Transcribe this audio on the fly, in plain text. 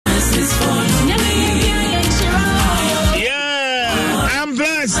Yeah, I am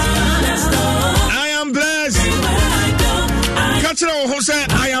blessed. I am blessed. Catch it who say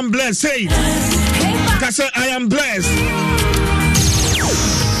I am blessed. Say it. Catch it, I am blessed.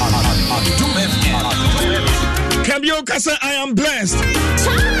 Kabio Kasa, I am blessed.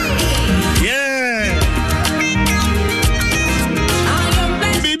 Yeah.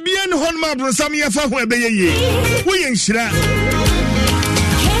 Bibian Honma Brosamia Fahwebeye. We in Shira.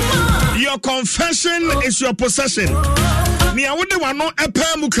 Your confession is your possession. Me, I wouldn't want no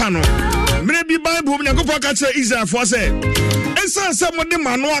Epamukano. Maybe Bible, Nakopaka Israel for say. And so some of the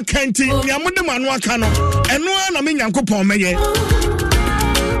Manua Kanti, Yamude Manua Kano, and one I mean Yankopome.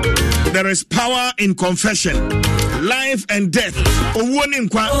 There is power in confession. Life and death. Warning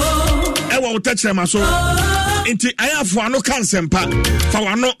kwa. Ewa utache maso. Inti aya fuano kansempa.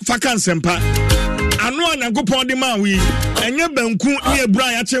 Fawano fakansempa. Anu anyankopon di mawi. Enye benku ni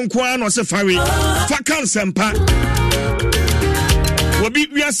ebra ya chenkwa no se fawe. Fakansempa. Wabi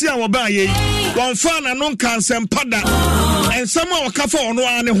wiase a woba ye. Wonfa na non kansempa da. Ensama wakafa ono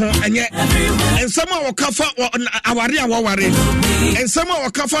ane ho enye. Ensama wakafa aware aware. Ensama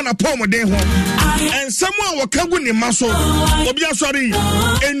wakafa na pomode ho. Ensama wakagu ni maso. Obi asori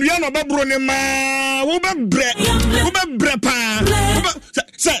enua no babro ne ma wo bebre pa.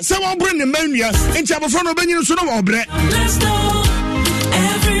 Se wo bre ne manua enti abofo no benyin so no wo bre.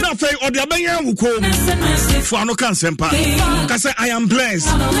 Na fei odi abanya wuko. Fo ano kan sempa. Ka say I am blessed.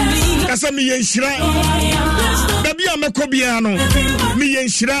 Ka say me yenhira. Da bia mekobia no. Me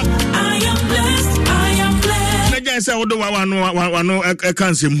yenhira. I am blessed. I am blessed. Na gyan say wodo wa no e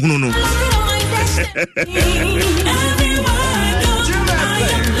kan sem hunu no.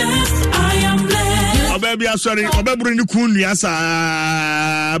 Baby, I'm sorry. Obebru ni kunua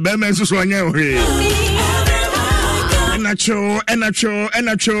sa. Be men so anya hwe. Enacho.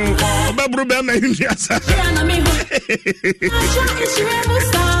 Obebru be men kunua sa.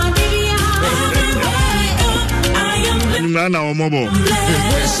 Na omobo.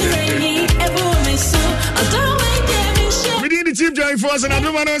 We need the chief join for us and I'm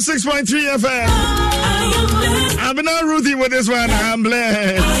 106.3 FM. I've been on Ruthie with this one. I'm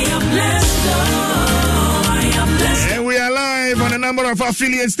blessed. I am blessed. And we are live on a number of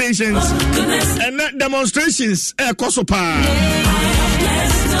affiliate stations and not demonstrations. Kosopa.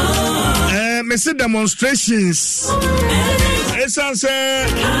 Mr. Demonstrations. It's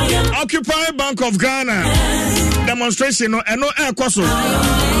Occupy Bank of Ghana. Demonstration and no air Koso.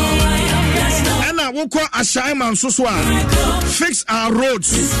 And I walk a Ashaiman Suswa. Fix our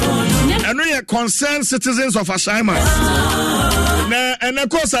roads. And we are concerned citizens of Ashaiman. And of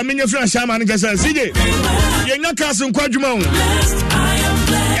course, I mean, your friend Shaman says, CJ, you're not casting Quadjumon.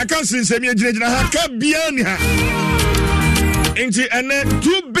 I can't see Samia Jina Kabiania. And then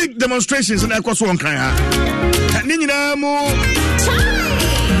 2 big demonstrations in Equaswan Kaya. Nina Mo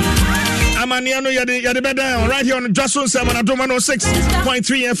Amaniano Yadibeda, right here on Dwaso Nsem on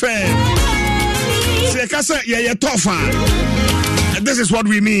 106.3 FM. Sekasa ya tofa. This is what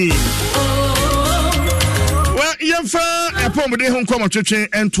we mean. Well, Yemfa, a pomade home come chicken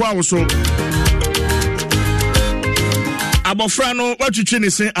and Twaso. Abofrano, what you chin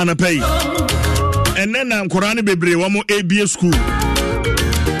is saying, and a pay. And then I'm Korani Bebre, one more ABS school.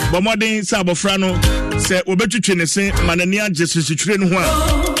 But more than Sabofrano said, Obetu chin is saying, Manania just is train one.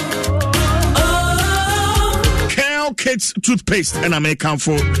 Kale Kids toothpaste, and I may come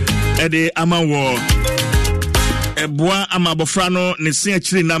for a day Amawo. Boa Amabofrano, Nessia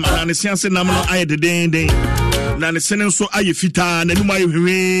Chilinam, and the Sianse Namano, I the day. Na the senen so aye fita na numa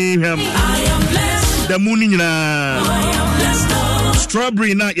hwehwem the morning na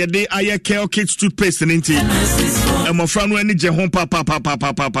strawberry na ye dey aye Kale Kids toothpaste nti e mo fra no ani je ho papa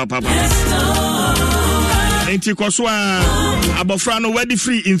enti koso a abofra no wadi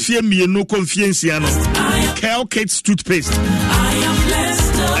free in fie mienu confiance no Kale Kids toothpaste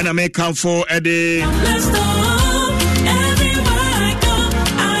and I make come for a day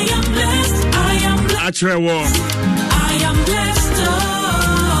Actually, I am blessed.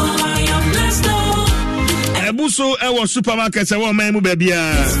 I am blessed. Ebuso ewo supermarket ewo memu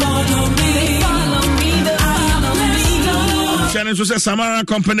bebia. Channel so say Samara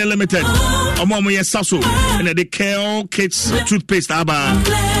Company Limited. Omo mo yesaso and the Kale Kids toothpaste aba.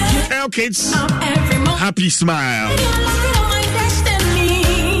 Kale Kids happy smile.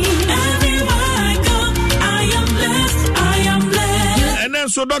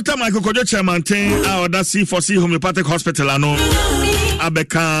 So Dr. Michael Kojo Chairman our C4C Homeopathic Hospital ano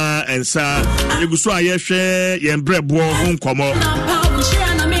abeka ensa eguso ayehwe yembrebo nkomo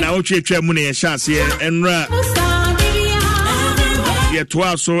na otwetwa mu na yehase enra ye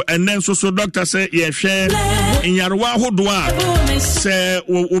Dwaso and then so doctor say ye share in Yarwa Hodwa say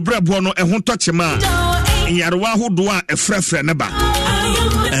Ubrebo no e ho touchema in Yarwa Hodwa e frefre neba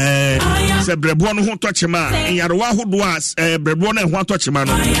se brebo no ho touchema in Yarwa Hodwa brebo no e ho touchema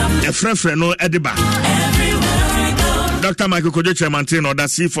no e frefre no ediba. Dr. Michael Kojo Chairman or that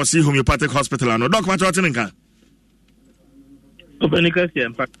C4C Homeopathic Hospital no doc what ninka Openika si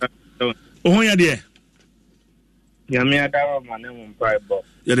empaka oh ya de nyame adawa manem Bible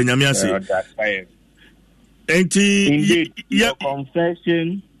ya de nyame ase indeed your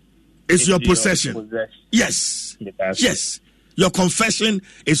confession is your possession. Yes. Your confession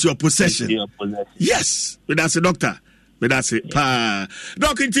is your possession. Yes. That's a doctor. That's it.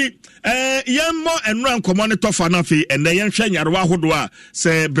 Doc, yam more and run common to Fanafi and the young Shanya Hodwa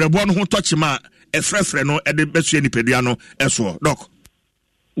say Brebon who touch ma a frefreno at the best pediano as well. Doc.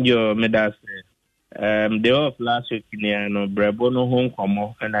 Yo, Medas. The off last week in Brebono home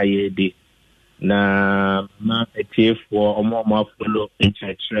como and I did. Na ma etie for omo follow in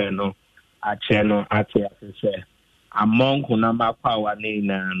church no a channel at say among kunamba power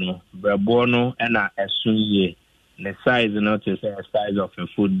na no Brebono and a esunye the size not to say size of a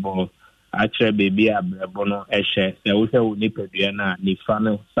football actually baby a Brebono ehye se wo se wo ni pedua na ni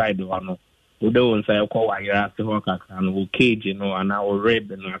fan side one wo de won say ko wire ase ho kaka no cage no ana o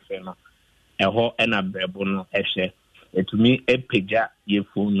rib no ase no eho and a Brebono ehye. To me, a pija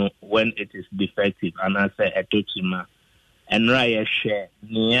yefuno when it is defective, and I say a tochima and raya share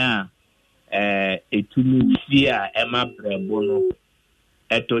near to me fear Emma Brebono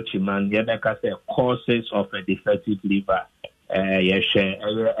a tochima, the say causes of a defective liver,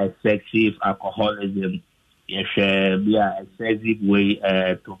 excessive alcoholism, be excessive way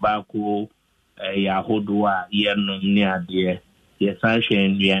tobacco, yahodua, near dear. Yes,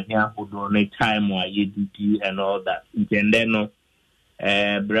 sunshine, we are here for the time where you do and all that. And then,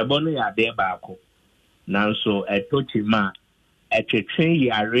 Brebono ya de bako. Now, so a tochima, a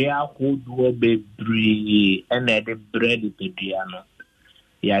train area who do be bree and a bread pediano.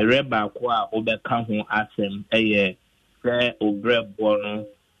 Ya reba qua overcome who asem a year, fair or Brebono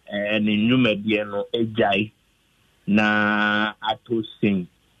and in Numediano a jai na ato sing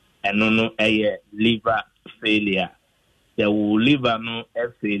and no a liver failure. They will live no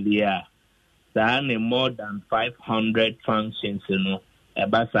failure. There more than 500 functions,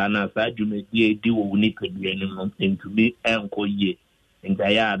 Ebasana, Sajumedi, do Nicodian, and to be uncle ye. And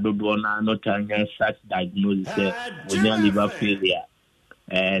I had not such diagnosis when your liver failure.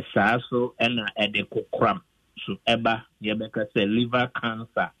 Sasso and a cram. So, Eba, Yabeka say liver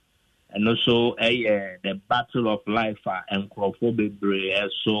cancer. And also the battle of life and crophobic,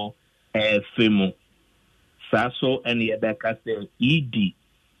 so femo. Sasso and Yabeka say ED,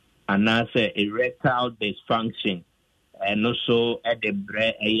 and I say erectile dysfunction, and also at the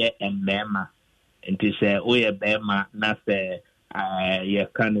bread and bema, and to say, oh, yeah, bema, not say, you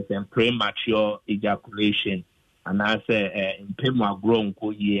can say premature ejaculation, and I say, in Pima grown,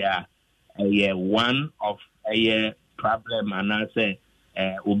 one of a problem, and I say,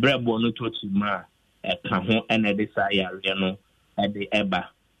 Ubrebo no tochima, a cajon and a desire, at the Eba.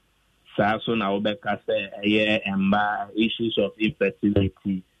 So now Rebecca say issues of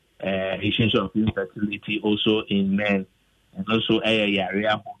infertility, also in men, and also area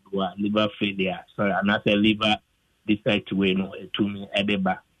liver failure. Sorry, another liver defect way no to me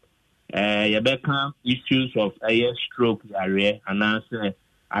edeba. Rebecca issues of stroke area, and answer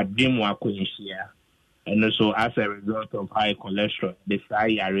dream wakoinshia, and also as a result of high cholesterol, the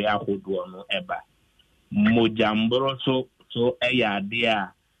area hold no eba. Mojamboro so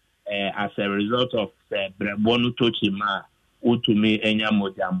there. As a result of Brebono tochima, utumi enya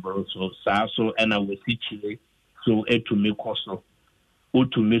mojambro so saso ena wesichile so etumi koso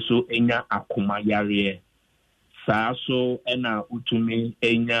utumi so enya akuma yare saso ena utumi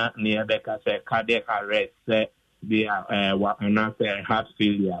enya niebeka se cardiac arrest se be wa anase heart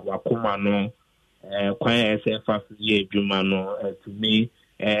failure wakuma no kwan ese fafiye djuma no tumi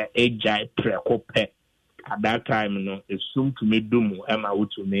ejai prekope. At that time, it's soon to me dumu Emma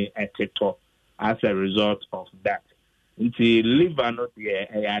Utumi eteto as a result of that. Until liver not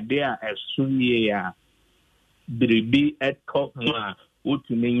the idea as soon ya be at Kokma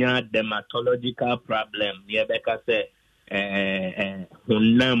Utuminya dermatological problem. Yabeka say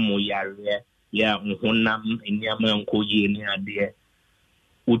Hunamu Yare, ya Hunam in Yamanko Yenia dear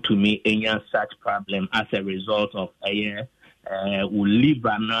Utumi enya such problem as a result of a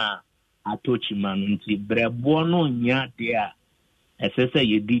liver na. Atochiman nti Brebono nya dia esese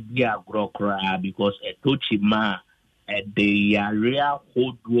yedi agrokra because etochima the area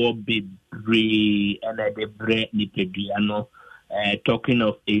hodo bebre and the bre ni peduano talking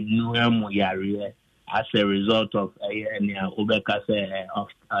of a new yare as a result of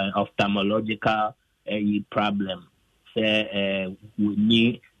ophthalmological problem. Say we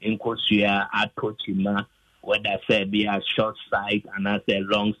need in Kosia Atochima, whether say be a short sight and as a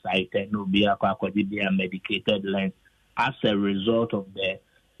long sight, and no be a medicated lens as a result of the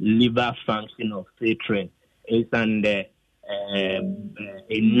liver function of filtering. It's under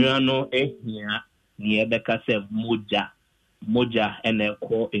Enuano here near the Casa Moja and a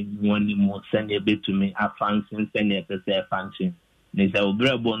core in one more send a bit to me a function, send it as a function. There's a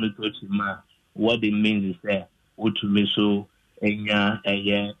very bonus what it means is that to me so in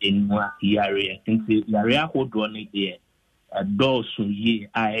area into area hold on it a dozen ye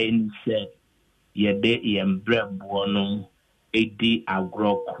I said ye de bread bono edi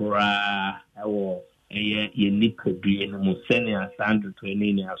agro cra or ye nip be no more sending a sound to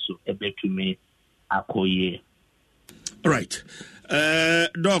any so a bit to me a coye. All right.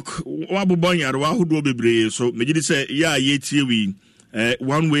 Doc, wabu bonya wahu do bebre so me just say yeah ye we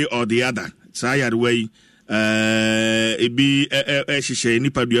one way or the other. Sayad way ebi ehihye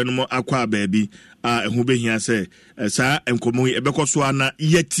nipa duano mo akwa baabi a ehu behia se saa enkomo ebekoso ana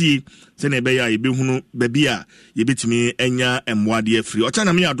yeti se na ebe ya ebehunu baabi a yebetimi enya emwade afiri ocha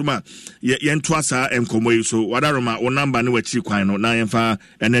na me adoma ye ntoa saa enkomo yi so wadaroma wo number ne wachi kwan no na yemfa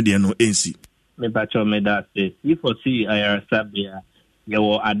ene de no ensi me bacho me that say C4C ayarasabia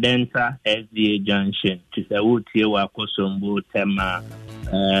yewo adenta SDA junction to say wotie wa kosombo tema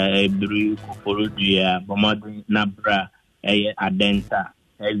ebru koforodua bomodin nabra adenta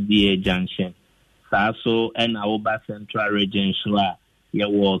SDA junction saso and Aoba Central region so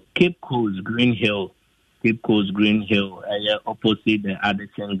yewo Cape Coast Green Hill opposite the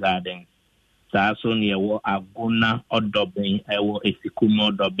Addison Gardens saso yewo Agona Odoben ewo Esikumo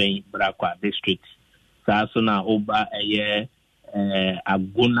Odoben Brakwa district saso na Oba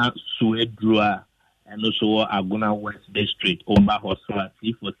Agona Suedrua and also Agona West District, Oba Hoswa,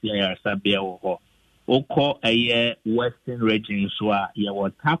 C4C Sabia Oho. Oko Western region Swa,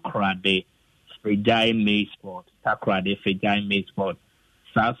 Yawa Takrade, Fejai May Sport,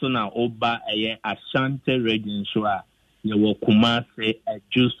 Sasona Oba Ashanti region Swa, Yawa Kumase,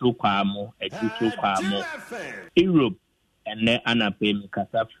 Jusu Kwamo, Europe, and then Anape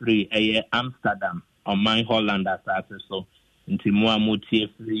Mikasa Free, Amsterdam, or my Holland as so. Into Muamuti,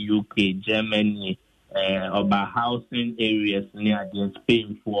 UK, Germany, about housing areas near the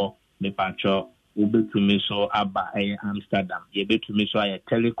Spain for the patrol, Ube to me so about Amsterdam. You be to me so a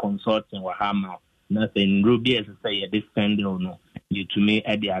teleconsulting Wahama, nothing Ruby as I say, this send or no. You to me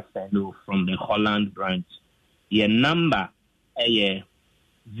at the ascendo from the Holland branch. Your number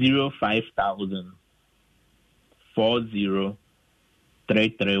 05000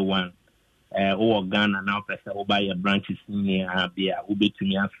 40331. Or Ghana now person will buy your branches in here be will be to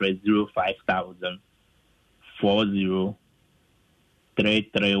me after 05000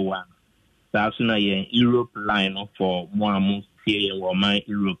 40331. That's na Europe line for more months here or my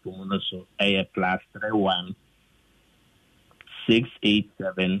Europe so +31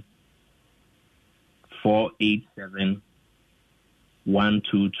 687 487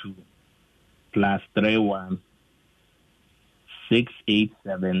 122 +31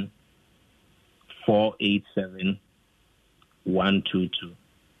 687 487 122.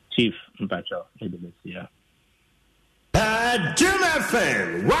 Chief Mpacho, Edelesia. Jim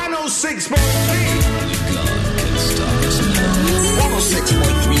FM 106.3.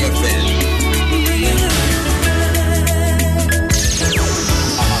 106.3 FM.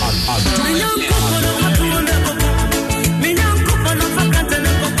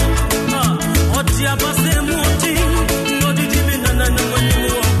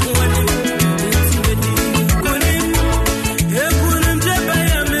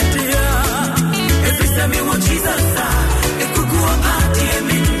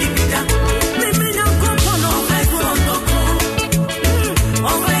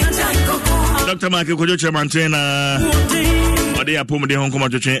 Dr. Mark Kojo Chamantena Ode apom de honkoma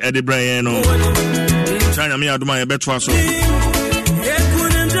twetwe Ede Brian no China me aduma ye betwa so.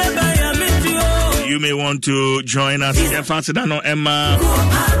 You may want to join us here faster no Emma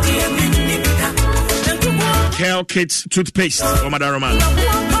Kel Kids toothpaste or Madaroma.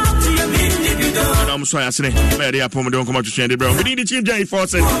 I'm sorry, I say, Mary apom de honkoma twetwe Ede Brian. We need the chief Jay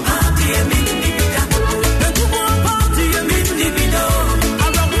Forces.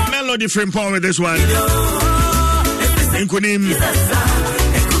 Different power with this one. Inkunim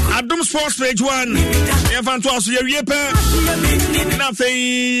Adum Sports page 1. Evan to us yepa.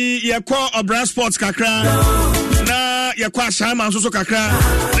 Nothing yakwa obra sports kakra. Na yakwa Shaiman so kakra.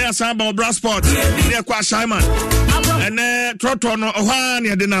 Na Samba obra sports. Yakwa Shaiman. And Trotto no Ohan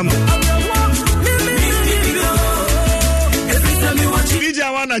Yadenam. DJ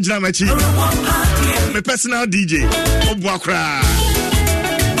Wana Jamachi. My personal DJ. Obwakra.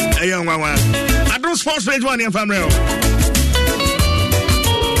 A young one. I do sports page 1 in family.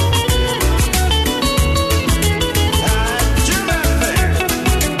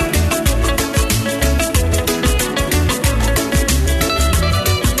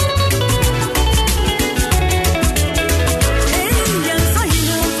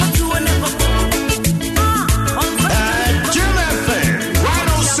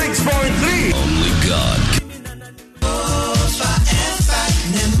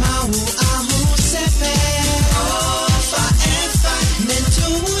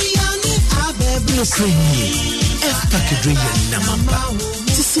 Package namamba.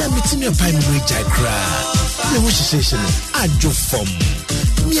 Sisi amitini opai mi weja kra. Me wo shisheshe no ajo fom.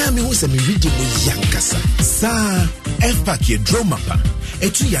 Miami wo se me read mo yankasa. Sa F-Pack draw mapa.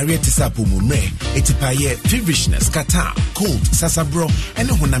 Etu yare tisapo mu mre. Etipaye feverishness, kata, cold, sasabro,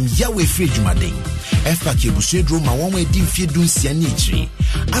 ene honam yawe free jumaden. F-Pack ebusue draw ma wonwe di mfie dunsia ni ichiri.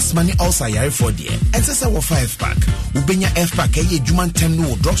 Asmani also yare for there. Ensesa wo 5-pack. Ubenya F-Pack eye juman tem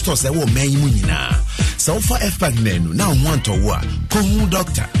no drugstore se wo men yimu nyina. So for F-Pack nenu na wanto wa kohu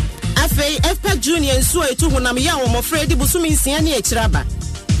doctor. Afei F-Pack Junior nso etu honam yawo mo fredi busumi nsia ni echiraba.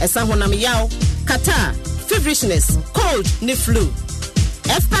 Esa honam yawo kata, feverishness, cold ni flu.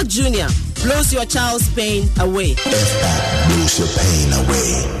 F-Pack Junior blows your child's pain away. F-Pack blows your pain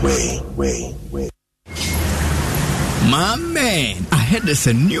away. My man, I heard there's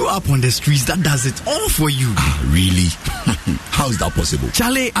a new app on the streets that does it all for you. Ah, really? How is that possible?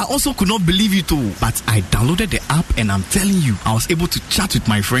 Charlie, I also could not believe it too. But I downloaded the app and I'm telling you, I was able to chat with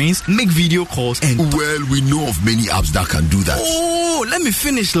my friends, make video calls and... Well, we know of many apps that can do that. Oh, let me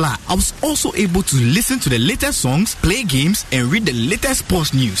finish la. I was also able to listen to the latest songs, play games and read the latest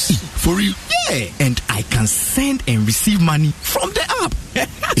sports news. For real? Yeah, and I can send and receive money from the app.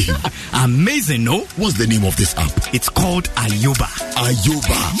 Amazing, no? What's the name of this app? It's called Ayoba.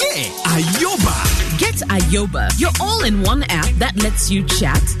 Ayoba? Yeah, Ayoba. Get Ayoba, your all-in-one app that lets you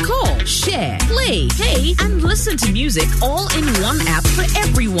chat, call, share, play, pay, and listen to music all in one app for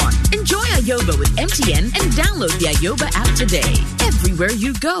everyone. Enjoy Ayoba with MTN and download the Ayoba app today. Everywhere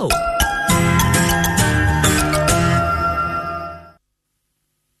you go.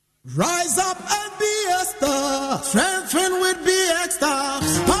 Rise up and be a star. Strengthen with BX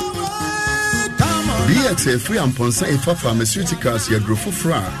stars. BX free and ponsa ifa pharmaceuticals ya growth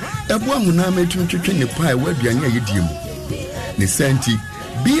fra. Ebwa huna metwetwe ne pa ewa aduane ayedie mu. Ne senti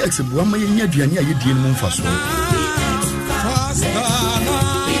BX bua ma yenya aduane ayedie mu mfaso.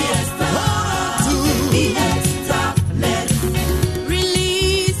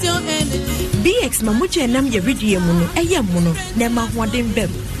 Release your energy. BX mamuche nam ye ridie mu no eye mu no na ma hoden bem.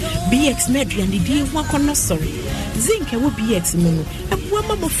 BX medrian di ho akono sorry. Zinc wo BX mu no ebua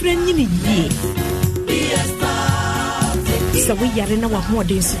ma mofra nyini yie. So we are in our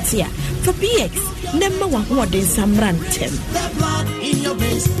hoden sutia. For BX, never one hoden samrantem. The blood in your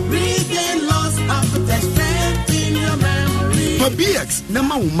veins, regain lost after strength in your memory. For BX,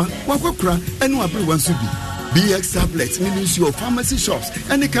 nama uma wakokra enu abre wansubi. BX tablets means your pharmacy shops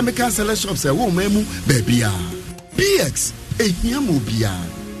and the chemical seller shops e wo memu baby a. BX ehia bia.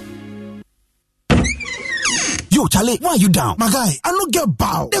 Yo, Charlie, why are you down? My guy, I don't get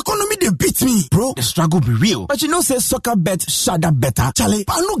bow. The economy, they beat me. Bro, the struggle be real. But you know, say soccer bet, shut up better. Charlie,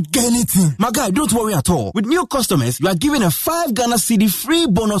 I don't get anything. My guy, don't worry at all. With new customers, you are given a 5 Ghana cedi free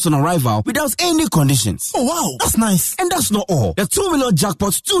bonus on arrival without any conditions. Oh, wow. That's nice. And that's not all. The 2 million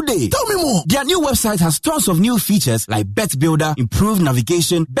jackpots today. Tell me more. Their new website has tons of new features like bet builder, improved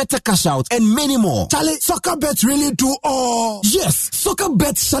navigation, better cash out, and many more. Charlie, soccer bet really do all. Yes, soccer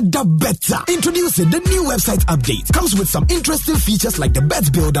bet, shut up better. Introducing the new website update. Comes with some interesting features like the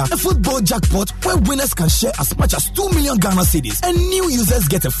bet builder, a football jackpot where winners can share as much as 2 million Ghana cedis, and new users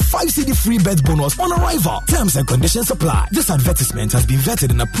get a 5 cedi free bet bonus on arrival. Terms and conditions apply. This advertisement has been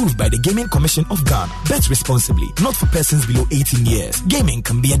vetted and approved by the Gaming Commission of Ghana. Bet responsibly, not for persons below 18 years. Gaming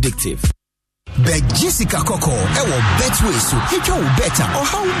can be addictive. Bet Jessica Coco, ewo betway so hitwa wo better or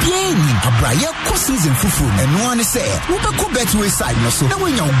how bien abraye ko season fufu and no one say wo be ko betway side no so na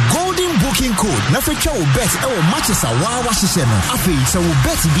when your golden booking code na fetwa wo bet ewo matches a wa hye no afei so wo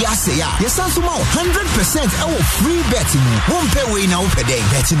bet bi ase ya yesanso ma 100% ewo free bet no wo mpe we na wo pede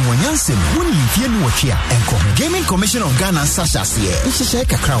bet no wanyansem wo ni fie no wotwe a enko Gaming Commission of Ghana Sasha here nhye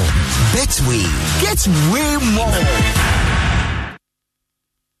kakra wo betway get way more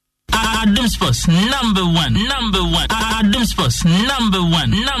Adam Sports number one. Adam Sports number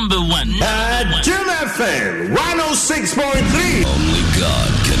one. Twum FM 106.3. Only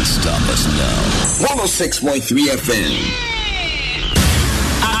God can stop us now. 106.3 FM.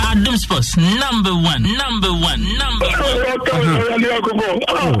 Adam Sports number one.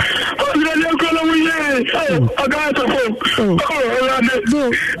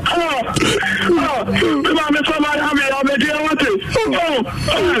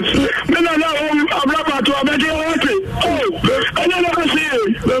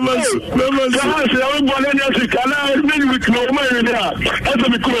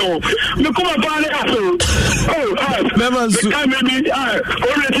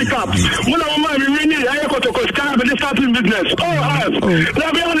 When I'm winning, I go to Costa, but starting business.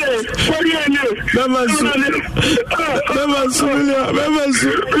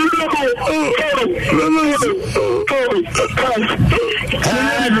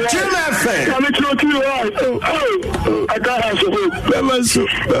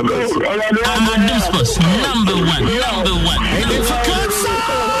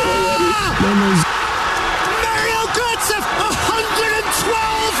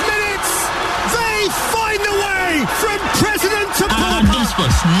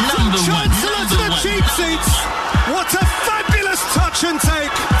 Chancellor to the cheap seats. What a fabulous touch and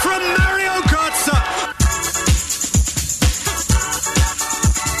take from Mario Götze.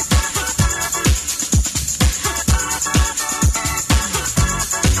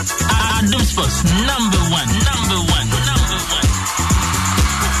 Adam Sports number one.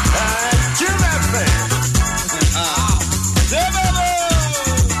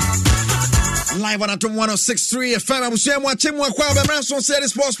 Live on Atom 106.3 FM. I'm saying what Tim Wakwa said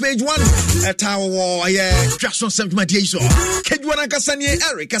sports page 1 at Tower War. Dwaso Nsem my dear so. Kedwana Kasanye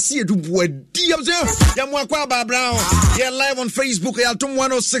Eric Asia do Bwedi observe. Yamwakwa Brown. Yeah, live on Facebook at Atom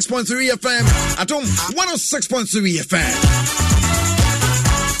 106.3 FM. Atom 106.3 FM.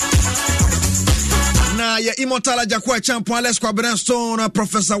 Na ya immortal Jakwa champion let's go Stone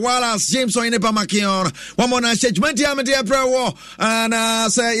Professor Wallace James Oyenepa Makion one more judgment ya me dey brawo and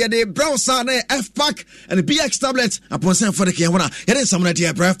say ya dey brown san F pack and BX tablet upon send for the kia wana ya dey some na dey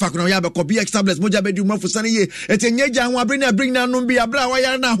F pack na ya be ko BX tablet moja be du mafusane ye etenyeja ho bring na no bi abra wa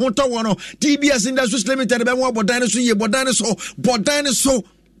ya na ho to wono TBS Industries Limited be mo bodan so ye bodan so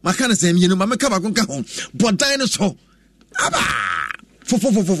makana sem yenu ma meka ba konka ho bodan so aba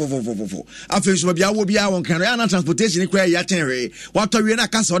afei so bia wo bia won kan na transportation kwa ya tenre wato wie na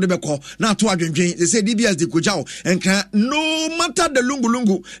kasa ode beko na to adwendwen they say DBS de kojao enka no matter the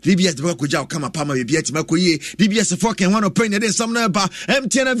lungu DBS de kojao kama pama be bia tima koyie DBS for kan one open dey some na ba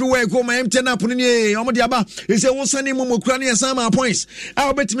MTN everywhere go my MTN app ni omo de aba they say won send mo kura na sama points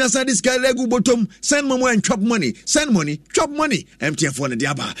I betimi aside this guy regu bottom send mo and chop money MTN for na de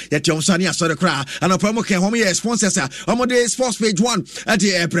aba yet on sani asore kra and promo kan hom ye sponsors omo de sports page 1 at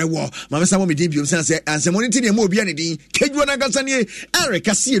the April war. Mamma Samo Medium says, and some money in Mobian, Kedwana Gassani, Eric,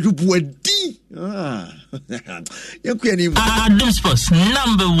 I see a D. Adam Sports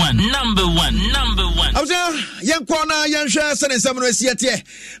number one. I was young corner, young shares, and 7 years yet.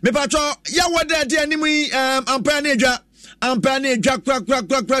 Me patro, ya what that dear Nimi, Ampaneja,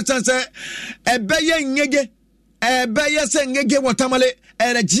 crack, say, a bayer nigger. Baya sengege watamale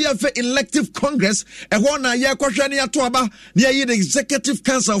a GFA elective congress a one year question ya toaba near the executive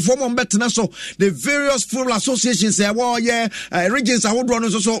council for Mombetna so the various football associations say regions I would run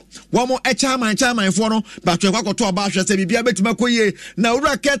so one more chairman for no but you go to about say bibia betima koye na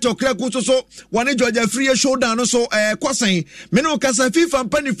ura keto kreku so one Georgia free showdown so kwasan me no kasa FIFA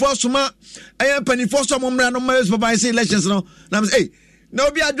pani for suma pani for some no miles by say elections no na say no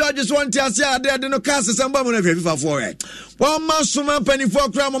be a judges want to say there no cast samba mo na FIFA for one man suma penny for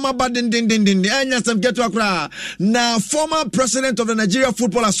kra mama badin din anya some get to akra na former president of the Nigeria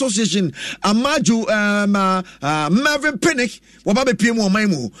Football Association Amaju Marvin Pinnick wababe pm o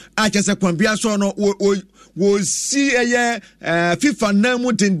maimu acha se kwambia so no wo see FIFA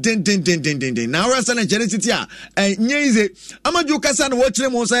namu din na rasa na genesis a nyeze Amaju kasa na wo kire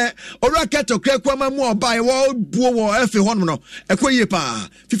mo say ora keto kra kwa mamu obai wo buo wo efe hono no ekoye pa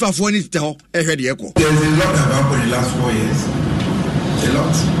FIFA for ni te ho ehwe de eko. There's a lot about for the last 4 years. A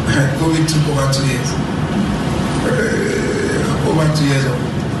lot. COVID took over 2 years. Over 2 years of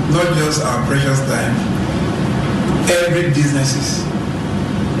not just our precious time. Every businesses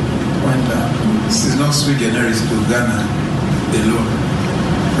went down. This is not sui generis to Ghana alone.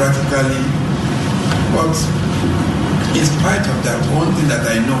 Practically. But in spite of that, one thing that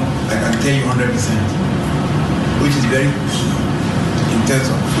I know, I can tell you 100%, which is very key in terms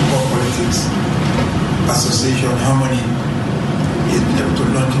of football politics, association, harmony, He has been able to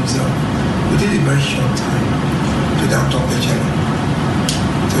launch himself within a very short time to the top echelon.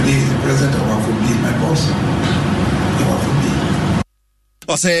 Today he's the president of Wafubi, my boss.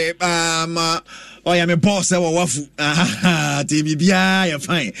 I say, I am a boss. I wafu. TBBI, you're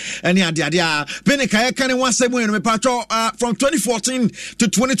fine. And yeah, Benika can one same way. From 2014 to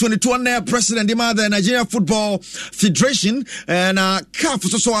 2022, and president of the Nigeria Football Federation and CAF.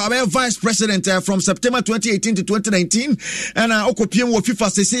 So I'm vice president from September 2018 to 2019. And Okopiem with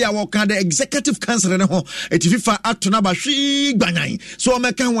FIFA say I work the executive council and FIFA act to Nabashi Banai. So I'm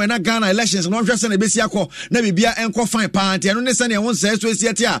a can when I Ghana elections and I'm just in a Besiako, Nebia and Fine Party. I don't understand. I won't say so.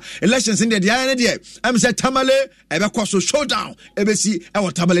 Elections in the idea. I'm said Tamale, Ebekoso showdown. Ebesi,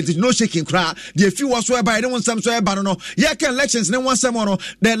 our Tamale did no shaking cry. The few was whereby I don't want some swear, but no. Yaka elections, no one someone.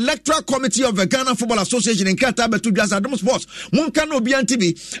 The Electoral Committee of the Ghana Football Association in Qatar, but to just Adam Sports. Munkano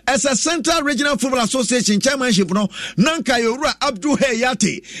BNTB as a Central Regional Football Association chairmanship. No, Nanka Yura Abdul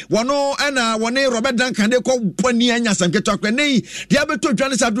Hayati. Wano and one Robert Duncan, they call Ponianya and get talk. Nay, the other two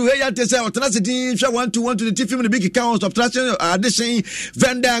journalists Abdul Hayati say, or tenacity, want to the TV, the big accounts of traction, addition,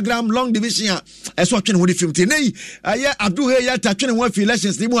 Venn diagram, long division. As watching with the film today, Abdul Hayat training one for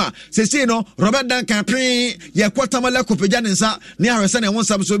elections. Say no, Robert Duncan, ya Quatamala Copejansa, near a son and one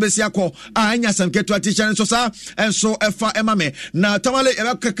sub so besiako, Anya some get to a teacher and so and so F. Emame. Now Tamale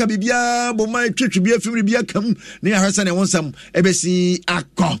Ebakabibia, Bomai Church be a few be come near her son and one some ABC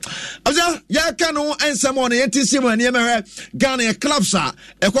Akko. Yakano and someone NTC and Yamara Ghana clubs are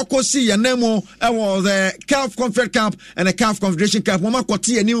a Cocosi and Nemo. I was the CAF Confed Cup and a CAF Confederation Cup. Mama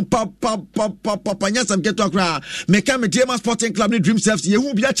Koti a new Papa some get to cry. Mekame Dema Sporting Club Dream Selves. You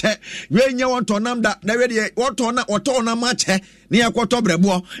won't be a check. When you want to name that, they ready what on a match. Near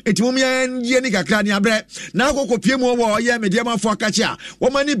Quatobrebo, it will be an Yenica Crania Bre. Now go Pimo or Yamediama for Kacha.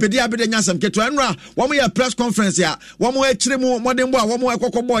 One money Pedia Bedanyasam get to Enra. One way a press conference here. One more Chimo, Modern Boy, one more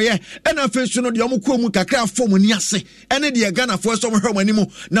Coco Boy, and a fish to know the Omukumu craft for Muniase. And the Ghana first over her anymore.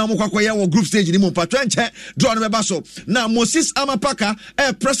 Now Mukakoya or group stage anymore. Patrenche, John Basso. Now Moses Amapaka,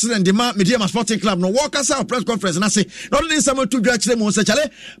 a president demand Mediama Sporting Club. No walkers out press conference and I say, not only someone to judge them on such a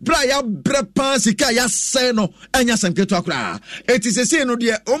Braya Brepansika, Yaseno, and Yasam get to cry. It is a say no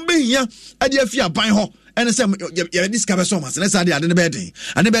dear ombe here at your fear by ho and some discover so much. Let's add the bedding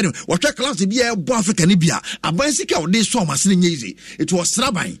and the bedding. What a class to be a African Libya, a bicycle this so much easy. It was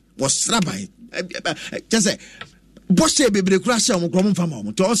Srabai, just say. We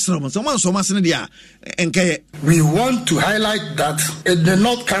want to highlight that it did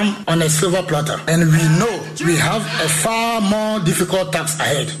not come on a silver platter, and we know we have a far more difficult task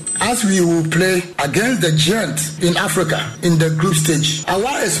ahead as we will play against the giants in Africa in the group stage.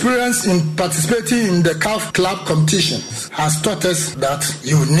 Our experience in participating in the CAF club competitions has taught us that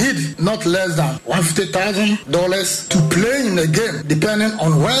you need not less than $150,000 to play in a game, depending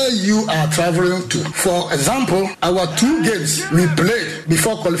on where you are traveling to. For example, our 2 games we played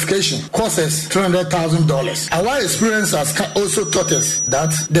before qualification cost us $300,000. Our experience has also taught us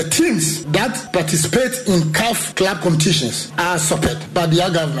that the teams that participate in CAF club competitions are supported by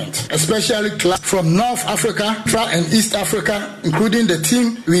their government, especially clubs from North Africa and East Africa, including the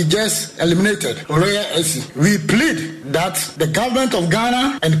team we just eliminated, Royal SC. We plead that the government of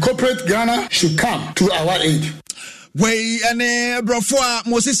Ghana and corporate Ghana should come to our aid. Way and Brofua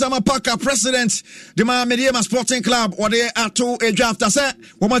Moses Amapaka, president, the Mediama Sporting Club, or they are to a draft. I said,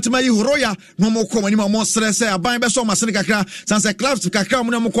 Womatima Roya, no more common, no more stress. I buy Beso Masika, since the clubs to Kakam,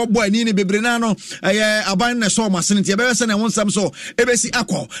 no more boy, Nini Bibrinano, I buy the so Masinity, Beverson, and one some so, ABC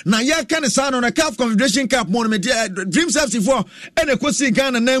Aqua. Now, ya can sign on a CAF Confederation Cup, more Dream Self before, and a Kosi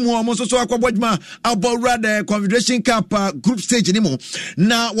Ghana name, almost so Aqua Bodma, about rather Confederation Cup group stage anymore.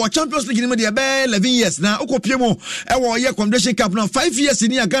 Now, what Champions League in the 11 years now, Okopimo. Our year Confederation Cup now 5 years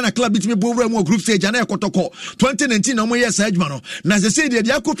in Ghana club between Bovremo group stage and Ekotoko 2019 no more years Edmano. Na se say the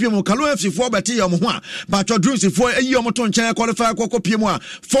Yakopimo Kalu FC 4 bati yomwa but your dreams for a year moton channel qualify Kokopimo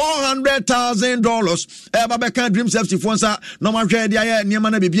 $400,000 Babaka Dreams FC Fonsa no more ready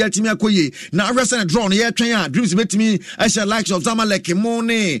Niamana Bibia Timmy Akoye na wrestling draw near China Dreams bet me as a likes of Zamalek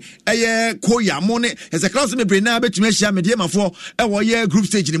Money Koya Money as a class me bring now bet me share medium for our year group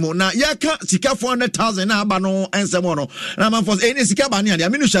stage anymore. Now Yaka Sika $400,000 now Bano and Samono. Na for any Sika Bani and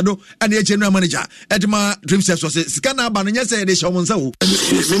Aminu Shadow and the general manager Edma Dream Self was Sikana Bananya said they show minimum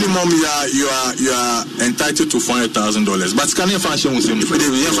you are entitled to $400,000 but can you fashion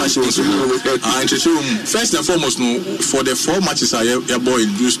first and foremost no for the 4 matches I your boy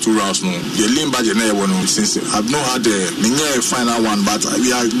used 2 rounds no the lean budget never one since I've not had the final one but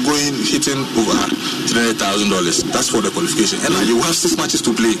we are going hitting over $300,000 that's for the qualification and you have 6 matches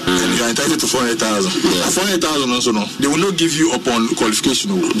to play and you are entitled to $400,000 $400,000 also no. They will not give you upon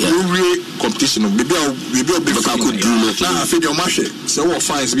qualification. Real competition. Maybe I'll be could do no. Now I feel your marshal. So what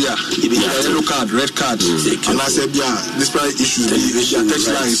fines be a yellow card, red card, and I said this probably issues the text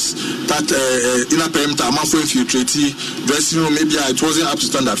lines that inner perimeter I'm for infiltrate dressing room maybe it wasn't up to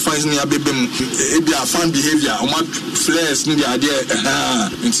standard. Fines near baby maybe a fan behavior. Flares in the idea.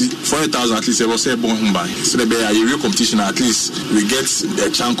 400,000 at least. I was say born by. So there be a real competition. At least we get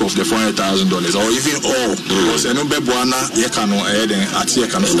a chunk of the $400,000 or even all. Because I know Bebuana Yekano at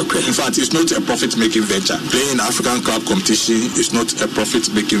Yekano. In fact, it's not a profit-making venture. Playing African club competition is not a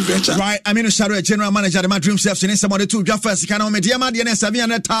profit-making venture. Right. I mean, Shadow General Manager, my dream chefs in somebody to draft first. Can I make Diama DNS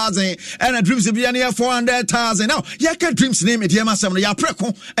 700,000 and a dreams of Diana 400,000. Now, you can dreams name it Diama 7. Ya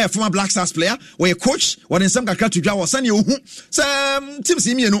Preko, a former Black Stars player, where coach, what in some country to draw was you. Some teams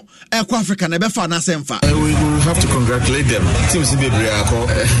in you know, Africa never found us. We have to congratulate them. Teams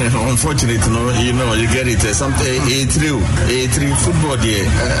unfortunately, you get it. Something A3 football there.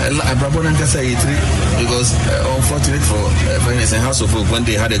 Because unfortunate for Finance and House of Folk, when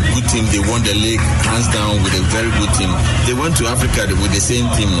they had a good team, they won the league hands down with a very good team. They went to Africa with the same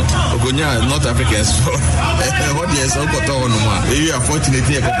team. Ogonya, not Africans. What yes, you are fortunate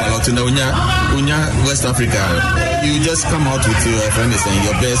West Africa. You just come out with your friends and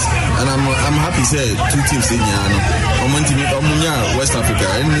your best. And I'm happy to say 2 teams in West Africa,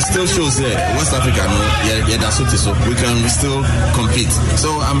 and it still shows that West Africa, so we can still compete.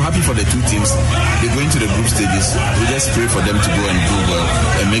 So I'm happy for the 2 teams. They're going to the group stages. We just pray for them to go and do well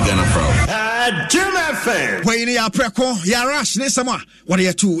and make Ghana proud. Jim FM. When you are Preko, you are Rash, Nesama. What are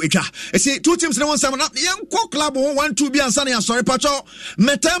you 2? See, 2 teams in 1 7. Young club 1 2 be and Sunny. Sorry, Pacho.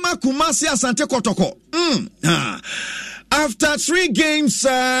 Metama Kumasi Asante Kotoko. After 3 games,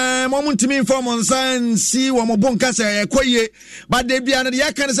 Momuntimi from Monsan, see Wamobonka say, but they be under the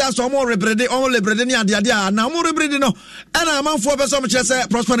Akansas or more rebrede, only Bredenia, the now more rebredino, and I'm on 4 percent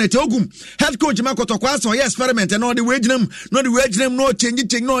prosperity. Head coach Marco Tokwaso, yes, experiment, and all the wage them, no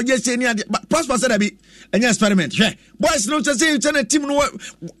changing, no, yes, any but prosper said I be an experiment. Boys, no, to say, a team, no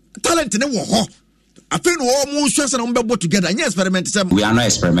talent in the war. I feel almost just an umbrella together. We are not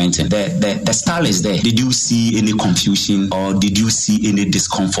experimenting. The style is there. Did you see any confusion or did you see any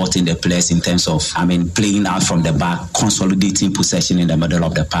discomfort in the players in terms of, playing out from the back, consolidating possession in the middle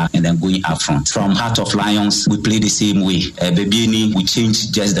of the park, and then going up front? From Heart of Lions, we play the same way. Beginning, we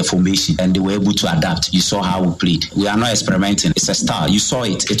changed just the formation and they were able to adapt. You saw how we played. We are not experimenting. It's a style. You saw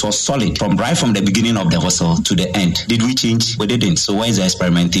it. It was solid from the beginning of the whistle to the end. Did we change? We didn't. So where is the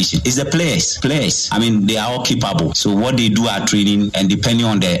experimentation? It's the players. They are all capable. So what they do at training, and depending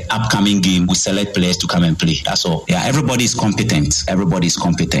on the upcoming game, we select players to come and play. That's all. Yeah, everybody is competent.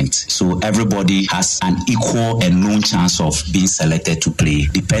 So everybody has an equal and known chance of being selected to play,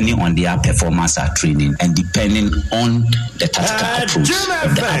 depending on their performance at training and depending on the tactical approach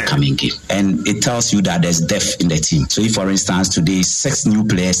of the upcoming game. And it tells you that there's depth in the team. So if, for instance, today 6 new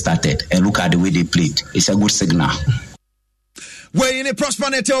players started and look at the way they played, it's a good signal. Where in a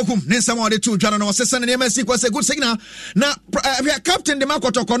prosperity okum, Nensama the 2 John was sending MSC was a good signal. Now, Captain the Marco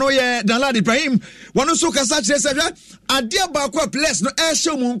Tokonoye, Dalad Ibrahim, one also can such as a dear Bakwa place, no air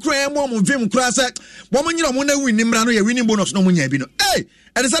show moon cram, one Vim Crasset, woman you don't win Nimrano, winning bonus, no munyabino. Hey,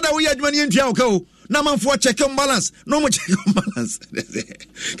 and it's other way at money in Tiago. Now, man, for check on balance, no more check on balance.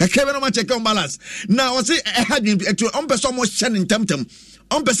 Kevin, no more check on balance. Now, I say, I had to almost shining temptum.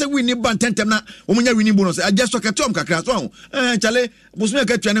 On person winning bantentem na omunya winning bonus. I just talk at Tom kakra so. Chale, busme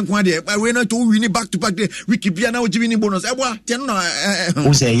ka twene kwa de. We no to win back to back de wiki bia na winning bonus. Eboa, ten no.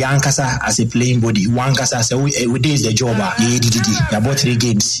 Who say Yankasa as a playing body, Wankasa say we days the job. You bought 3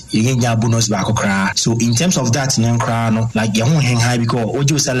 games. You get your bonus back okra. So in terms of that, no like you won't hang high because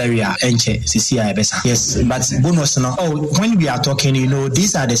ojo salary enche CCI besa. Yes, but bonus no. Oh, when we are talking,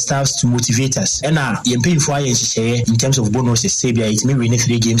 these are the staffs to motivate us. And you pay for in terms of bonuses, say it may win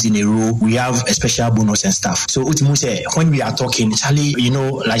 3 games in a row, we have a special bonus and stuff. So when we are talking, Charlie,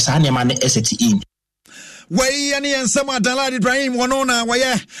 like Saneman SAT in. Way any and some Dalad Ibrahim Wanona,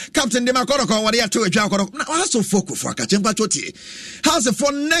 where Captain Demakoro, what they are to a Jakoro. Now, so focus for Kachempa Toti. How's it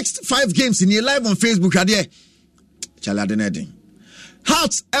for next 5 games in your live on Facebook? Adie Chaladinedi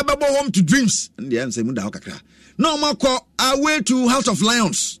Hearts Ebabo home to Dreams. And the answer Munda Hokaka. No more call away to House of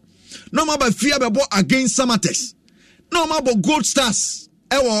Lions. No more by fear against Samatex. No more about Gold Stars.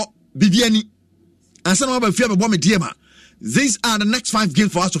 Ewo Bibiani and some of fear about me Diema. These are the next 5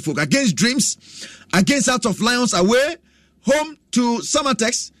 games for us to focus against Dreams, against Out of Lions away, home to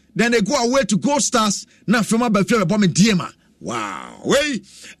Summertex, then they go away to Gold Stars. Now from about fear about me Diema. Wow, way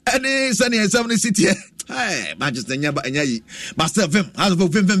and it's any 70 city. Hey, Manchester Nyaba, but still, Vim. I was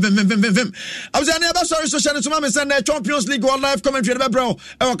sorry, social and send the Champions League World Live commentary, bro.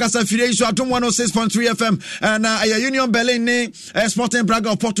 Casa Fidei, Atom 106.3 FM, and Union Berlin, Sporting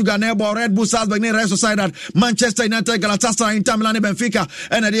Braga of Portugal, Nebo, Red Bull Salzburg, Real Sociedad, Manchester United, Galatasaray, Inter Milan, Benfica,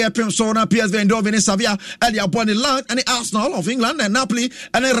 and the Air Sona, PSV, Eindhoven, Sevilla, Elia Bonnie Land, and the Arsenal of England, and Napoli,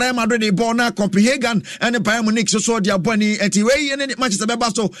 and the Real Madrid, Bona, Copenhagen, and the Bayern Munich, so the Bonnie, Etiway, and Manchester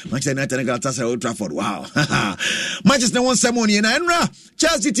Bebasto, Manchester United, and Galatasaray, Old Trafford. Wow. Manchester Nsem and Enra,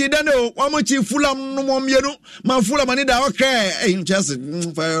 Chelsea, Tidano, Wamuchi, Fulham, no more, man, Fulham, and okay, in Chelsea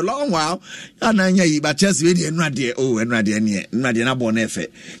for a long while. And but Chelsea, and Radia, and Radia, Bonefe,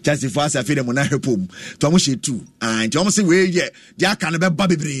 Chelsea fast, I feel them on a pum, Tomushi too, and Thomas, where yet, Jack and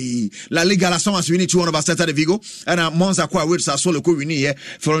Bobby La Liga, La Somas, we need to one of us set at Vigo, and Monza Qua, which are solo Curini,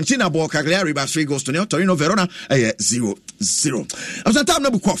 Fiorentina, Cagliari, but 3 goals to Torino, Verona, 0-0. I was a time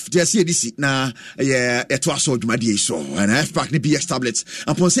number cough, just see this now, Dwaso Nsem so, and F-Pack the BX tablets,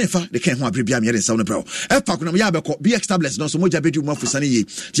 and Ponsefa, the Ken Wabri Biam Yere Sound Bro. F-Pack no Yabako, BX tablets, no so much bedu more for Sunny,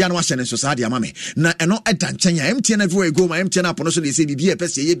 Tiano Washan and Society, Mammy. Na and not at Tanchania, MTN everywhere go, my MTN up on also the CBB,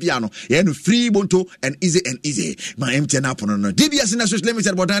 PSA, piano, and free Bonto, and easy. My MTN up on DBS in Association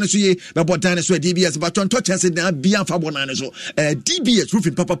Limited, but Dinosaur, but Dinosaur DBS, but on touch us in the Bian Fabonano, DBS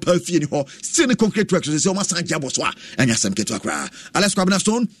roofing Papa Perfume, still in concrete works, so much Jaboswa, and Yasam Ketuakra. Alex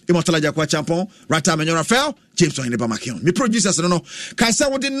Quabnastone, Immortalaja Champon, Rata Menora Fell, James on the Bamakion. Me producers, no, Kaisa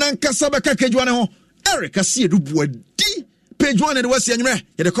would in Nankasabaka Kejuano, Eric, I see you do D. Page 1 and West Yanime,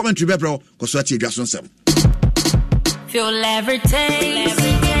 in the commentary, bro, because what you just on some. Feel every taste,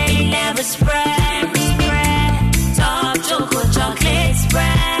 never spread. Top chocolate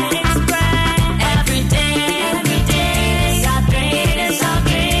spread. Every day, soft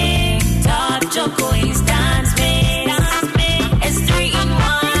drink. Top choco instant mix. It's 3 in 1,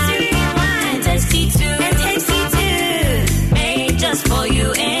 and tasty too. Made just for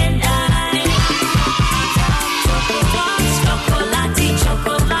you and I.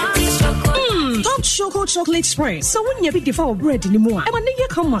 Choco chocolate spread. So when you be devour bread anymore, I'm gonna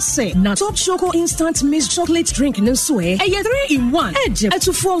come and say now Top Choco instant mixed chocolate drink in sway. A 3 in 1. Edge at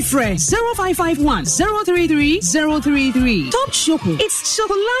 2 phone fresh 0551 033 033. Top Choco. It's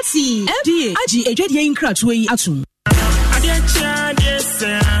chocolatey. FDA. Aji ejedia in crowd way atum.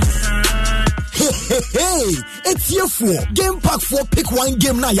 Hey, it's here for Game Pack 4 pick one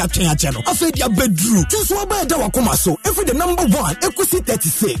game na ya channel. I said ya bedroom. Since we buy da wakoma so, every the number 1 equity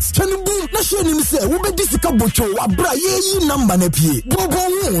 36. Chani boom na share ni say we be disika bocho wa bra ye number na pie. Bobo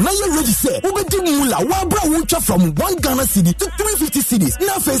na you ready say we be di mula wa bra wucha from 1 Ghana cedi to 350 cedis.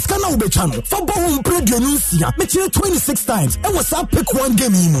 Na face kana we be channel. For bo radio nusia. Me 26 times. E was up pick one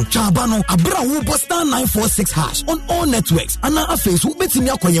game inu. Chabano abra wo star 946 hash on all networks. Ana a face we betimi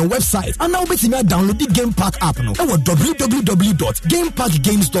akwa website. Ana we betimi download the Game Pack app no. Ewo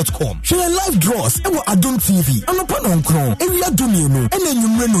www.gamepackgames.com. Share live draws. Ewo Adum TV. Anopa no nkron. Ewia dumie no. Ene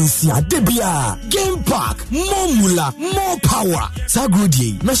nyumre no nsia. Debia. Game Pack. More mula. More power.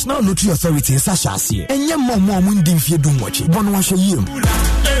 Sagodi. National Lottery Authority Sasha Asie. Enye mo mundi mfie dumwachi. Bono wa sheyem.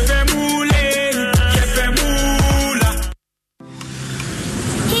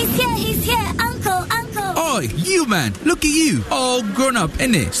 He's here. Uncle. Oi, you man, look at you, all grown up,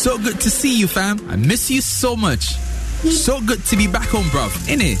 innit? So good to see you, fam. I miss you so much. So good to be back home, bruv,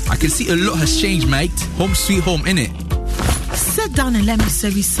 innit? I can see a lot has changed, mate. Home sweet home, innit? Sit down and let me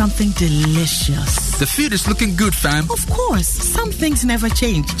serve you something delicious. The food is looking good, fam. Of course, some things never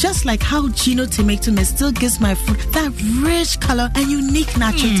change. Just like how Gino tomato mix still gives my food that rich color and unique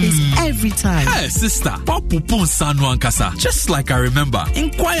natural taste every time. Hey, sister, Papupun Sanwan Kasa. Just like I remember.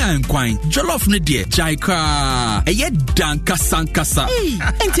 Inquire, Jollof Nidia, Jaika, a yet Danka Sankasa. Hey,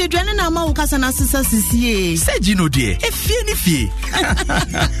 and Tedrena Nama Ukasana Sisa Sisi. Say Gino, dear, if fee.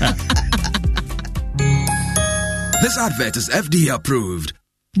 This advert is FDA approved.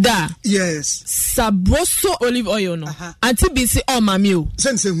 Da. Yes. Sabroso olive oil no. Anti bisi o mami o.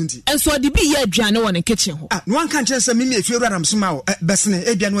 Sense hunti. Enso de bi ye aduane won the kitchen ho. No one can chance me if you ram soma o. Besne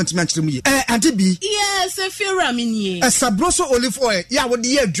aduane won timi ankyere mu ye. Anti bi. Yes, if you ram ni. Sabroso olive oil. Ya wo de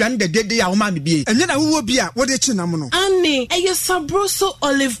ye aduane de ya wo ma me bi. Enye na wo bi a wo de chi nam no. Ani, ye sabroso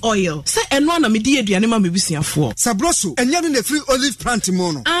olive oil. Say eno na me de aduane ma me bisuafo. Sabroso. Enye no na free olive plant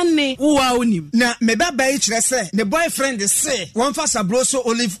mo no. Ani, wo a onim. Na me baba e kire se ne boyfriend say won fa sabroso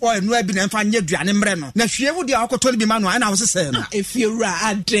olive olive oil no bi na mfa nye duane mre no na hwie wo de akoto bi ma no na wo sese no efiura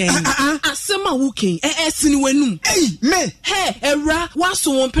aden asema wuken esini wenum me era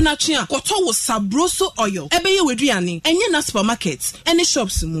waso won penatwe a koto wo sabroso oil ebeye weduane enye na supermarket any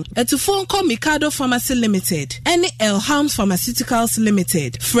shops mu etufo nko Mikado Pharmacy Limited any Elhams Pharmaceuticals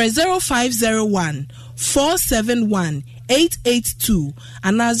Limited for 0501 471 882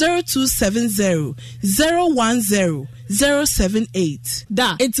 and 0270 010 078.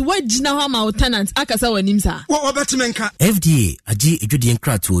 Da, it's what Jina Hama tenant Akasa Wanimsa. What about Menka? FDA, Aji Ejudian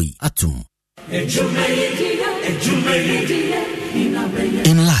Kratui, Atum.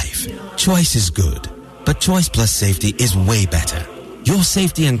 In life, choice is good, but choice plus safety is way better. Your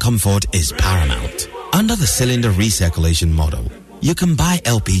safety and comfort is paramount. Under the cylinder recirculation model, you can buy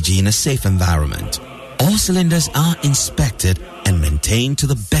LPG in a safe environment. All cylinders are inspected and maintained to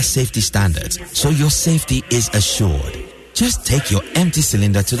the best safety standards, so your safety is assured. Just take your empty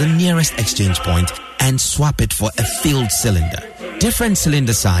cylinder to the nearest exchange point and swap it for a filled cylinder. Different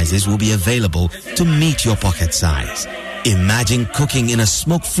cylinder sizes will be available to meet your pocket size. Imagine cooking in a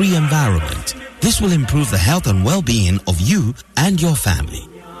smoke-free environment. This will improve the health and well-being of you and your family.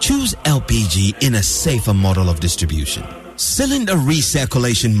 Choose LPG in a safer model of distribution. Cylinder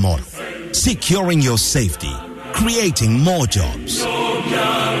recirculation model. Securing your safety. Creating more jobs.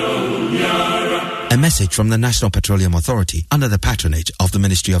 A message from the National Petroleum Authority under the patronage of the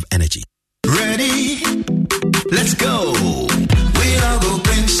Ministry of Energy. Ready? Let's go. We all go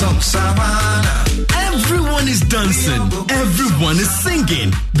bring some savannah. Everyone is dancing, everyone is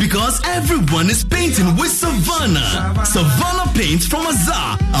singing, because everyone is painting with Savannah. Savannah paints from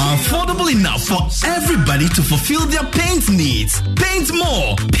Azar are affordable enough for everybody to fulfill their paint needs. Paint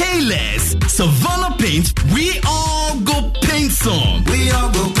more, pay less. Savannah paint, we all go paint some. We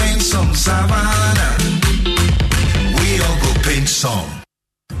all go paint some Savannah. We all go paint some.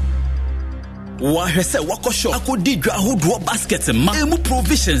 Wahese wakosho akodi dwa hodo basket ma emu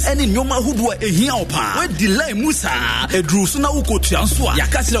provisions ene nyoma hodo ehia opa we delay musa edru so na ukotua nso a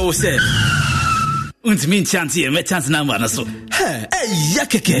yakatire wo se untimi nchanti e me chance number na so ya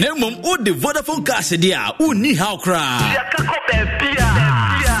keke na mom o de Vodafone cash dia uni how cry yakako bebia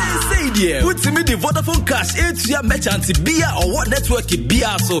Utimi the Vodafone cash etua merchant bia or what network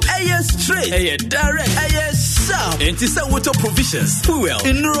bia so straight direct sharp entisa water provisions fuel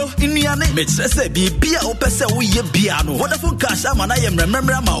inro iniane metrese bia opese wo ye bia no Vodafone cash amana ye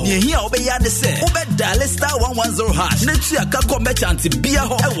remember ma ye hia obeya de se obedale star 110 hash netua kako merchant bia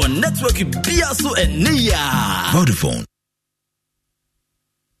ho e won network bia so enia Vodafone.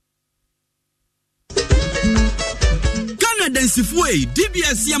 Densifue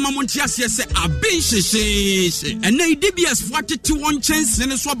DBS Yamamontia se abin sheshe and nay DBS 41 chance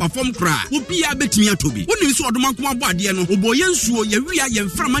in a swap from cry will be a bit me atobi. When you saw the Makuma Badiano, Oboyan Suo, Yaria,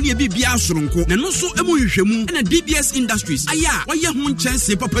 and Framania Bibia Suronko, and also Emushemu and a DBS Industries. Aya, why your moon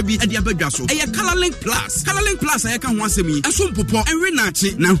chance Papa B at the Abegaso, a Colorlink Plus, I can once me, a son popo and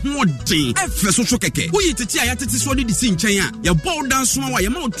Renati, now what day, F. Sokeke, who you to tia to this one the same chaya, your ball down small,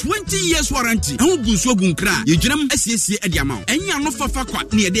 your more 20 years warranty, who goes so bunkra, you jam SCC at the amount. And you are not for fuck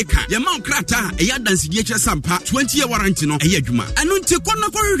near the car. Your mount crata, a yard dance DHS Sampa, 20-year warranty no, a yajuma. And until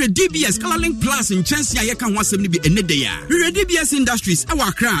the DBS Colorlink Plus in Chance, I can once be a nedaya. DBS Industries,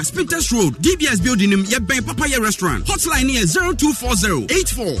 our crash, Spinters Road, DBS Building him, your Papaya Restaurant, hotline near 0240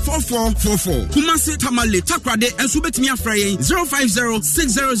 844444. Kumasi Tamale, Takrade, and Subetimia Frey, 050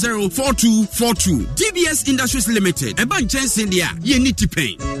 600 4242. DBS Industries Limited, a bunch Chance India, you need to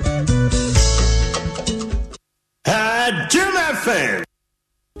pay. Jim FM.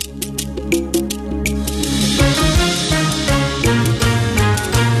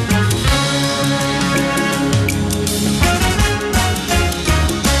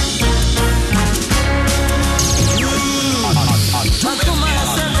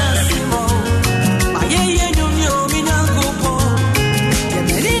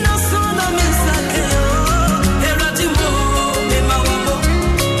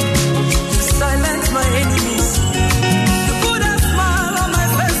 Silence my enemies. You put a smile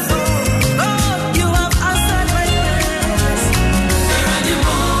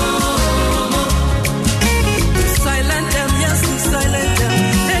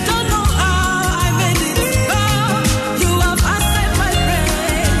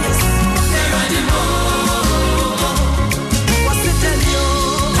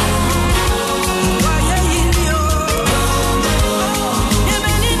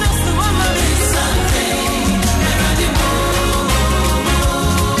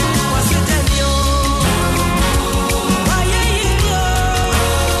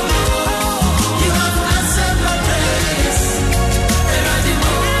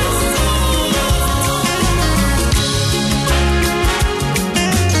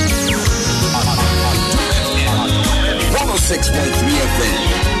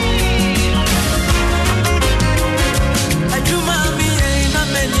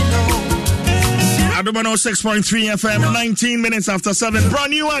 106.3 FM, 19 minutes after 7. Brand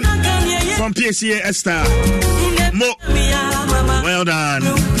new one from PSA Esther. Mo. Well done.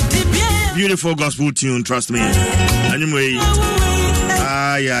 Beautiful gospel tune, trust me. Anyway.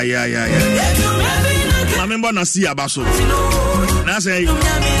 Yeah. I remember Nasi Abaso. Now say,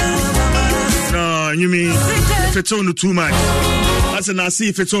 no, you mean if it's on too much. That's a Nasi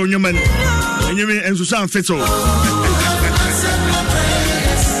if it's on your man. And you mean, and Susan Fitzo.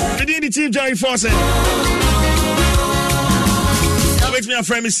 The Chief Jerry Fawcett. Wait me a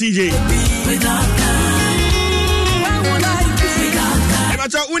friend, CJ.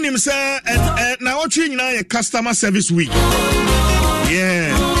 Unim sir, now watching now a customer service week.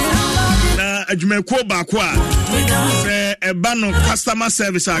 Yeah. Na adwumako bakwa. Say a ban on customer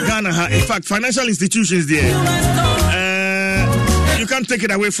service at Ghana. In fact, financial institutions there. You can't take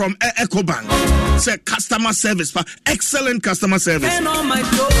it away from EcoBank. Say customer service, excellent customer service.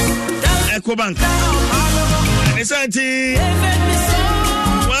 EcoBank. And it's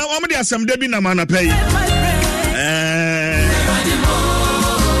well, how many are some Debbie Namana pay?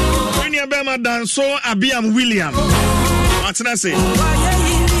 Bema Danso Abiam William. What's that say?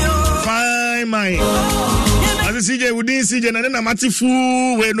 Fine mind. As a CJ within CJ and then a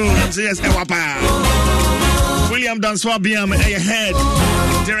Matifu we no yes Ewapa. William Danso Abiam ahead.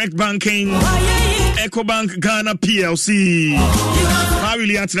 Direct banking. EcoBank Ghana PLC. How will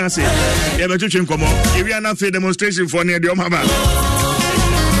you answer? Yeah, but you can come on. If you are not a demonstration for near the Omaba.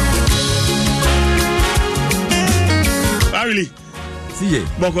 How really?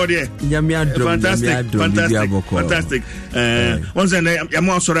 Boko there. Fantastic. Once and I'm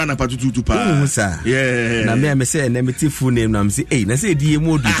also run up to Tupa. Yeah. Na me say na me full name na me say na say die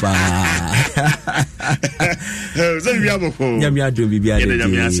mo dupa. So we have boko. Nyame adom bibia de.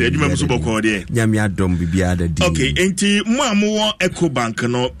 Nyame say adwuma so boko there. Nyame adom bibia de. Okay, enti mo amowo EcoBank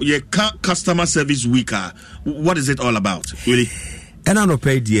no ye customer service week. What is it all about? Really? And I no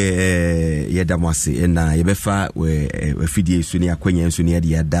pay the Yadamasi and Yabefa where Fidi Sunia Quenya Sunia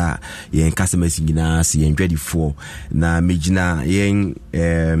Diada, Yen customers in Ginasi and ready for Na Mijina Yen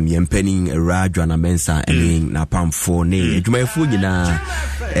penning Rajana Mensa and na Pam 4 ne. Jumefuna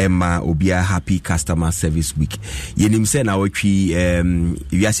Emma Obia happy customer service week. Yenim say na we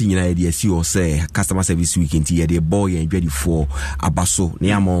you are seeing idea see or say customer service week in the boy and ready for Abaso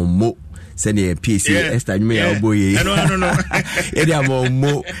Niamo Mo. Send a PC Esther me boy. No. Area mo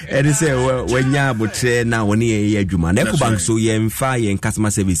and say when ya but now when ye juma EcoBank so ye fire and customer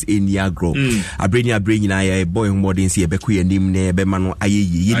service in ya grow. I bring a boy more than see a beku and nim ne be mano aye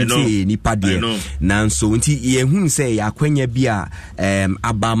ni pade nan so nti ye hu say ya kwenya bia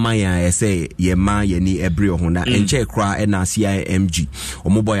abamaya say ye ma ye ni ebri ho na enche kra na CIMG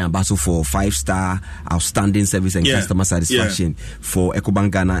omo boy ambaso for 5-star outstanding service and customer satisfaction for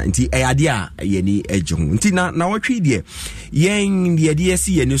EcoBank Ghana nti yeni ejo nti na watwe de yen de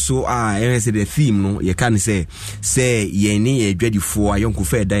si yeni so say the theme no ye can say yeni edwadifo ayonko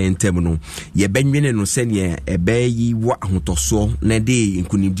fa da yentem no ye benwene no se ne ebayi wa ahotoso na de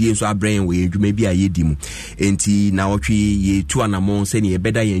nkunimdie so abran we edwuma bi ayedi mu nti na watwe ye tu anamon se ne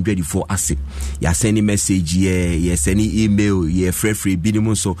ebeda yen edwadifo ase ya send message ye send email ye free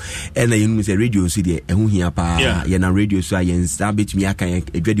binim so na yenu se radio so de ehu hia pa ye na radio so ayen sabetumi aka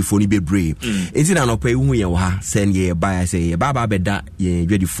edwadifo ni bebre enti na no pay hu ye wa send ye buy say baba beda ye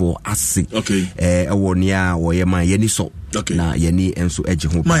ready for ase ewo nia wo ye man ye ni so na ye ni enso eje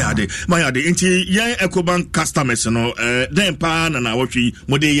ho my ade enti ye EcoBank customers no den pa na watwi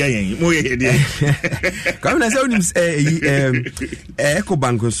mode ye mo ye de come na say onim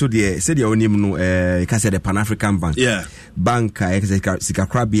EcoBank so de say de onim no ka say the Pan African Bank bank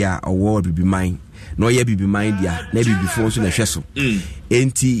sikakrabia award bibi mine no ye bibi mind dia na bibi fo so na hweso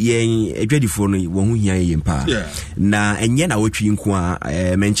enti yen edwadifo no wo hu hia ye mpa na enye na wotwi nko a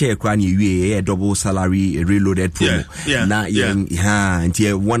menche ye kra na ewie ye double salary reloaded promo na yen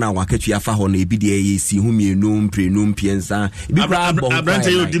enti one hour akatwi afa ho na ebi de ye si hu mienu mprenu piensa ebi kra bo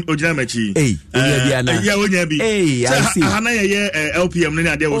abrante yo ojina machi onya bia na ya onya bi I see ana ye LPM no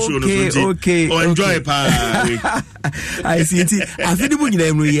na de wo so no so enjoy pa I see enti afidi bu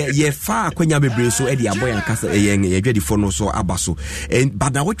nyina mu ye fa kwanya bebre so e de aboyan kasa yen edwadifo no so abaso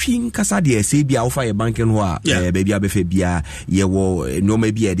but na watching kasa de say bia ofa ye banking ho a baby abefa bia ye wo no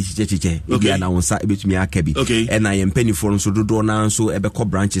ma bia de chicheche bia na wonsa ebetumi akabi and na ye mpani for so dodo na so ebekọ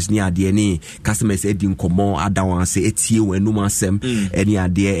branches ni ade ni customers edi nkomo adawan say etie wenu masem eni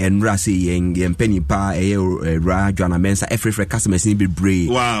ade enra say ye mpani pa ra Joanna Mensa every customers ni bebre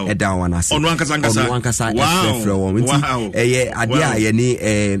edawan ase onu ankasa efre wo nti ade a ye ni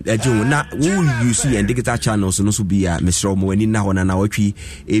eju na wo use and digital channels no so be a Mr. Moeni na hona na watwi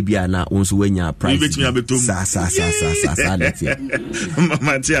ebia na onso wanya price sa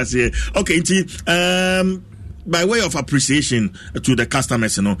Matthias here. Okay, by way of appreciation to the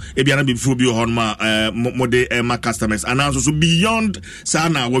customers, you know, ebiana before be on my customers, and also beyond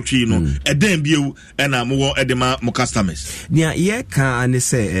sana what you know, and then be and more edema more customers. Nia ye can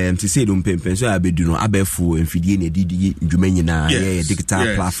say to say don't pay so I be do no abefu and feed ye didi jumeni na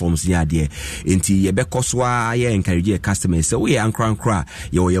digital platforms ya there. Inti ye be koswa ye encourage customers. So we ankra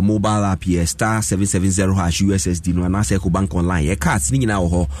your mobile app ye *770# USSD no na say ko bank online ye cards ni na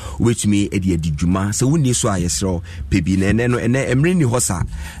ho which me e di juma so we ni so so pebi na no emre ni hosa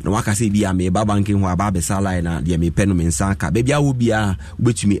na waka say bia me ba banking ho aba be sala na de me penu me nsanka bebia wo bia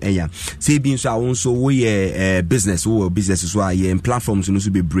obetumi eya say bi nso awon so wo ye business so aye platforms no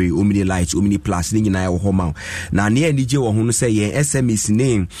so be brave omni light omni plus ni nyina wo homa na ne anije wo ho no say ye SMEs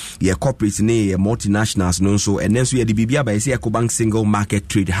ne ye corporate ne ye multinationals no so enen so ye de bibia ba say Ecobank single market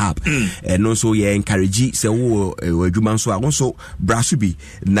trade hub no so ye encourage say wo adwuma so awon so brasu bi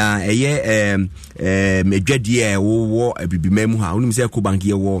na eye medwadie wo bibimam ha onim say Ecobank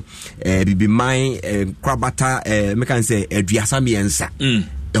ye wo bibiman kwabata me kan say aduasa miensa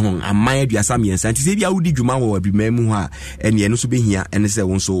amaya aduasa miensa nti say bia wodi dwuma wo bibimam ha ene no so behia ene say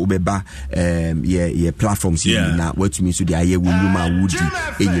won so obeba ye platforms na watumi so dia ye wunuma wudi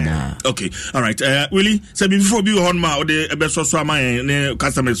enyina. Okay, all right, Willie say before be on ma o de ebeso so aman ne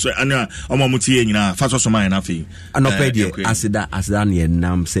customers ana omomuti enyina fa so man na fi anopedi asida na ye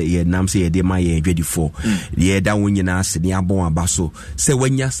nam say ye de ma ye dwedi for ye da wonyina ase ne abon abaso say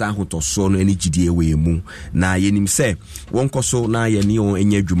wanya sa hotoso no ene gidie we mu na ye nim say wonkoso na ye ne on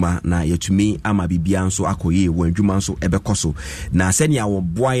enya dwuma na yetumi ama bibia nso akoye won dwuma nso ebekoso na se ne awo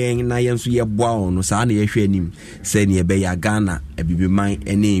boa yen na yen so ye boa on sa na ye hwe anim se ne be ya Ghana ebibiman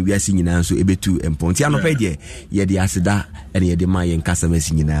ene wiase nyina nso ebetu emponti anopedi ye de asida ene ye de ma yen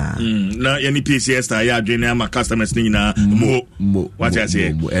customers nyina na ye ni PCS ta ya adwene ama customers nyina mo what I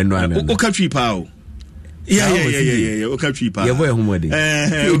say o ka twi pa o yeah o ka twi pa ye boy humode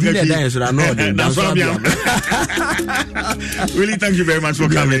okay dance so no that's really thank you very much for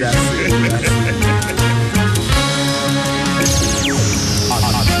coming.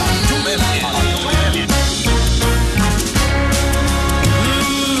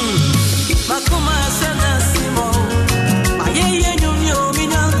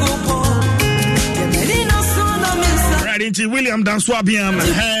 William Danswabiam,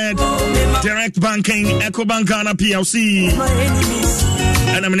 head direct banking, Ecobank Ghana PLC.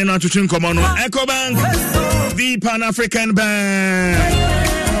 And I'm in a to come on Ecobank, the Pan African Bank.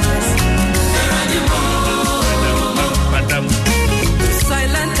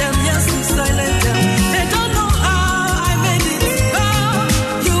 Silent them, yes, silent them. They don't know how I made it.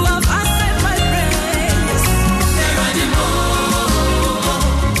 You have answered my prayers.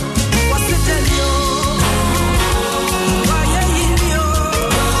 What's it tell you?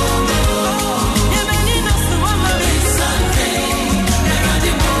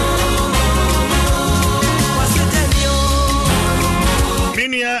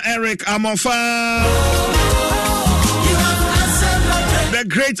 Eric Amofa, the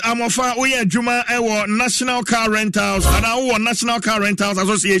great Amofa, we are Juma Ewo National Car Rentals and our National Car Rentals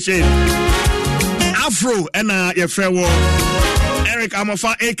Association. Afro and your friend Eric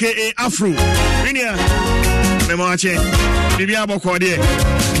Amofa, aka Afro. Minia, Memoache, Bibia Bokode.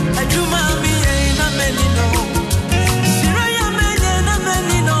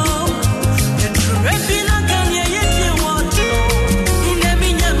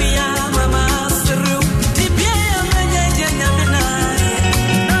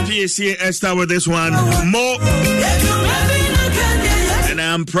 Esther with this one more, and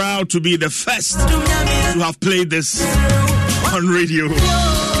I'm proud to be the first to have played this on radio. Well,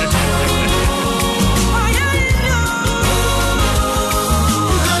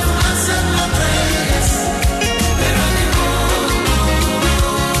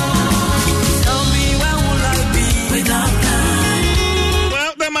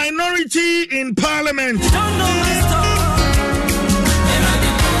 the minority in parliament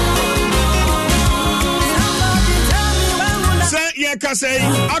say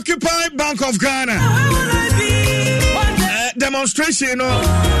Occupy Bank of Ghana demonstration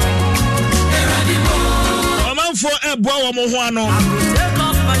for a boa mohuano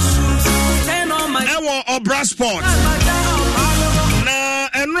ewo obra sport na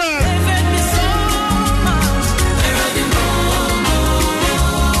enra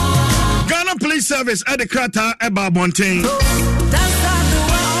Ghana Police Service at the Krata Eba Bontain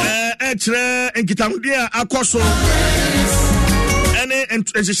etre enkitamudia akoso ene ne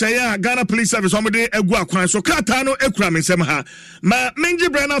nhyehyɛeɛ Ghana Police Service ɔmode agu akwan so krataa no ekura me nsɛm ha ma mengi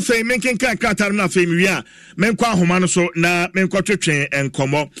brana fei menkenka krataa no afei mewie a menkɔ ahoma no so na menkɔ twetwe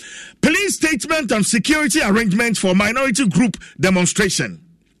nkɔmmɔ. Police statement on security arrangements for minority group demonstration.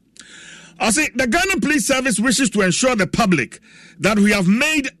 I say the Ghana Police Service wishes to ensure the public that we have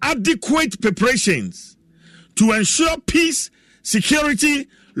made adequate preparations to ensure peace, security,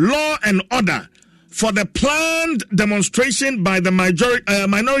 law and order for the planned demonstration by the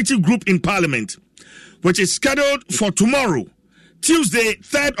minority group in Parliament, which is scheduled for tomorrow, Tuesday,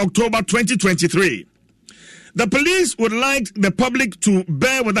 3rd October 2023. The police would like the public to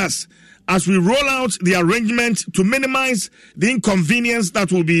bear with us as we roll out the arrangement to minimize the inconvenience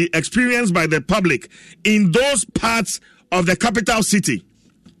that will be experienced by the public in those parts of the capital city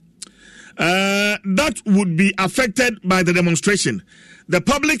that would be affected by the demonstration. The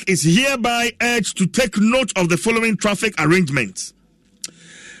public is hereby urged to take note of the following traffic arrangements.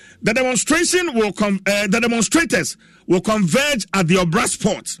 The demonstrators will converge at the Obra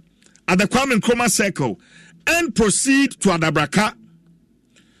Sport at the Kwame Nkrumah Circle and proceed to Adabraka,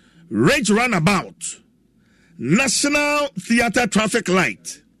 Ridge Runabout, National Theatre Traffic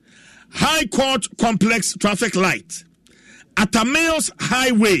Light, High Court Complex Traffic Light, Atameos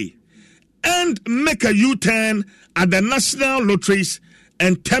Highway, and make a U-turn at the National Lotteries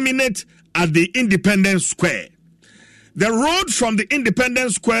and terminate at the Independence Square. The road from the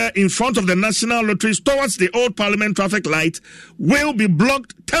Independence Square in front of the National Lotteries towards the Old Parliament traffic light will be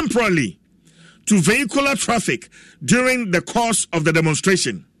blocked temporarily to vehicular traffic during the course of the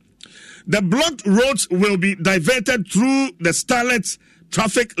demonstration. The blocked roads will be diverted through the Starlet's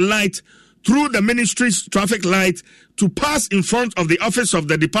traffic light, through the ministry's traffic light, to pass in front of the office of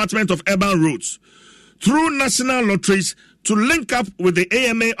the Department of Urban Roads, through National Lotteries to link up with the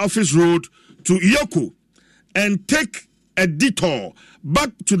AMA office road to Yoku, and take a detour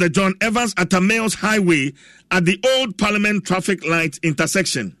back to the John Evans Atameos Highway at the Old Parliament traffic light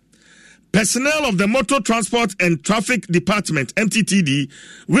intersection. Personnel of the Motor Transport and Traffic Department, MTTD,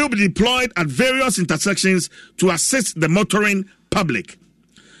 will be deployed at various intersections to assist the motoring public.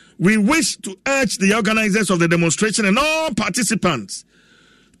 We wish to urge the organizers of the demonstration and all participants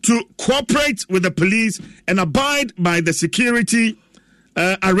to cooperate with the police and abide by the security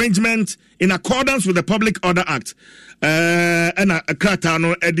arrangement in accordance with the Public Order Act. And a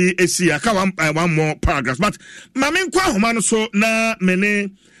kratano edi esi aka one more paragraph. But mamin kwa humano so na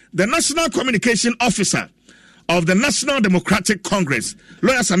mene the National Communication Officer of the National Democratic Congress,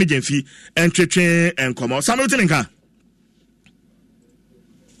 Lawyer Sami Jenfi, and Cheche and Komo. Sami Utinenka.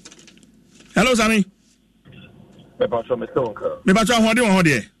 Hello, Sami. Mebacho Mesonka. Mebacho Hodi on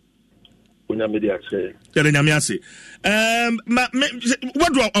Hodi. Unyamidi actually. Nyamiasi.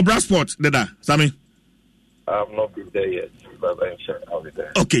 What do Obra Sport, Dada, Sami? I've not been there yet, but I'm sure I'll be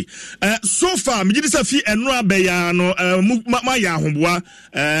there. Okay. So far, me just a few enra beyano maya humbwa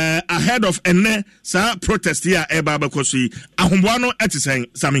ahead of ene sa protest here eba bekosi ahumbwano etiseng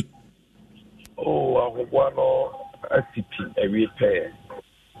Sami. Oh, ahumbwano SCP every pair.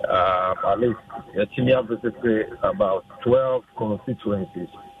 At least Yachimia visited about 12 constituencies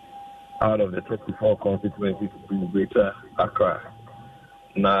out of the 34 constituencies in Greater Accra.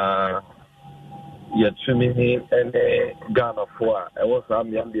 Now, Yachimi and Ghana for I was a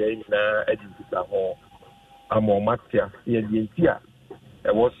Yambia Edita home. I'm on Matia, Yentia.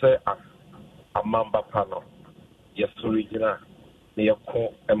 I was a Mamba panel. Yes, original near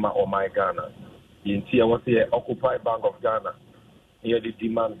Ko Emma or my Ghana. Yentia was the Occupied Bank of Ghana. Here they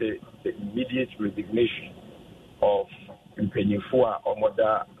demanded the immediate resignation of Mpenyifua or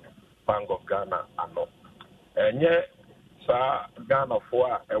Moda Bank of Ghana. And yet, Sir Ghana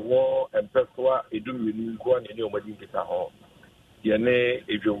for a war and Pessoa, a do renew one in your wedding get a home. Yene,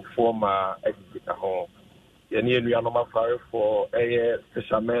 a young former exit a home. Yene, we are normal fire for a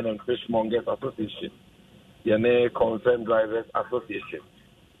fishermen and fishmongers association. Yene, concerned drivers association.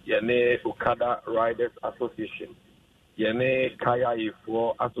 Yene, Okada riders association. Yene Kaya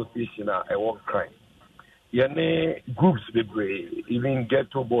for association a work crime. Yene groups be brave, even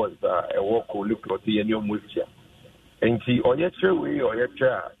ghetto boys a work who look at the new multia. And she or your way or your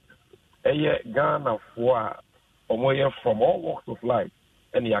child. A Ghana for or from all walks of life,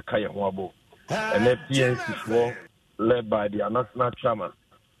 and Yakaya Wabo. And FTNC for led by the national chairman,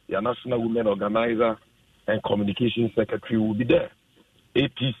 the national women organizer, and communication secretary will be there.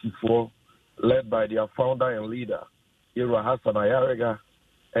 APC for led by their founder and leader. Ira Hassan Ayarega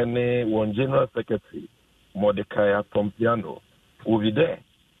and one general secretary, Mordecai Tompiano, will be there.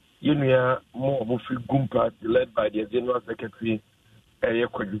 Unia more Mufi Gumpa, led by their general secretary,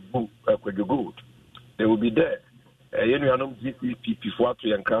 Ayakojugood. They will be there. Yenuanom GCPP for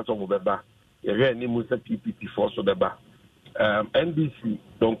to encounter Mobeba. Yere ni Musa PPP for so beba. NBC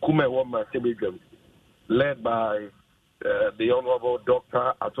Don Kume Woma Sebegam, led by the Honorable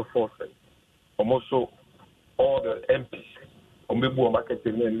Dr. Atofose. Also all the MPs. Omebu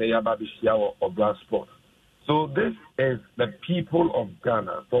marketing and Neyababishia of Black Sport. So this is the people of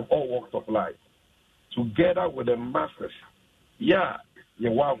Ghana from all walks of life, together with the masses. Yeah,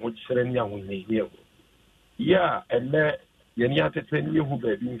 you want which Serenia will hear. Yeah, and then you need to tell you who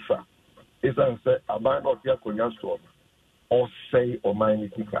baby fa. It's answer a man of your cognac store or say or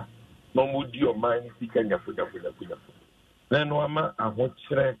mine tika. No more do your mind tika and your food. Then no man, I want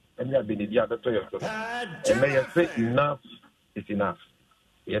to and you have been the other to yourself. And may I say enough is enough.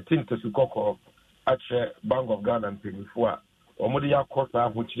 You think to Sukoko. Actually, Bank of Ghana and Pimifua, Omodia Costa,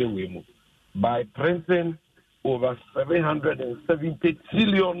 which they will by printing over 770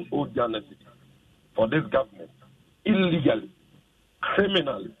 trillion old Ghana for this government illegally,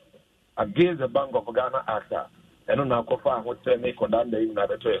 criminally against the Bank of Ghana Act. And on our coffee, what they make on that day in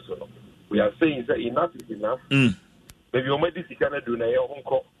other choice. We are saying that enough is enough. Maybe you made this kind of do na your home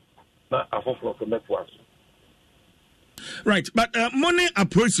court, not a full of the network. Right, but money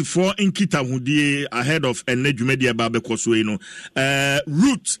approach for in Kita Hudie ahead of a Nejumedia Babe Kosweno.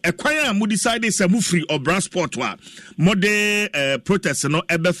 Root, a choir mu decided some free or transport wa. Mode protest no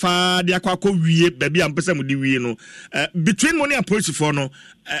ebefa dia kwako wie baby am pesa mu di wie no. Between money approach for no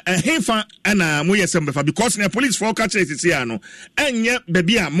hefa na mo yesem befa because na police for catch it here no. Enye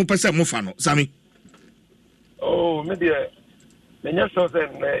baby am mo pesa mo fa no. Sami. Oh, maybe many so say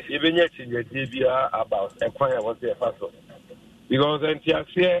even yet idea about a choir was there first. Because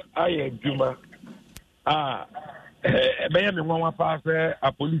NTS I Juma me one pass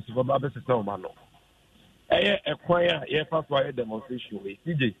a police for Babes Mano. A choir first wire demonstration way.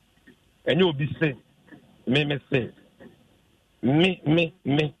 DJ. And you'll be saying me say me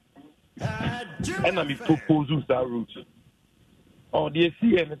and I'm proposing that route. Or the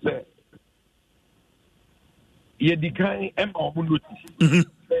CN say ye decline notice be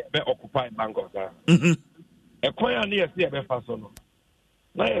occupy Bank of Ghana. A choir near see a befasono.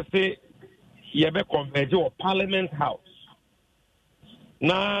 Now you say you be converge or Parliament House.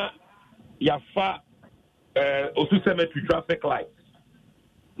 Now you fa Osu Cemetery traffic lights.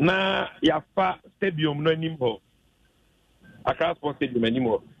 Now you fa stadium no anymore. Accra Sports Stadium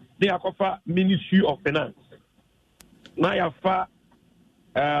anymore. They are cover Ministry of Finance. Now you fa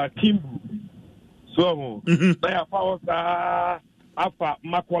Kimbu. So now you fa Alpha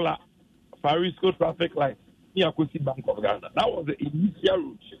Makola Farisco traffic lights. Niakosi Bank of Ghana. That was the initial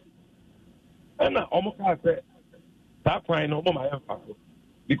route. And now almost I said that fine no more my emphasis.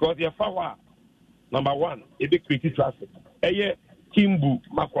 Because your power number one, a big cricket traffic. Kimbu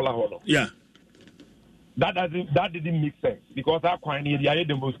Makola Hono. Yeah. That didn't make sense because that fine the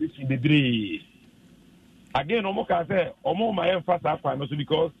demonstration the day. Again, almost I said almost my emphasis that fine also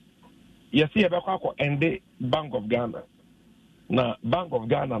because you see a and the Bank of Ghana. Now, Bank of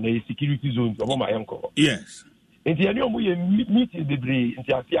Ghana na security zones of my uncle. Yes. And the annual meeting debris in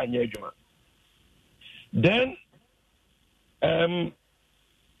the then,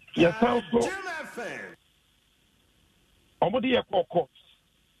 yes, also, already a court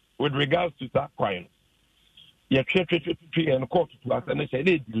with regards to that crime. You and court to us and they say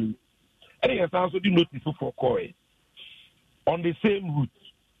they do. And yes, also the notice for COI on the same route.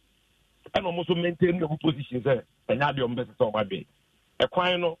 And almost maintain your position there. And now the ambassador on my bay. A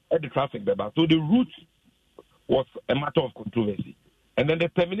crime at the traffic beba. So the route was a matter of controversy. And then the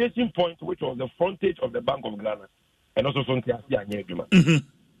termination point, which was the frontage of the Bank of Ghana, and also Sontiasi and Yeduma.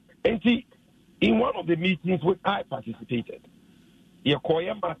 And see, in one of the meetings which I participated, the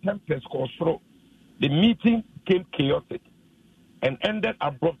meeting became chaotic and ended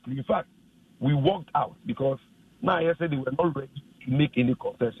abruptly. In fact, we walked out because now I said they were not ready to make any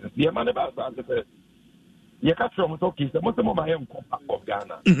concessions. The man about that said, "You can't from talking. The most of my Bank of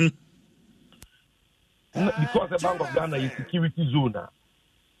Ghana because the Bank of Ghana is security zone.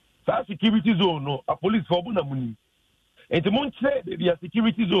 So a security zone, no, a police for money. And the month said the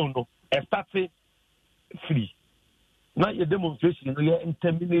security zone, no, a starting free. Now your demonstration, you are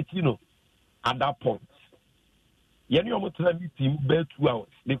terminating, at that point. You know what time meeting about 2 hours.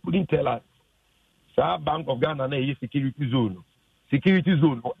 They couldn't tell us. So Bank of Ghana is security zone. Security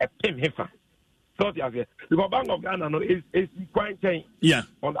zone, a pen heifer. So because Bank of Ghana is quite change. Yeah.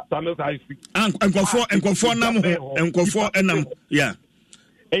 On that Tamil High Street. And conform nam. Yeah.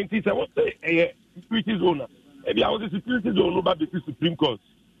 And it's a what say security zone. Maybe I was a security zone over the Supreme Court.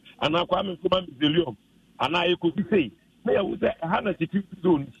 And now Kwame Nkrumah Mzelium. And now you could say Okay,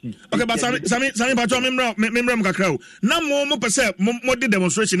 but Sami Pacho, member Kakrao. Now more percent more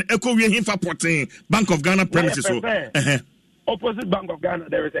demonstration. Echo we him for porting Bank of Ghana premises. Opposite Bank of Ghana,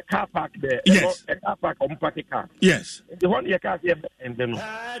 there is a car park there. Yes. A car park on party car. Yes. The one you can't see, and then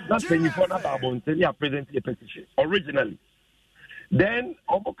that's when you found out about they are presenting a petition originally. Then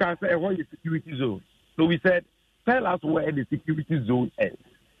Omo can say what is security zone. So we said, tell us where the security zone ends.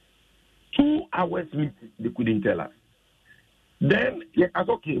 2 hours meeting, they couldn't tell us. Then yeah,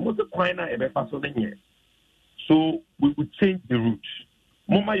 okay, most of the so we would change the route.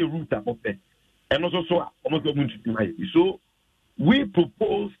 Mama your route above there. And also so almost going to do my so we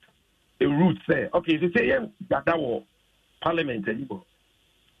proposed a route there. Okay, so say Gadawo Parliament anymore.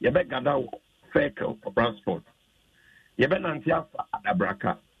 You bet Gadawo Circle for transport. You bet Nantia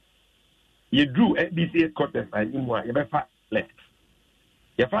Adabraka. You drew NBC headquarters anymore. You bet left.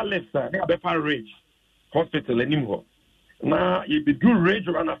 You far left side. You bet far Ridge Hospital anymore. Now you be do Ridge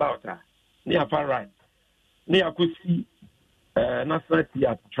roundabout. Near far right. Near could see National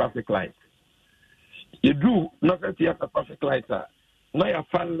Theatre traffic light. You do National Theatre traffic light. Now you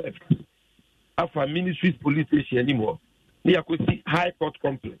far left. After Ministries Police Station anymore. Near could see High Court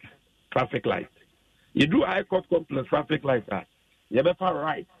Complex traffic light. You do High Court Complex traffic light. You be far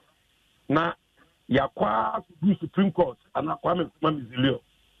right. Now you are do Supreme Court and now Kwame Nkrumah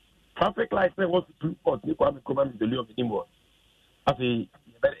traffic light say was Supreme Court. You Kwame Nkrumah anymore. I say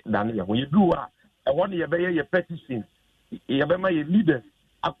when you do I want you be your petition. You be my leaders.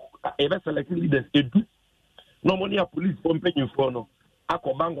 I be selecting leaders. You do no money a police pumping you for no.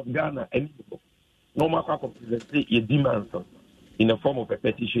 Ako Bank of Ghana anymore. No matter how present your demands in the form of a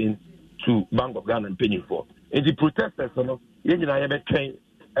petition to Bank of Ghana and paying for. And the protesters, you know, I have trained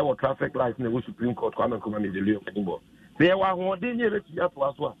our traffic lights in the Supreme Court. Kwame Nkrumah anymore. They were one day near to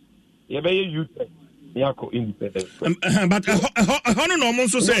us. You be youth. Independent. But Hono no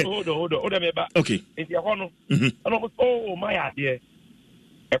also say. Hold on. Okay. If you Hono, oh my idea.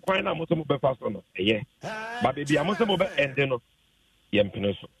 A quite a most of the fast on. Yeah. But baby, I must have and then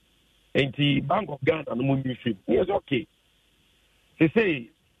Yempinus. And the Bank of Ghana and the movie film. Yes, okay. They say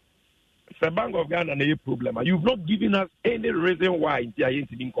the Bank of Ghana no problem. You've not given us any reason why they are in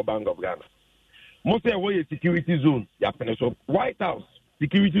Bank of Ghana. Most of the security zone, Yempinus. White House.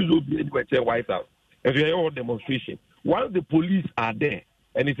 Security zone be anywhere to White House. As we are all demonstration. Once the police are there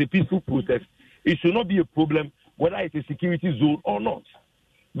and it's a peaceful process, it should not be a problem whether it's a security zone or not.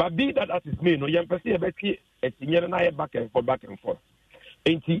 But be that as is made, no, you can see a back and forth.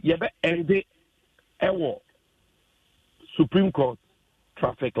 And you have a Supreme Court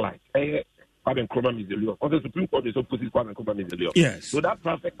traffic light. Kwame Nkrumah is the law. The Supreme Court is opposite Kwame Nkrumah is the law. Yes. So that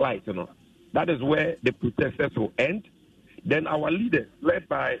traffic light, that is where the protesters will end. Then our leaders, led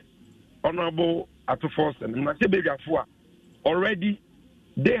by Honorable Atufos and Machebe already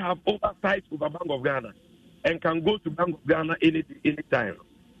they have oversight over Bank of Ghana and can go to Bank of Ghana any time.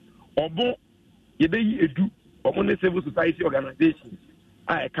 Obo yebe edu omo ne civil society organizations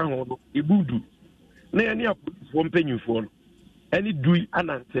I can hold ebudu na any police for mpanyufo any dui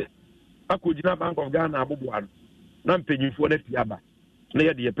anante akojina Bank of Ghana aboboa na mpanyufo na tiaba na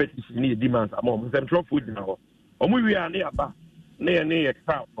ye de petition ni demands among central food na ho omo wi ane aba na ye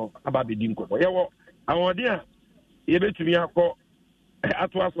crowd aba be dinko ye wo awode a ye betumi akọ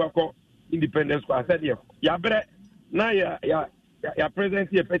atoaso akọ independence ko asede ya bre na ya present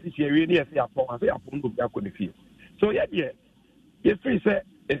here petition we near say apon no be akọ the field. So you free say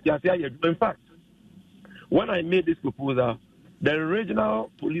in fact when I made this proposal, the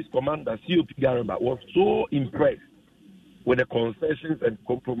regional police commander COP Garamba was so impressed with the concessions and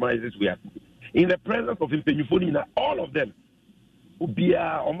compromises we had in the presence of Impenyufonina, all of them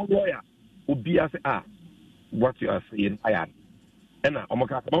ubia omogoya ubia say what you are saying I am and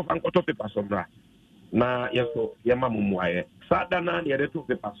omoka ankoto paper sombra na yeso yema mumuaye sadana ne reto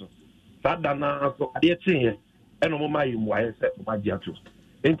paper so sadana so ade chin eno mama yimuaye se magiato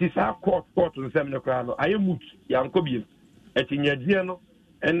enti sa court nsem ne kra no ayemut yankobie etinyadie no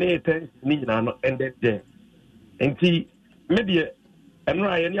ene ten ni nyina no ende de enti medie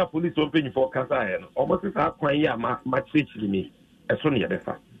eno aye ne police open for kasa aye no omosi sa kwan ya ma chechiri mi eso ne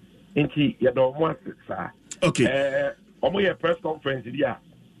yebefa enti yedo mo asesa okay omo ye press conference dia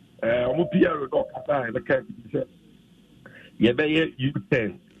omo PR do kasa aye the can say yebeye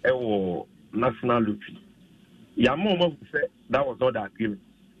U10 ewo national lottery ya mo say that was not the agreement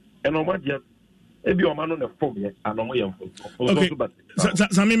and omo just Ebi omano na form ye anomo ye mfo. Okay.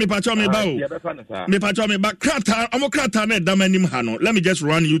 Sami me pacho me ba o. Me pacho me ba krata krata na damanim ha no. Let me just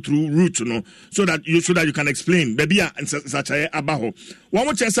run you through route no so that you can explain. Baby a sachaye aba ho. Wo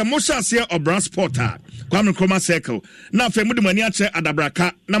mo chese mo shase obran sporter. Kwame Nkrumah circle. Na fe mu de mani ache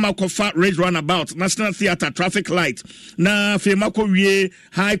adabraka na makofa Ridge Roundabout, National Theatre traffic light. Na fe makowie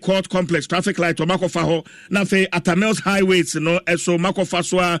High Court complex traffic light o makofa ho. Na fe Atamels highways no eso makofa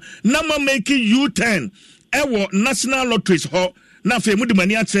so na ma make U10 ewo National Lotteries ho. Na fe mu de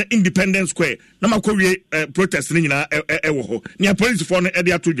mani ache Independence Square. Na makowie protest ni nyina ewo ho. Nia police for no e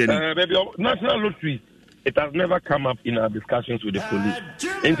de ato dwani. Baby, National Lotteries, it has never come up in our discussions with the police.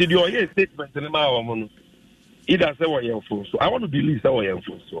 Into the Oye statement in the either say what you're so I want to believe say what you're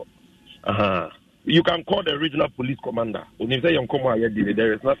so. You can call the regional police commander. When you say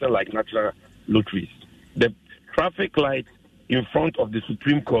there is nothing like National Lotteries. The traffic light in front of the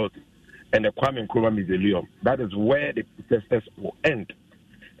Supreme Court and the Kwame Nkrumah Mausoleum, that is where the protesters will end.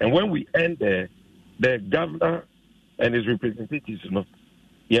 And when we end there, the governor and his representatives, will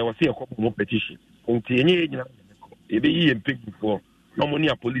see a couple more petitions. Before no money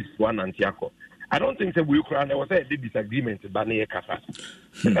a police one antiako. I don't think that we there was a big disagreement about Kasa.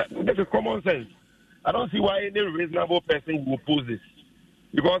 This is common sense. I don't see why any reasonable person will oppose this.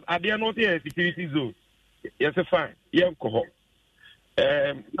 Because at the end of the security zone, yes, fine.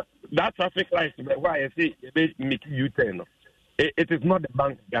 That traffic light, why I say make U-turn. It is not the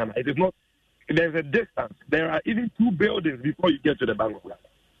Bank of Ghana. It is not. There's a distance. There are even 2 buildings before you get to the Bank of Ghana.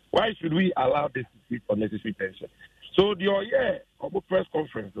 Why should we allow this to create unnecessary tension? So the press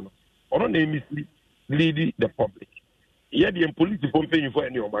conference, or not mislead the public. Yeah, the police don't pay you for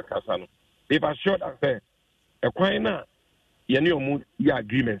any of my casano. They've assured us that a quina, your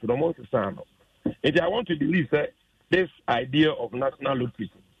agreement, no more to sign. And I want to believe that this idea of national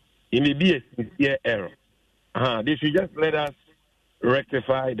lottery, it may be a sincere error. They should just let us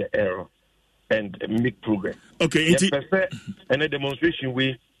rectify the error and make progress. Okay, and a demonstration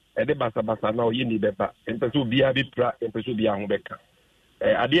way. Ede basa now you need better. And person be a bit pra, and person be a homebeka.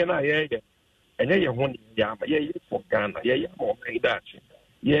 Adiana and ye one yam, ye for Ghana, ye more that.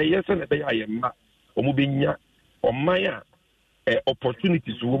 Yes, and I am or Mubinya or Maya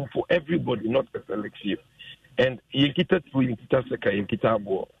opportunities room for everybody, not a selection. And you get it through in Kitasaka in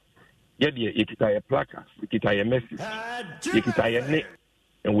Kitabo. Yet you get a placard, you get a message, you get a name,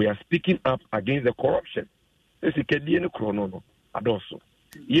 and we are speaking up against the corruption. This is Kedian Chrono, Adoso.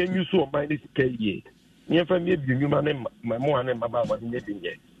 Yen you saw my ye. Yen for me, you man, my more and my baba, and yet in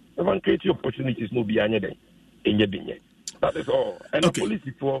ye. The one create opportunities no be any day in your binye. That is all. And the police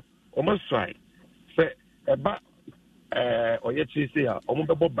for almost try. Say, about or yet she say,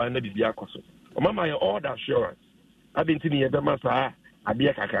 almost about by the Biacoso. Or mamma, all the assurance. I've been to the Massa,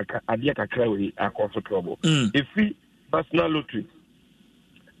 Adiaka Crowley, a course of trouble. If we national lottery,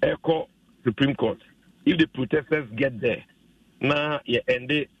 Echo Supreme Court, if the protesters get there, na ye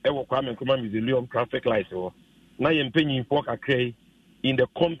ende ewo Kwame Nkrumah Mausoleum traffic lights or na ye mpenyin for kakray in the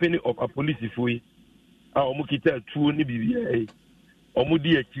company of a police ifui a omukita tuo ni bibia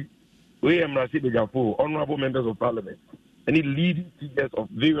omudi aki we emrase bejafo honorable members of parliament any leading figures of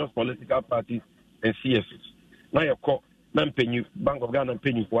various political parties and CSs na ye ko na mpenyin Bank of Ghana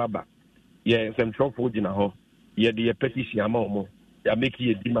mpenyin for aba ye central for gina ho ye de petition ama omo ya make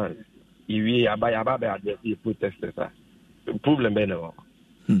ye demand iwie aba be address the protesters. Problem I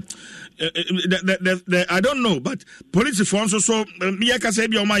don't know, but police forms also me can say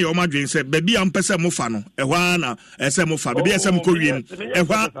be on my dream say baby am pese mo fa no ehwa na ese mo fa baby ese mo ko wiem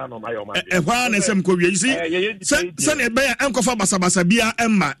ehwa na ese mo ko wiem you see say na be enkofa basabasa bia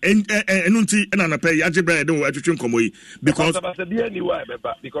emma enu nti na na pay ajebre de wo atwetwe nkomo yi because basabasa bia ni why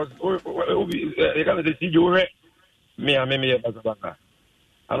because you can say you me basabasa.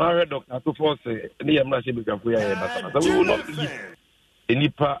 And I read Dr. To force any we will not leave any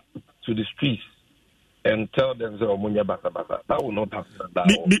part to the streets and tell them that will not happen.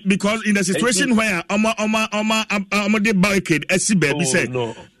 Because in the situation where the barricade baby said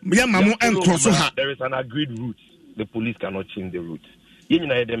there is an agreed route. The police cannot change the route.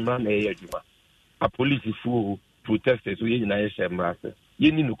 A police is full protesters who the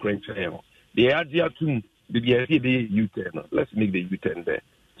idea to the U-turn. Let's make the U-turn there.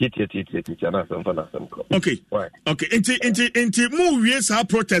 Okay. Into more years are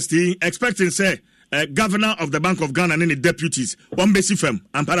protesting, expecting say governor of the Bank of Ghana and the deputies one basic firm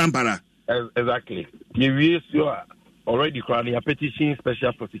Ampara. Exactly. You are already crying a petition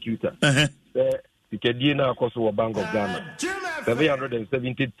special prosecutor. The Canadian cost of Bank of Ghana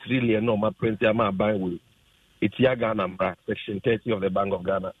 770 trillion no my prince ama buy will. It's Ghana section 30 of the Bank of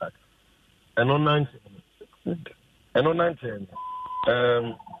Ghana Act. And on 19.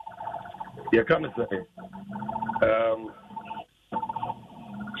 You can't say.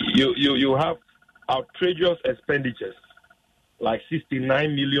 You have outrageous expenditures like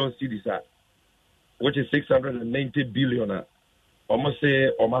 69 million cedis, which is 690 billion. Almost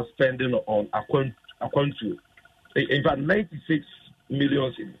spending on Akwantu. In fact, 96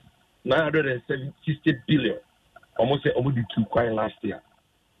 million cedis, 960 billion. Almost the two quite last year.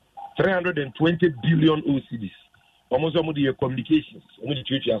 320 billion OCDs. Almost the communications, almost the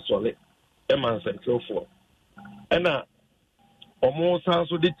future solid, and so forth. And almost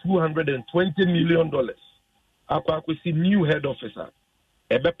also the $220 million. I see new head officer.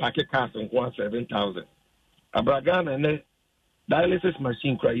 Ebe packet cars and 7,000. Abragana and dialysis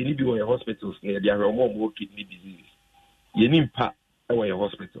machine cry. You need to be in hospitals near the more kidney disease. You need pa away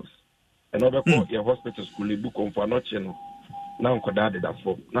hospitals. And other your hospitals could book on for not channel. Now kodade that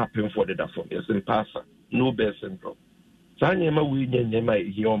form, not paying for the form. Yes, in passa, no best syndrome. Sanyema we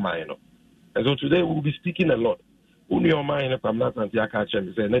your mind. And so today we'll be speaking a lot. Only your mind if I'm not anti catcher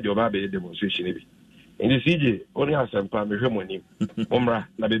say let your baby demonstration. In the CJ, only has some money. Omra,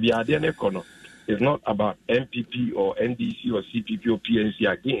 na baby Adian Econo. It's not about MPP or NDC or CPP or PNC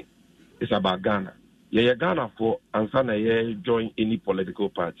again. It's about Ghana. Yeah, Ghana for Ansana join any political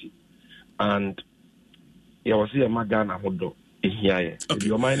party. And I was here, my Ghana Hodo. Here,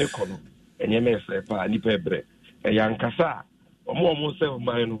 your mind econo, and you may say, Nipebre, a young Cassa, or more 7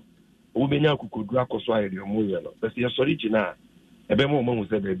 mine, Ubenya could drag or swallow your moon. That's your original. A bemo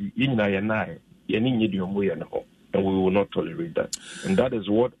said, baby, in and I, you need your moon, and we will not tolerate that. And that is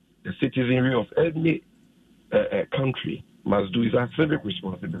what the citizenry of any country must do, is a civic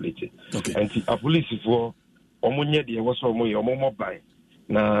responsibility. Okay. And a police for Omonia, there was some way or more by.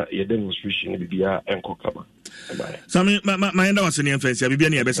 Na your demonstration be and Kokaba. Sami, my end was in the influence. Bibi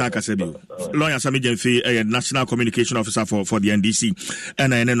ni ebesa akasebi. Lawyer Sami Jenfi, National Communication Officer for the NDC,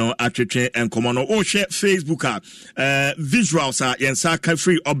 and I know attraction and common. Oh, share Facebook visuals yensa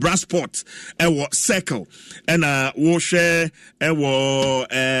free or brass sport. Circle and wo share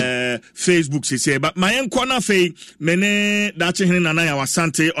Facebook say. But my own corner fe mene dache hin na ya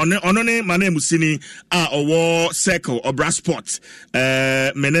wasante onone mane musini or circle or brass sport.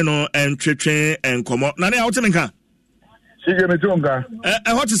 Meneno and Tretren and Como. Nane Autenka. Sige Metonga.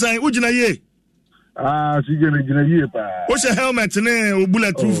 What to say? Ujina ye? Sige Megina ye. What's your helmet or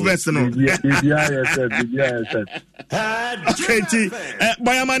bulletproof vest? No, yes. Okay,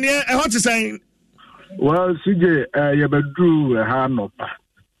 by a man, what to say? Well, Sige, you bedrew a hand up.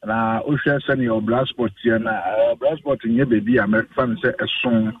 Now, Usha send your brass spot here. Brass spot in your baby, I'm a fan, say a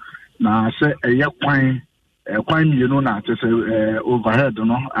song. Now, say a yakwine. Quite na to say overhead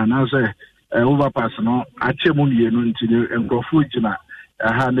no and I say overpass no achemu you know nti enkrofo gina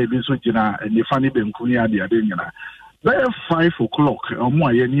ha na bi so gina ni fani benku ni ade ade nyina by 5 o'clock omo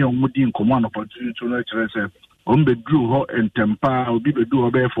aye ni omo di nkomo opportunity no kire say on be drew ho entempa obi be do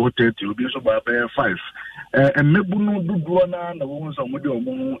ho be 4:30 obi so ba be 5 emmebu no duduo na wo so mo de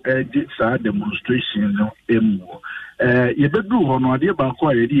omo sa demonstration no emu ye bedru ho no ade ba ko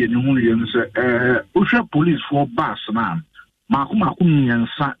aye di eni hu ye nse ohwe police for bus na maku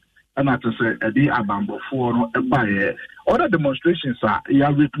nyensa na to say ade abambofo no eba ye other demonstrations are you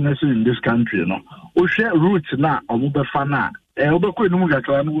are witnessing in this country no ohwe route na omo be fa na obekọ enu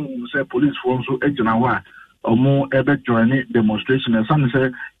gakra no say police for so ejina wa omo ebe join demonstration and some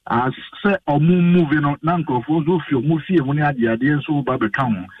say as say omo moving on na nkofo so fi omo fie mu ni ade so ba be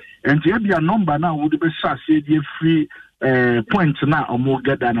kan and there be a number now would be say the free point now omo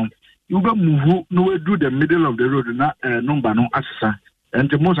gada no you go move no do the middle of the road na number no asesa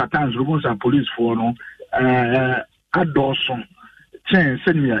and most of times most of police for no adoson chen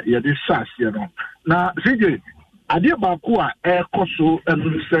senior ya de sas ya no na CJ ade ba ko a koso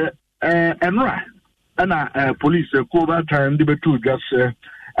and say enra na police ko ba time de betu just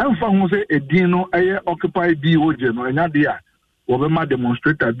emfa hu say edin no occupy BOJ no enya de a obema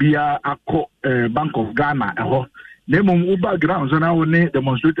demonstrator bia akọ Bank of Ghana eho nemum uba grounds na woni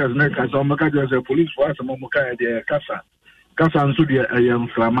demonstrators na ka so maka just police force mo ka de kasa nso de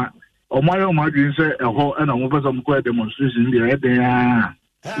yemframa omayo madwin se eho na mo pesa mo ko demonstration de eden a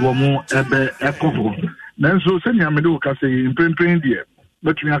wo mo ebe ekoho nanso se nya me de ka se imprenpren de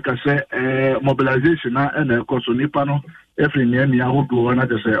betumi aka se mobilization na ekoso nipa no every ne ahodo na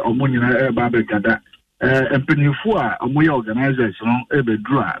de se omo nyina eba be gada empenifu a omo ye organizers no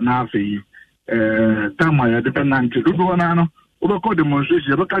ebedru a na afei tama ya dependent do na no obekọ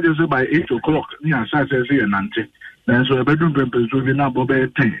demonstration obeka just by 8 o'clock ni asa say nante nanso ebedu mpempeso bi na bobe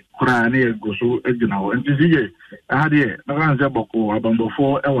 10 kura na ego so egina ho nti sige ahade na kan se boko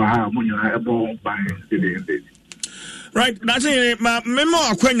abambofo ewa ha munyina ebo ban de. Right, that's it. My memo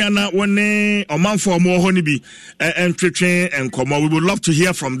akwenya na wone omanfo omo ho ni bi entwetwe enkomo. We would love to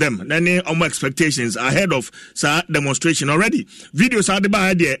hear from them. Any omo expectations ahead of sa demonstration already. Videos are the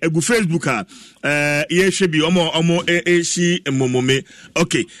ba there egu Facebook ye hwe bi omo shi momome.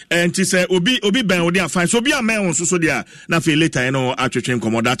 Okay, and ti say obi ben odi afan so obi amen won so dia na fe later no atwetwe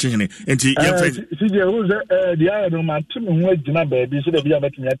enkomo da chehene. Enti your friend CJ who say the eye no man timi ho agina ba bi so da bi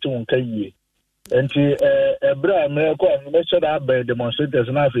abetumi ate won kai and Ebra America and make sure that by demonstrators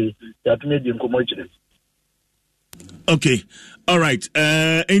now that made him come. Okay, all right.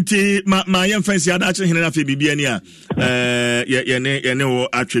 Inti my young friends here actually hina fi bibia ni ye wo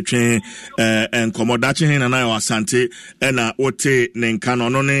atwetwe and komodachi hina na wa asante na wote ne nka no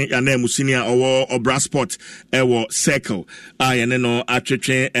no ne ya na musini a owo Obrasport ewo circle ye ne no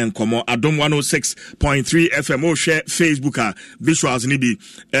atwetwe and komo Adom 106.3 FM o share Facebook visuals ni bi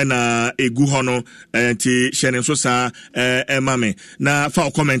na egu ho no nti share so sa mame na fa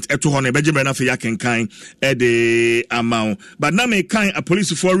comment eto ho no beje be na fa yakenkan de amount but na me kind a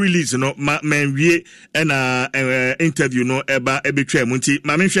police for release no man wie na interview no eba ebetwa munti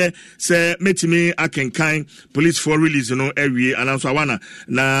ma me hwe se metimi akenkan police for release no ewie ananso awana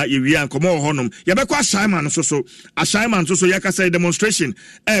na yewie ankomo honom yebekwa assignment so yakasa demonstration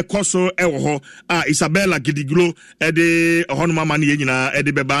koso ewo ho Isabella Gidiglo de honom amane yenyina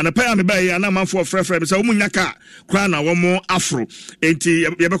de beba na pa me ba ya na manfo frefre be se wo munyaka kra na wo mo afro enti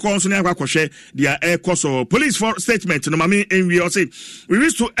yebekwa nso ne akwakohwe dia koso police for statement no mami enwi o say we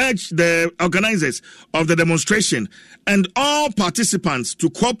wish to urge the organizers of the demonstration and all participants to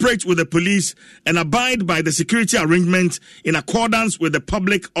cooperate with the police and abide by the security arrangements in accordance with the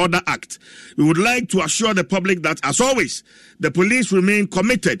Public Order Act. We would like to assure the public that, as always, the police remain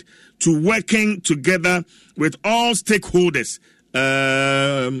committed to working together with all stakeholders.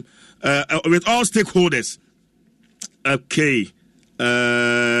 Okay.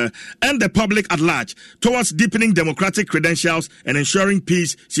 And the public at large towards deepening democratic credentials and ensuring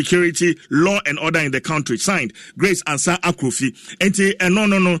peace, security, law and order in the country. Signed, Grace Ansa Akrofi. Enti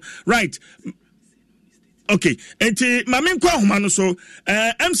no. Right. Okay. Enti mamin kwa humano so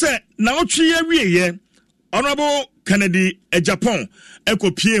say na otwe awie Honorable Kennedy Japan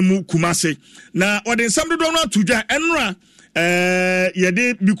ekopie mu Kumase na ode nsam dodo no atudwa enra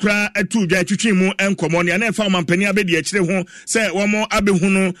yede bikura atu dwa twitwi mu enkomo ne na fa mampani abedi akire ho se womo abehu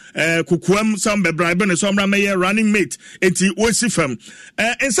no kokoam sam bebraibe ne so mra meye running mate enti wosi fam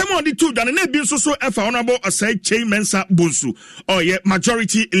ensam odi tu dwa na bi nso so efa honorable asai chei mensa bonsu ye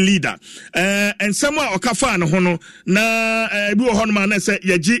majority leader ensam a okafa ne ho no na bi wo hono ma na se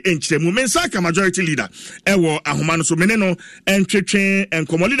yagi enchiremu mensa ka majority leader ewo ahoma no so mene no entwetwe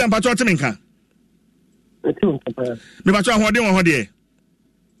enkomo leader mpacho temenka me bacho ahode won hode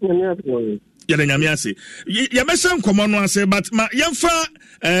ya nyame ase ya mesen komo no ase but ma yemfa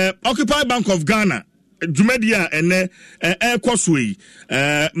Occupy Bank of Ghana Jumedia ene ekosoi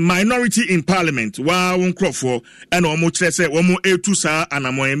minority in parliament wa won crofo ena omo kire se omo etu sa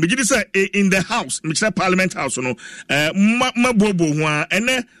anamoy me gidi se in the house me kire parliament house no mabobo ho a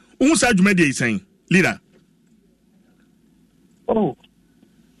ene hu sa Jumedia isan leader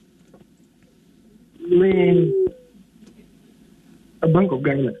a Bank of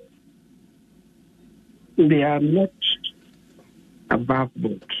Ghana, they are not above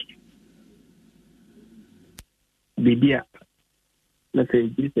board. Bidia, let's say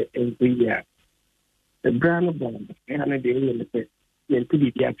this every year. The brand bond, and the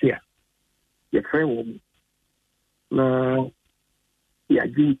PDP here. The fair woman. Now, you are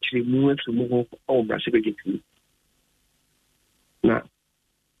going to move all Brazil. Now,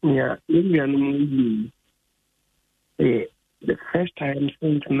 yeah, the first time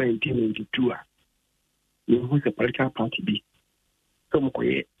since 1992, you was a political party be some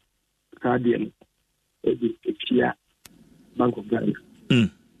way guardian here, Bank of Ghana.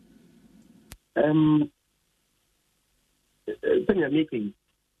 When you're making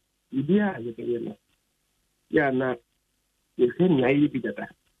idea, now you say me be that.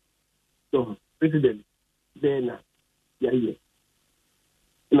 So president, then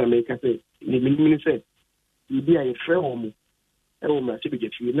na make say the minister you be a friend e o ma se be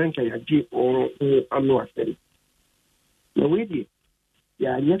get you nanka ya di o anu afere na we di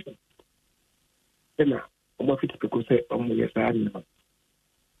ya yes na o mo fit ko say o mo yes ari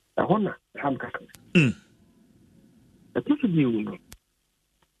na hona ham ka that is the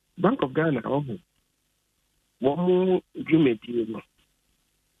Bank of Ghana one more agreement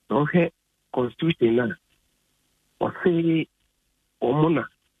no he constitution na or say, Omona,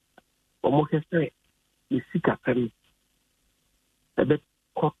 Omokese, the Sikatem, a bit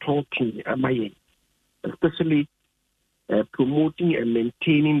talking, especially promoting and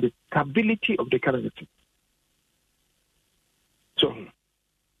maintaining the stability of the currency. So,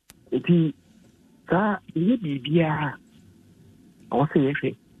 it is that maybe I was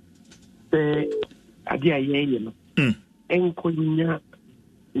saying, Adia Yen, and Konya,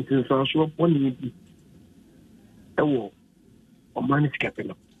 international one, or managed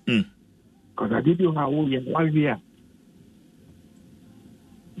capital. Because I did you how 1 year.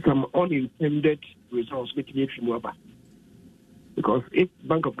 Some unintended results making it from Waba. Because if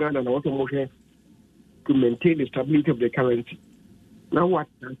Bank of Ghana and also motion to maintain the stability of the currency, now what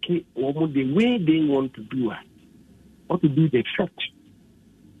the way they want to do it, what will be the effect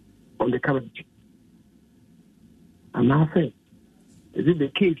on the currency? And now say, is it the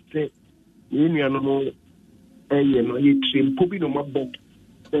case that you know, you train Poppy no more boat,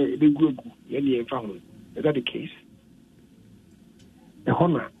 the group, any found? Is that the case? The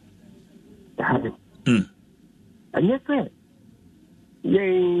honor, the habit. And yes, sir.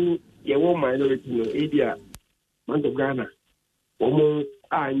 Yay, your minority, no, Adia, Bank of Ghana, Omo,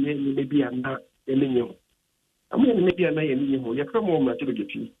 I maybe I'm not a million. I mean, maybe I'm not a million. You come home to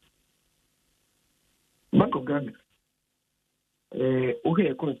get you. Bank of Ghana, okay,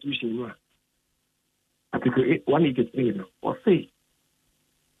 a constitution, Article 183, or say,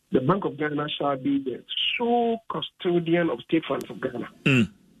 the Bank of Ghana shall be the sole custodian of state funds of Ghana,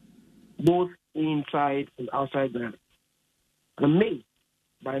 both inside and outside Ghana, and may,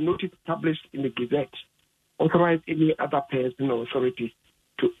 by notice published in the Gazette, authorize any other person or authority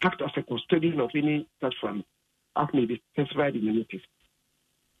to act as a custodian of any such fund, as may be specified in the notice.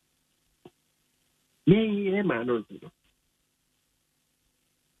 Yeah, minority.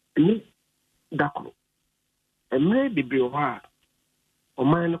 Dako. And maybe be a or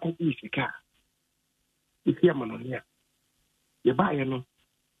mine is a car. If you are Manonia, you buy a no,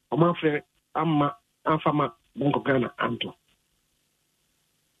 or my friend, Amma, Anfama, Bank of Ghana, Anto.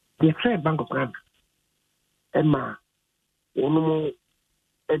 The fair Bank of Ghana, Emma, Onomo,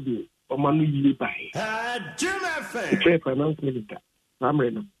 Eddie, or Manu Yi by. The fair finance minister,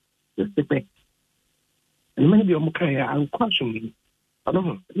 Ramreno, the Stipe. And maybe Omokaya, and question me. I don't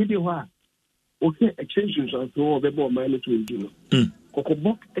know, maybe why. Okay, extensions are to all the more minor to do.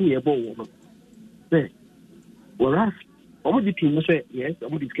 Kokobok any above. Say, whereas, already people say, yes, I'm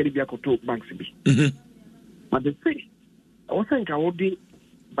going to get it to banks. But the thing, I think I will be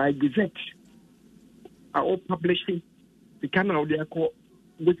by Gazette, I will publish the canal they are called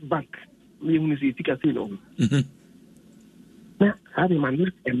with bank. We will see a casino. Now, having my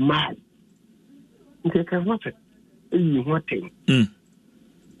list and mad. They can watch it. You want thing.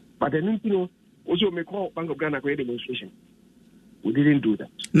 But then, you know, also may call Bank of Ghana for a demonstration. We didn't do that.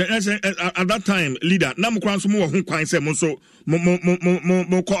 At that time, leader, Namukran more who can say so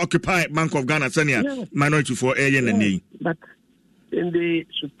more occupy Bank of Ghana senior minority for ANNA. But in the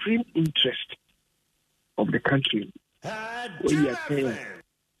supreme interest of the country, we are saying,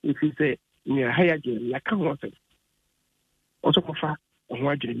 if you say near higher game, you can't want it. Also, for far, on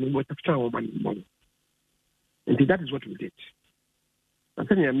what you know, what the town money. And that is what we did. I'm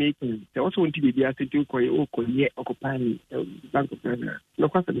saying you're making, they also want to be there to do occupying Bank of Ghana. No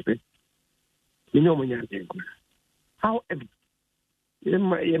question. You know when you're there. However,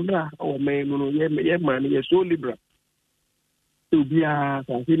 or man, you're so liberal. To be a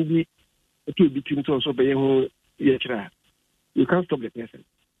thing to between also by you can't stop the person.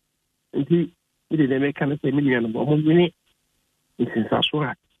 And he didn't make kind of a million of money. It's in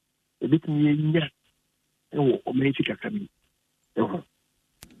Sassuat. A bit near or make it coming.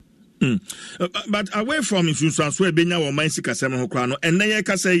 But away from insurance, where Benya or Mansika Semen Hokrano, and Naya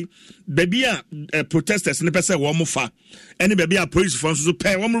say, baby, protesters in the person, one fa, any baby a police for to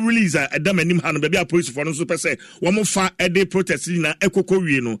pay one release a damn and him, baby a police for no super say, one more fa a day protesting a eco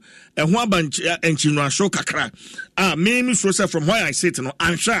Koreano, and one bunch and Chino show kakra. Me, from where I sit, no,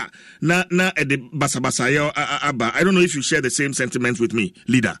 I'm sure, na at the Basabasayo Abba. I don't know if you share the same sentiments with me,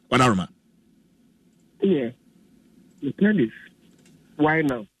 leader. Wadaruma. Yeah, the plan is why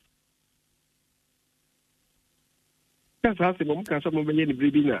now? That's how the moment can someone be in the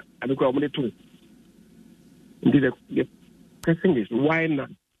breeding and the government too. Indeed, the question is why not?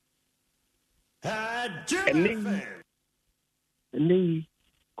 And then,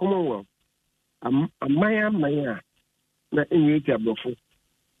 Commonwealth, Maya, not in your table for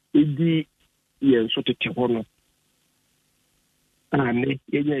the year so to take one. And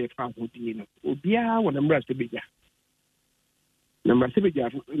a found Obia, when I'm rusty bigger. Number 7,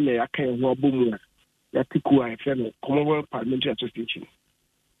 I can't walk boom. yɛtiku a yɛfrɛ no Commonwealth Parliamentary Association.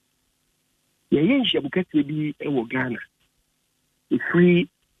 Yɛyɛ nhyiamu bi wɔ Ghana. Ɛfiri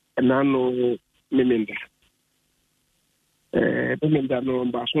ɛnano Memenda. Memenda no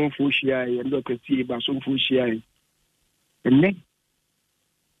Basonfo hyiaeɛ, ndɔkɛsie Basonfo hyiaeɛ. Ɛnnɛ,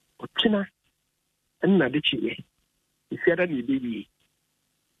 ɔkyena ɛnna de kyeɛ. Ɛfiada ne ɛbɛwie.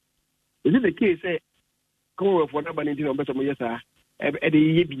 Is it the case say Commonwealth for nobody in the yes, sir? At the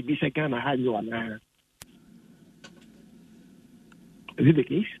year second, I had you on. Is it the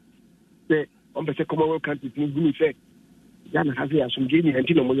case? The on the Commonwealth countries need say Ghana has here some Guinea and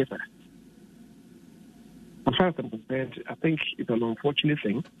Tino Moyesa. As far as I'm concerned, I think it's an unfortunate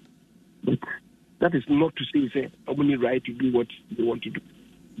thing, but that is not to say only right to do what they want to do.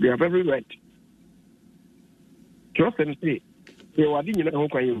 They have every right. Trust and say they were in your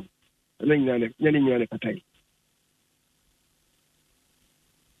own.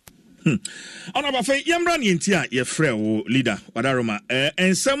 Honorable Yambra Nintia, your friend leader, Wadaroma,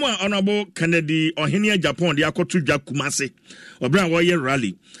 and someone honorable Kennedy or Henia Japan, the Akotu Jakumase, or Brown Warrior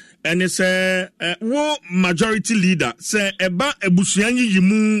Rally. And it's a war majority leader, say, Eba Ebusiani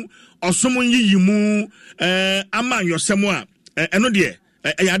Yimu, or someone Yimu, among your Samoa, and no dear.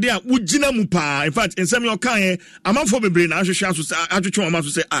 Ayade wugina mu pa in fact in some your kan amafo bebre na ahwehwe aso atwetwe amafo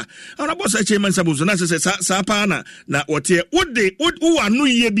say ana boss chairman sabuzo na say sa pa na wote wode wo anu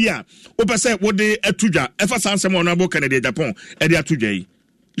ye bia wo pese wode atudwa efa sansem ono abo Canada Japan e de atudwa yi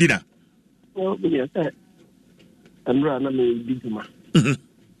leader well yes amra na me biguma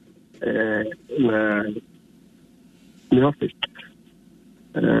na office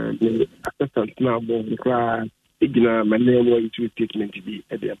the assistant now bo class igina manemo into statement be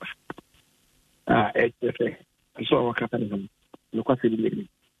e dey ba HFA so our captain no kwase ni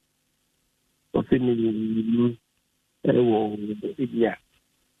so se ni wo yeah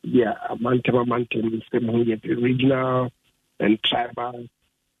mountain regional and tribal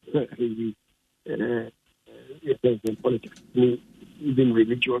politics even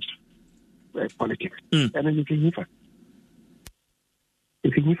religious politics and then you can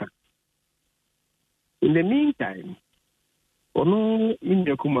in the meantime, ono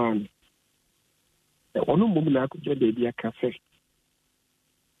minja kumano. Ono mumuna kuja de cafe.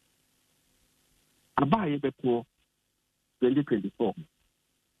 Abaye bepo 2024.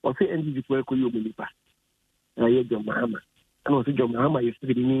 Ose endi bitwe ko yo milipa. Aye John Mahama. Ano se John Mahama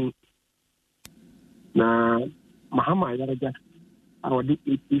yesterday ni na Mahama yaraja awadi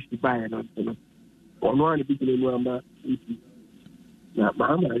 80 baye no. Ono ani bigile no ama 80. Na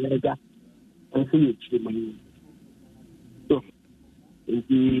Mahama yaraja and see it money. So, in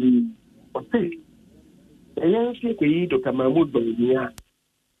the okay, the young lady, Dr. Mahmoud Bawumia.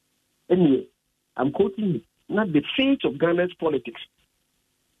 Anyway, I'm quoting him. Not the fate of Ghana's politics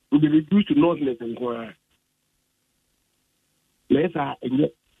will be reduced to nonsense and Guara. Let's and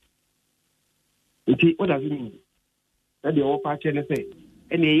yet, what does it mean? That the all party and say,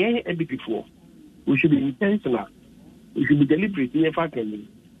 and the year before, we should be intentional. We should be deliberate in fact.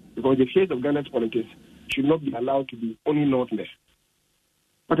 Because the face of Ghana's politics should not be allowed to be only northless.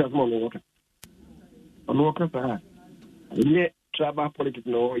 What has more on water? On water, and tribal politics,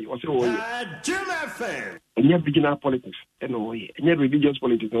 no, also, and yet beginner politics, and yet religious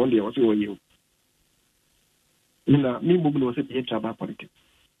politics, only also you. Now, me moving was a tribal politics.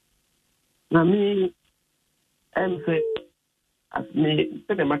 Now, me, and say, as me,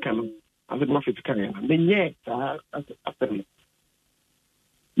 say the Macano, as a Mafia carrier, then yet, after me.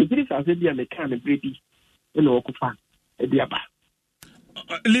 The British are saying they can British, you know, Okufa, Ediaba.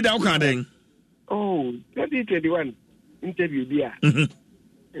 Leader Okadeng. Oh, 2021 interview there.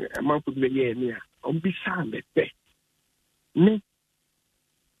 A month of the year near. On Bissam, me,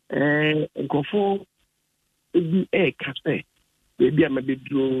 go for a cafe. Maybe I'm a bit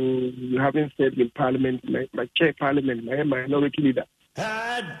you haven't said in Parliament, my chair Parliament, my minority leader.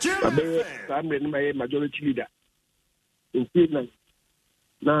 I'm my majority leader. In Finland.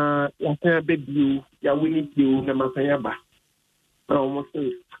 Na ya bedu ya wini kiu na masaya ba. Na almost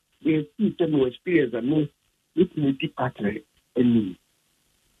say we see some experience and no it may be partner any.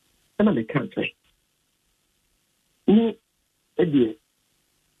 And I can't say. No,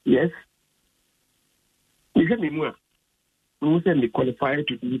 yes. You get me more. We say me qualified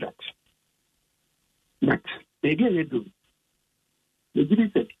to do that. But again you do. The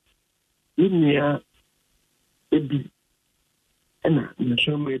British said, in here and I'm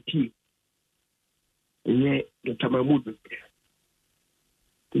sure my tea. And yet, the Tamamud.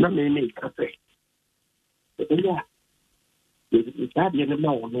 Not many cafe. Yeah, it's that the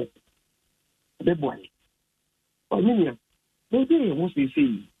no. The boy. Oh, Minion, maybe I want to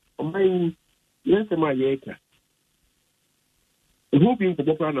see. On my Yes, my yeka. Hoping for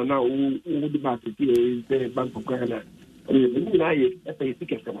the now, who the market is the Bank of Ghana.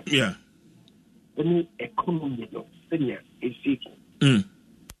 Yeah. Any economy, no, senior is seeking.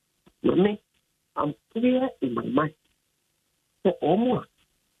 I'm clear in my mind. The almost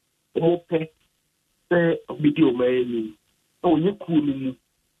open the video may oh, you cool,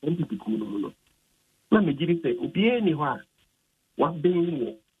 and you be cool. Let me give you say, be anywhere. What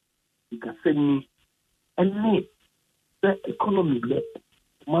being you can send me and me the economy,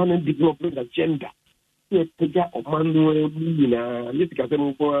 man and development agenda. Here, take of manual, you can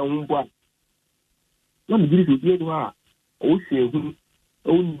send for one. Let me give you the idea. Oh, see,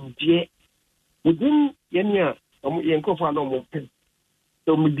 oh, dear. Within Yenya, Yankofa no more pen.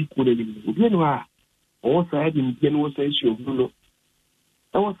 So, me decoding. You know, also had in general session, you know.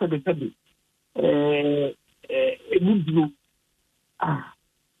 I was at the study. A good blue.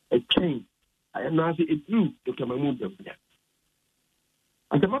 A chain. I am now a blue to come and move them.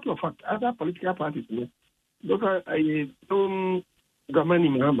 As a matter of fact, other political parties, those are a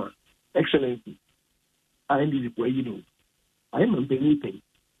Ghanaian Excellency. I am the way you know. I am a anything.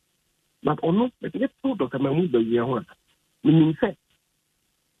 But on let's put Dr. Mahmoud Bawiya meaning say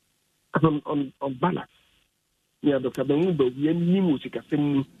on balance. Yeah, Dr. Mahmoud Bawiya ni music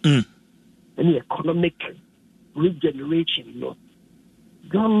assembly any economic regeneration, you know.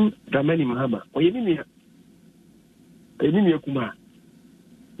 John Dramani Mahama, or you mean Kuma.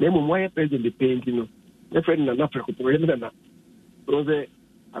 Name why president the paint, you know. The friend in Africa, for him than that. Rose,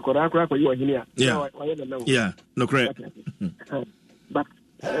 I could ask for you here. Yeah, no correct. But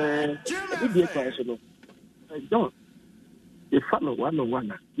don't. If follow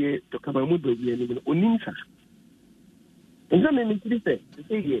one, ye to come and move the Uninsa. And then I say,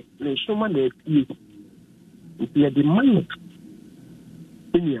 here, the showman is the money.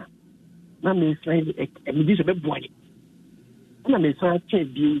 Now, may say, and this is a boy. And I may say,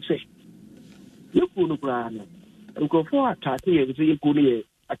 you say, you could and go for a party and say, you could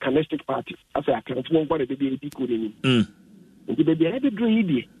a canistic party. As I can smoke what the baby could in. And the baby had a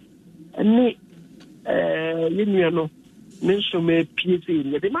greedy. And you know, mention me PSA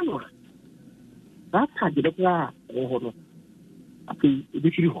in the manual. That's how you apply.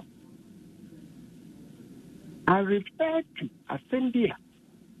 I refer to Ascendia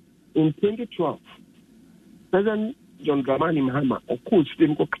in 2012. President John Dramani Mahama, of course,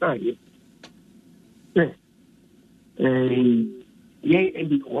 didn't go crying. And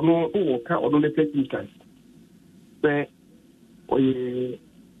the honor or the first instance. Where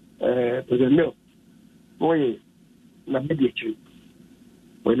President Mill, or Nabidichu,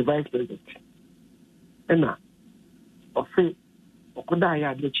 or the Vice President. And now, or say, or could I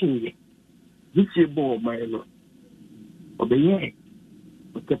add the chin? This year, born my lord. Or the year,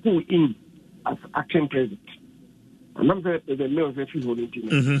 but the pull in as acting president. And I'm the Mill of the Field. Or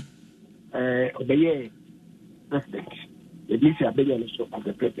the year, president. The DC Abelian as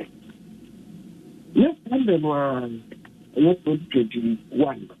the president. Yes, and then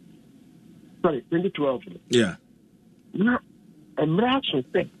 2021. Sorry, 2012. Yeah. Now, a reaction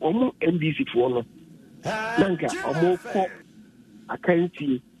said, almost NBC for Nanka, almost a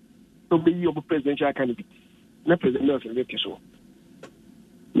county to be your presidential candidate. Not President Milton.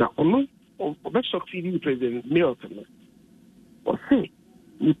 Now, almost of succeeding President Milton, or say,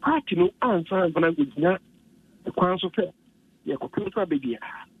 the party no answer when I would not the council fair. You could be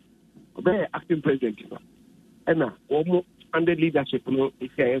there, acting president. And now, almost under leadership,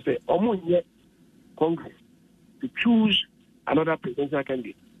 if I say, almost yet Congress to choose another presidential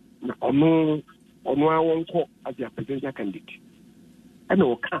candidate. Now, no, I won't call as their presidential candidate. And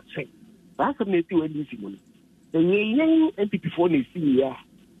no, can't say. That's a native NDC. The young MPP for the CEO.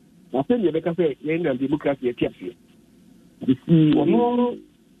 I think you can say, young and democracy at TFC. The CEO,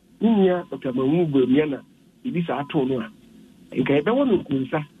 India, Dr. Mahmoud Bawiya, it is our tono. And I don't want to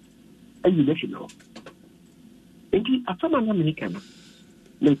answer. And you let you know. And after my American,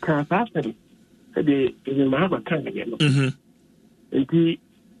 they can't ask them. They have a kind again. And the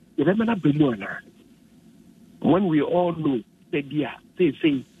remember Belluana. When we all know that they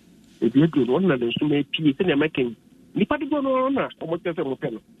say, if you do one of the so many people in American,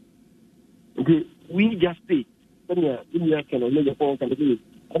 we just say, India can only phone can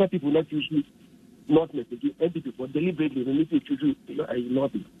other people not usually not necessarily people deliberately they need to choose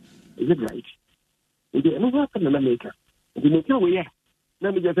nothing. Is it right? If they know what in America, if you make your way,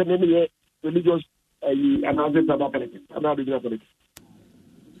 let me just say, religious announcers about politics. I'm not doing politics.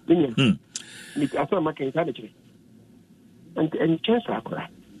 I saw my candidate and chance are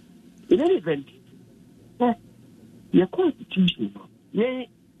in any event, your constitution,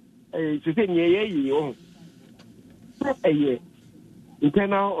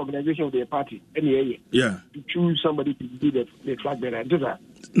 internal organization of their party, to choose somebody to be the flag bearer.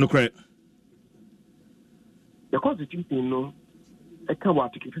 No, correct. The Constitution, Article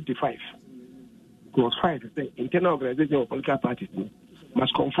 55, Clause 5, says internal organization of political parties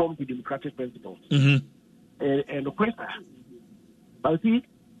must conform to democratic principles. And the question, but see,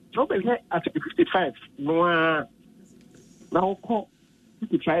 Article 55, now call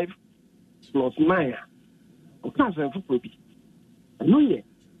 55 plus 9, or cancer for property. No, yeah.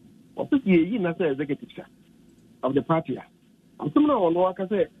 What is the executive of the party? And some of our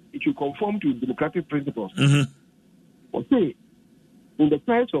say it should conform to democratic principles. Okay, in the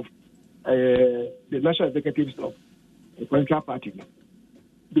terms of the national executives of the political party,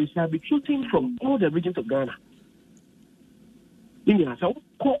 they shall be chosen from all the regions of Ghana. India, so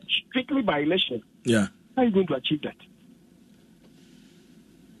strictly by election. Yeah. How are you going to achieve that?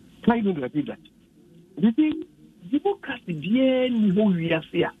 How are you going to achieve that? You see, democracy,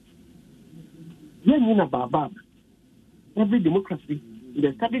 every democracy, the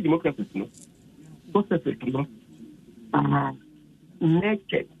established democracies, processes, are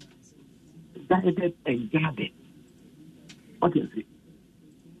naked, guided, and guarded. What is it?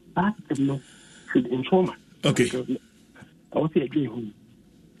 That should inform us. Okay. I want to agree with you.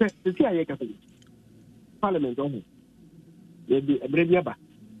 The CIA Parliament on it. The Breviaba.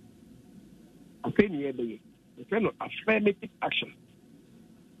 A kind of affirmative action.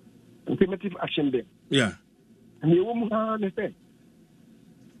 Affirmative action there. Yeah. And the woman understand.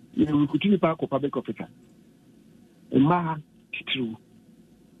 You will continue to park of public officer. And ma true.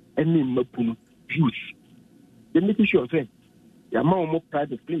 And in Mapunu youth. Then make sure say your mom more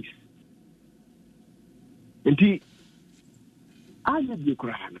private place. And I have the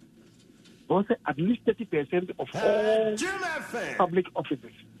Quran. Also at least 30% of all public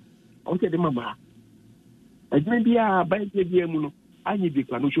offices. Okay, the mama. And maybe I buy the I need the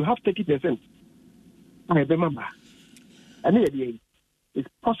plan. We should have 30%. I remember. And it's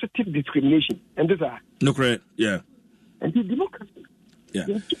positive discrimination. And these are no correct. Yeah. And the democracy. Yeah.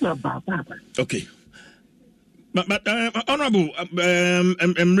 Okay. But honorable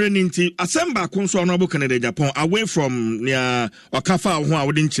Mreninti Asemba Kunso honorable Canada Japan away from near Wakafa who I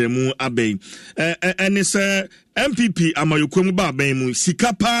wouldn't chemu abe. And it's MPP Amayukwemu ba mu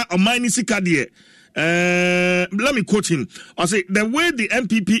Sikapa or mine Sikadie. Let me quote him. I say the way the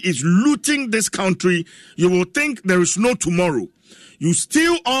MPP is looting this country, you will think there is no tomorrow. You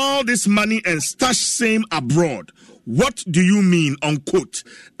steal all this money and stash same abroad. What do you mean? Unquote.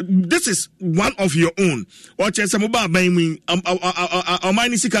 This is one of your own. How do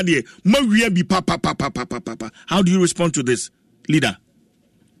you respond to this, leader?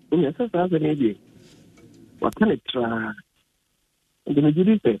 Yes, that's an idea. What can it try? The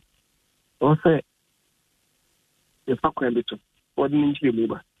majority also the fact that what means you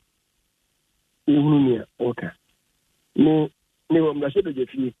labor. Okay. No, I'm not sure that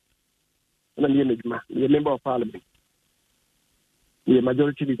you are a member of parliament. The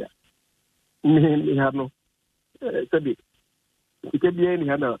majority leader. We have no study. You can be any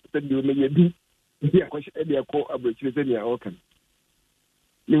hand out, said you may be a question at their core of which is in your organ.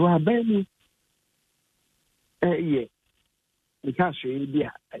 You are barely a year. Because you be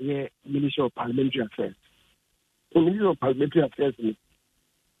a Minister of Parliamentary Affairs. The Minister of Parliamentary Affairs,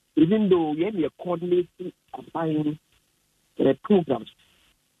 even though you have a coordinating, combining programs,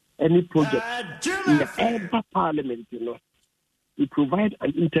 any project in the ever parliament, we provide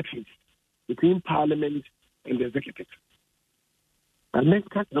an interface between parliament and the executive. And next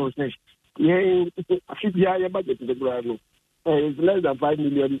cut those next. Yeah, budget is less than 5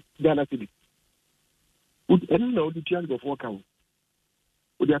 million Ghana cedis. Would any know the chance of work out?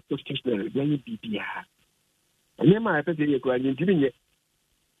 Would have to stationary, very BPR. And then my person, you're going to be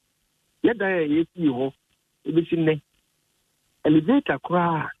yet I you, it is in the elevator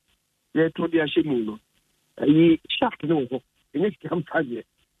cry. Yeah, to the Ashimuno. Ye shaft no, and it comes here.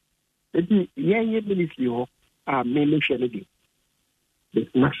 The ministry may make sure that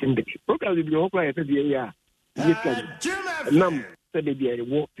there's nothing that probably be over at the year. Num said they be a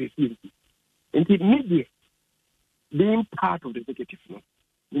walk this year. And the media being part of the executive,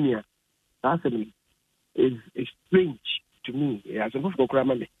 that's is strange to me as a book of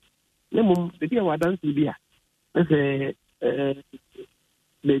grammar. No, the dear dance will be a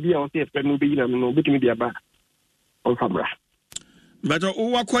maybe I'll say a friend will be no bit media back on Famra. But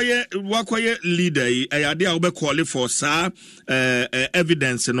wakoye leader ayade a obe call for sa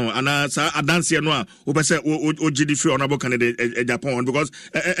evidence no and sa adance no a obe say ogidi free honorable candidate Japan because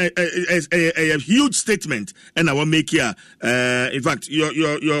a huge statement and I will make here in fact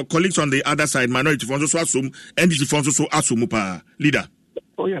your colleagues on the other side minority funds so assume NDC funds so assume pa leader.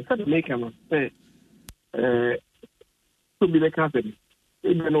 Oh yeah, that make am say to be the candidate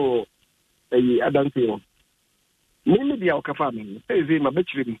even though adance no Mimi dia okafa say my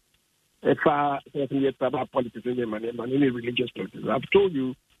betri if years about politics in them and any religious practice. I've told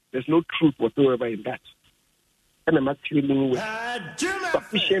you there's no truth whatsoever in that. And I'm actually moving with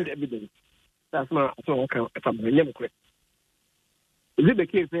sufficient evidence. That's not so okay if I'm really correct. Is it the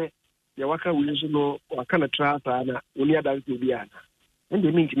case that the worker will know or kind of trust and only dance will be and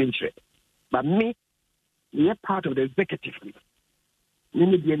they mean to mention it. But me, we are part of the executive.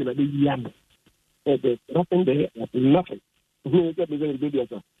 Mimi dia ni badi yam. There's nothing there, nothing. Me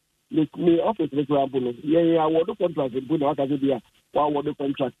office with Rambo. Yeah, I want the contract with Buno Akadia. Why want the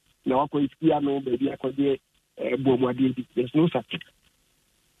contract? Now I can see no baby. I could be Bomadi. There's no such.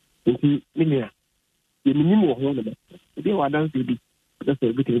 The minimum home. They were done to be just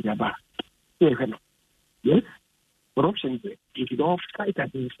everything is about. Yes, corruption is if you don't fight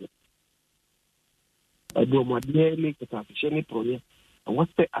against it. Bomadi make a sufficient problem. And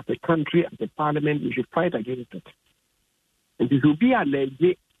what's the, as a country, as a parliament, we should fight against it. And it will be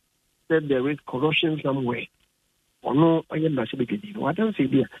alleged that there is corruption somewhere. Or no, I am not sure. I don't see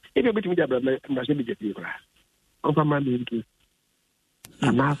there. If you're between the and I said,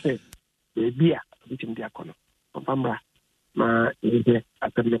 the beer between the economy. My is there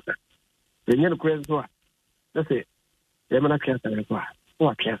at the letter. The young question, that's it. They're not cancer.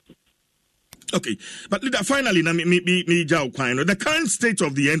 What cancer? Okay, but finally, the current state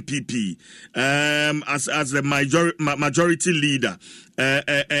of the NPP, as the majority leader,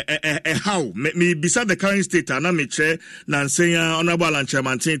 how me beside the current state, and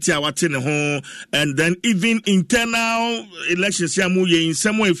then even internal elections, in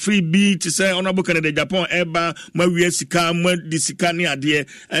some way free be to say honorable candidate Japan, the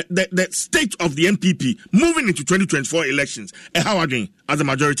state of the NPP moving into 2024 elections, how are you as a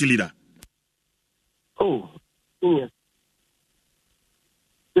majority leader? Oh, yeah.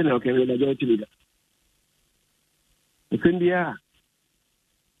 Okay, the majority leader. If India,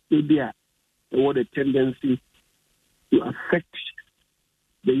 what a tendency to affect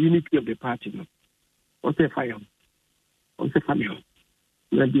the unity of the party. What's a fire? What's a family?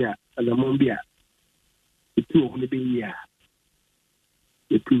 Nadia, and Amambia, the two only be here.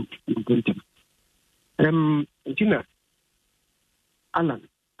 The two in Britain. Gina, Alan,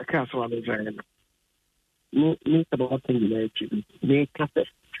 a castle on the Zion. No about things in actually. They cafe.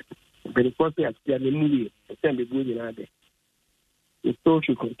 But the first day I see a movie, I can be good in other. The store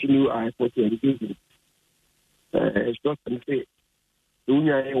should continue our effort to engage in. It's just to say, the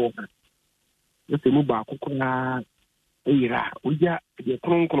Unia, just a move back, Era, Uya, the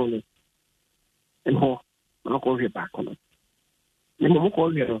Cron, and Ho, I'll call you back on it. Then you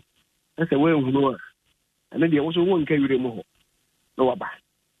call here. That's a way of know. And then there also won't carry them more. No, about.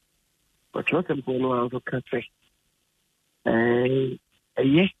 But what I'm going to say,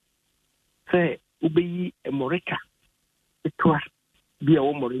 yes, say, Ubi a Morica, it was be a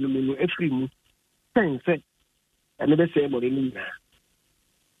Morino every move, say, and never say Morina.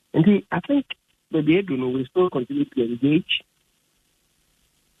 And I think the Beaduno will still continue to engage.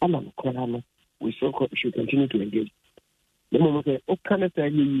 Alan Corano, we still should continue to engage. The moment say, oh, can I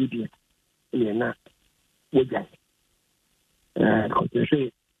tell you, dear? You're not. With that.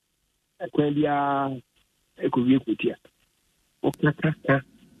 Say, Aqualia, Equity. I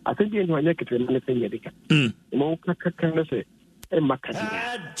think you know I like it when I say Yedica. Moka can say, and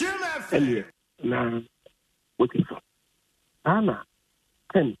Macadamia. Now, looking for Anna,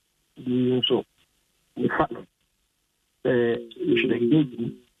 10, the so, the partner. You should engage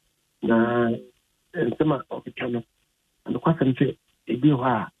in some of the channel. And the question say, if you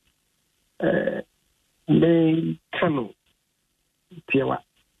are may channel, Tiawa.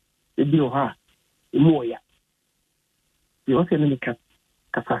 Bioha, Moya. The Ocean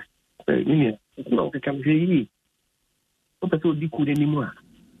Cafa, no, can be what I told you could anymore.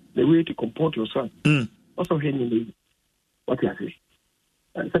 The way to comport yourself. Also, Henry, what you say.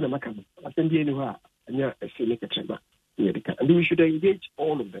 And send a macam. I send you anywhere, and you're a select chamber. And we should engage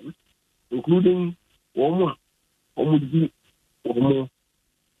all of them, including Oma, Omudi, Omo.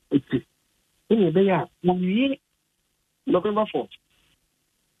 It's they are November 4th.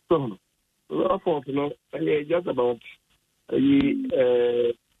 So, just about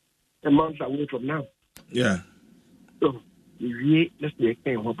a month away from now. Yeah. So, wie na se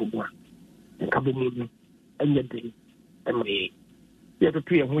yɛkɛn ho boboa nkabomu no ɛnyɛ den ɛma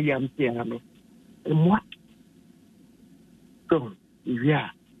yɛtoto yɛn ho yam sɛ ya no mmoa so wie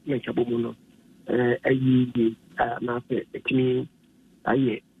a na nkabomu no ayi na sɛ ɛtumi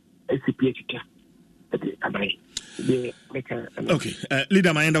ayɛ SCP kika ɛde abae de meka okay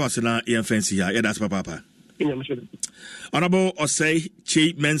leader Mayenda wasena yɛn fancy ya that's papa Honorable Osei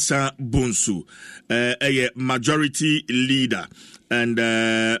Che Mensa Bonsu, a majority leader and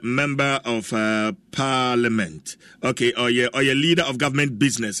member of parliament. Okay, or your leader of government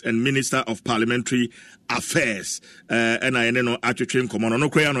business and minister of parliamentary affairs. And I know attraction common no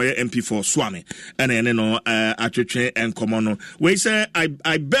cray no MP for Swami. And I know attraction and common. We say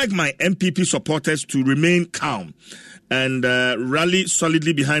I beg my MPP supporters to remain calm and rally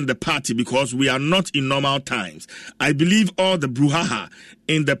solidly behind the party because we are not in normal times. I believe all the brouhaha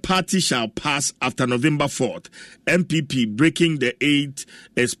in the party shall pass after November 4th. MPP breaking the 8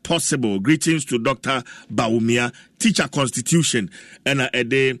 is possible. Greetings to Dr. Baumia, teacher constitution. And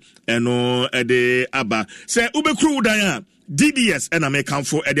Ede Abba. Say, Ube Kru Daya. DBS and American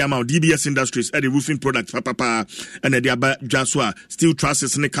for the amount DBS Industries at the roofing products papa and the Dwaso steel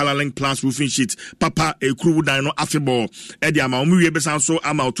trusses and color link plus roofing sheets papa a crew dino affable at the amount we so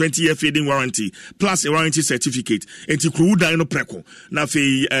amount 20-year fading warranty plus a warranty certificate and to crew dino preco na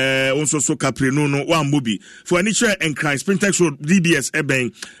fe also so capri no one movie for furniture and crime Sprintex Road DBS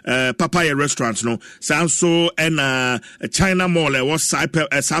ebeng papaya restaurants no so and China mall was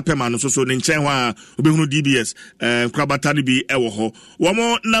Saperman so Ninchenwa ubehunu DBS krabata be ewo one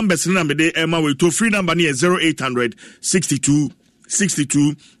more numbers number de Emma we to free number near 0800 62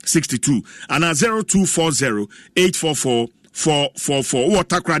 62 62 and 0240 844 444 or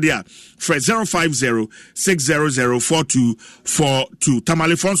takradia for 050 600 4242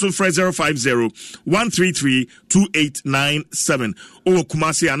 Tamale Fonso for 050 133 2897 or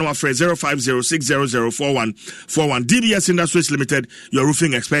Kumasi Anoa for 050 600 4141 DBS Industries Limited, your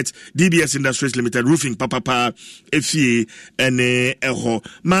roofing expert. DBS Industries Limited, roofing papa FCA and eho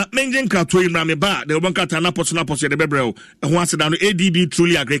ma mengen kratoi mrame ba de obankata na poso de bebrel ho ase down ADB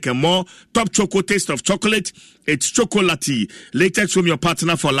truly agree more top choco taste of chocolate. It's chocolatey latex from your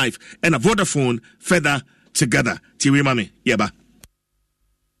partner for life and a Vodafone feather together. Tiwi mami yeba.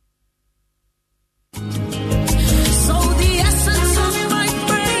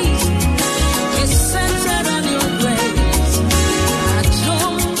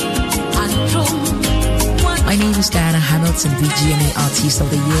 My name is Diana Hamilton, BGMA Artist of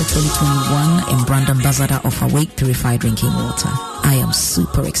the Year 2021 and brand ambassador of Awake Purified Drinking Water. I am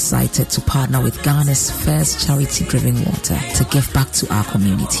super excited to partner with Ghana's first charity-driven water to give back to our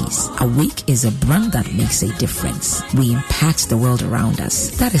communities. Awake is a brand that makes a difference. We impact the world around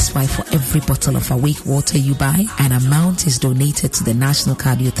us. That is why for every bottle of Awake water you buy, an amount is donated to the National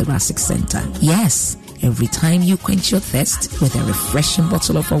Cardiothoracic Center. Yes, every time you quench your thirst with a refreshing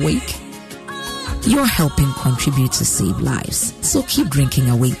bottle of Awake, you're helping contribute to save lives. So keep drinking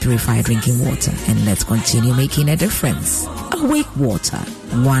Awake Purified Drinking Water and let's continue making a difference. Awake Water,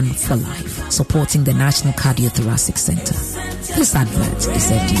 one for life. Supporting the National Cardiothoracic Center. This advert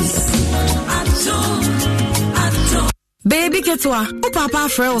is FDA approved. Baby ketwa, o papa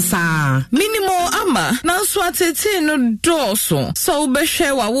frelsa. Minimo ama, na so atete no doso. So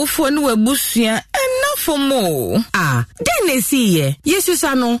behwe wa wofo ne wabusua enafo mo. Ah, den na siye.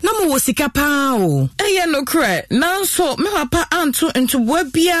 Yesusa no, na mo wosika pa o. Eye no kre, na so me papa anto ntoboa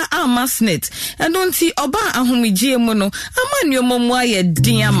bia amasnet. Eno nti oba ahomigye mu no, ama nyomo mu aye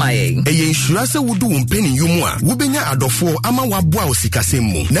din amaye. Eye nsura se wudu wo mpeni yumu a, wo benya adofo ama waboa osikasem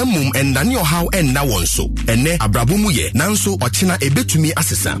mu. Na mum endane ohaw enna wonso. Ene abrabo mu ye. Nanso ochina ebetumi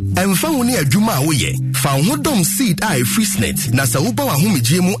asesa emfa ho ne adwuma a wo ye fa ho dom seed a free snake na sa wo ba wa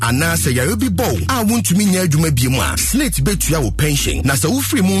homigye mu ana sa yare bi bow a wontumi nya adwuma bi mu a snake betua wo pension na sa wo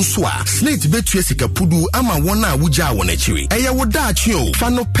free mu nso a snake betua sikapudu ama wona a wugya won akiri eye wo daachi o fa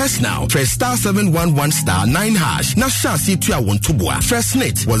no personal press star 711 star 9 hash na sha se tua won toboa first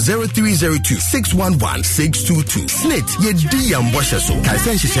snake was 0302 611 622 snake ye di yamboshe so kai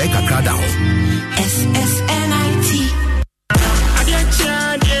sen hye kakra da ho SSNIT.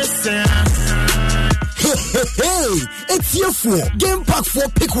 Hey, it's here for Game Pack 4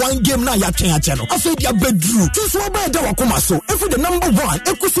 pick one game na ya channel. I said ya bedroom. Since we buy that wakoma so, every the number 1,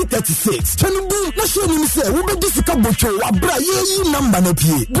 equity 36. Chenubu, na show me say, we be disika bocho, wa bra ye number na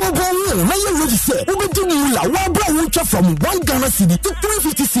pie. Bobo will, na ye ready say, we be doing mula, wa bra wucha from 1 Ghana cedi to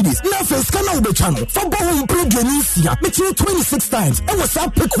 350 cedis. Na first kana ube channel. Faba wu play Genisia, between 26 times. And was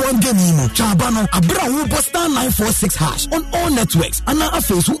up pick one game imo. Chabano, abra wu star 946 hash on all networks. And now a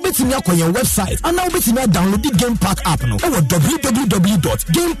face, we bet me your website. And now bet me download the Game Park app no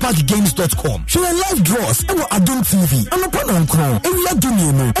www.gameparkgames.com. Show live draws Adon TV and upon Onkron Area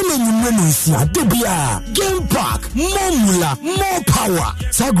Dunino and then Debia Game Park more mula more power.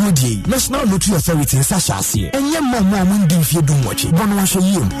 Sagudi National Lottery Authority in Sashasi and yet more windy if you don't watch it. One wash a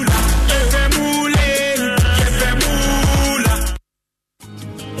year.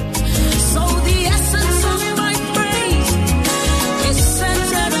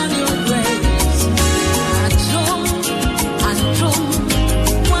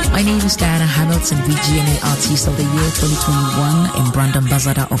 My name is Diana Hamilton, VGNA Artist of the Year 2021 and brand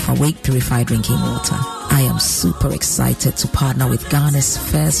ambassador of Awake Purified Drinking Water. I am super excited to partner with Ghana's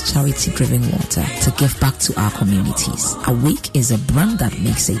first charity-driven water to give back to our communities. Awake is a brand that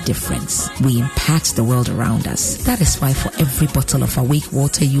makes a difference. We impact the world around us. That is why for every bottle of Awake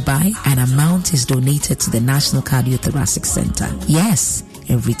water you buy, an amount is donated to the National Cardiothoracic Center. Yes,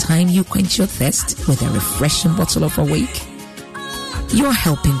 every time you quench your thirst with a refreshing bottle of Awake, you're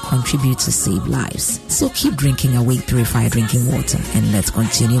helping contribute to save lives. So keep drinking Awake Purified Drinking Water and let's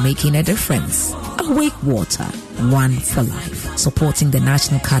continue making a difference. Awake Water, one for life. Supporting the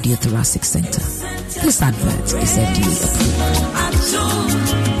National Cardiothoracic Center. This advert is FDA approved.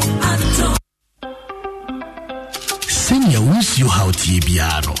 Senior wins you how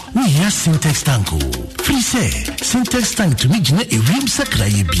TBR. We hear Syntax Tanko. Free say Syntax Tank to me a rim sakra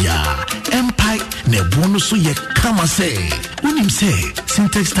bia. Empire ne bonus ye kama say. Unim say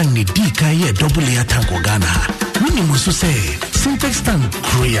Syntax Tank ne dika ye double ya tanko Ghana. Unim so say Syntax Tank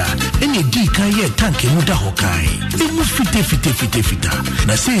Korea any dika ye tank muda hokai. Emu fite.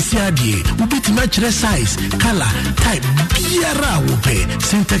 Na say adie ubit match size, color, type biara upe.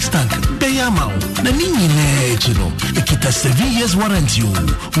 Syntax Tank beyamau. Na nini ne chino. Kita 7 years warranty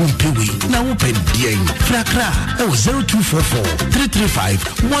umpewi na upen dien frakra 0244 335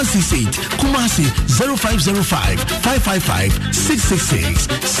 168 Kumasi 0505 555 666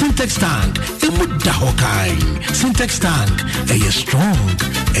 Syntax Tank emuda hokai. Syntax Tank eye strong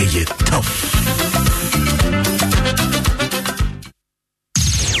eye tough.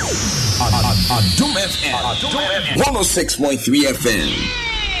 Adum FM 106.3 FM.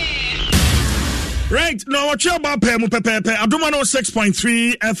 Right, now watch your pepe. Aduma no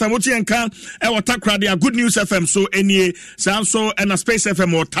 6.3 FM. What you can Takra dia Good News FM. So any Sanso and a Space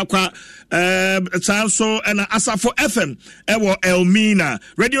FM or Takra Sanso and a Asafo FM. Ewo Elmina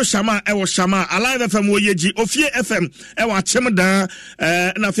Radio Shama Ewo Shama Alive FM Woyeji Ofie FM Ewa Chemada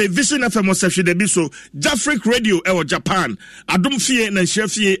na fe Vision FM o Sefie de Biso Jafric Radio Ewo Japan Adum Fie na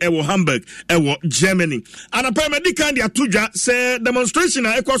Shefie Ewo Hamburg Ewo Germany. And a paramedic dia tuja say demonstration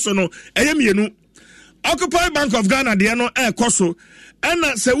na ekoso no eyemienu Occupy Bank of Ghana de no koso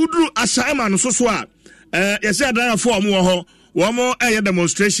ena se wudru ashaima no so a yesi adan afo omo ho wo mo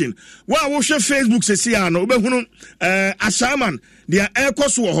demonstration wa wo hwe Facebook se sia no obehunu ashaima de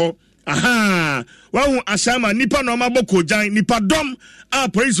koso ho aha wa hu ashaima nipa no maboko jan nipa dom a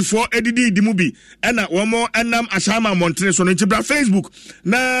police for edidi dimubi ena wo mo enam ashaima montre so no ntibra Facebook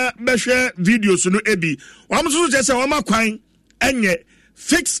na behwe videos no ebi wo mo so je se wo makwan enye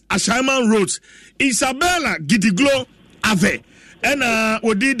fix Ashaman roads Isabella Gidiglo Ave and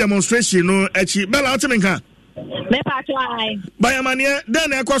odi demonstration no echi Bella Otiminka me patwai bayamania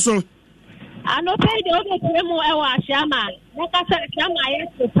den ekoso ano pay de odo temu e wa Ashama na ka se Ashama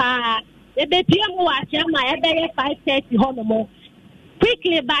yes pa e be pm wa Ashama e be 5:30 hono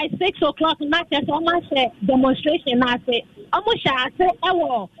quickly by 6 o'clock na se so ma se demonstration na se omo sha se e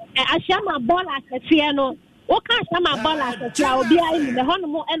wo Ashama bola se no Oka sama bola se obi ayi me hono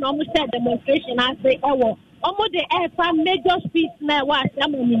mo e na omo say demonstration ase ewo omo de air major speed na wa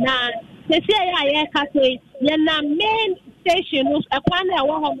sama mi na se se ya ye ka say ye na main station no ekwan na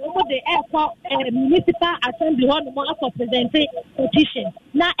ewo hono omo de air municipal assembly hono mo for presenting petition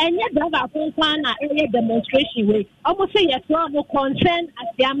na enye driver fun kwan na area demonstration we omo say ye to no concern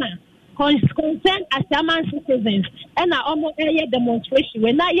asiama concern Ashaman citizens and our almost area demonstration.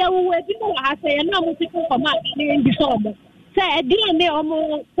 When I will say, and now people come out in this order. Say, I didn't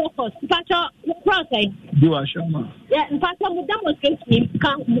almost focus. In fact, do Ashama. Yeah, in fact, I'm demonstrating.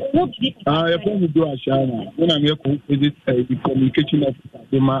 Can't move this. I probably do Ashama. When I'm here to visit the communication of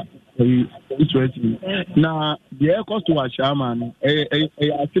Dema. Now, the air cost to Ashama, a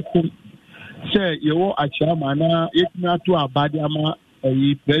say, you are Ashama, it's not to a Badiama.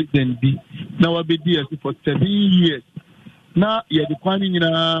 President B. Now I be there for 7 years. Now you the planning in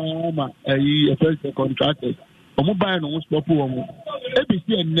a first contractor. Omo buy no stop omo.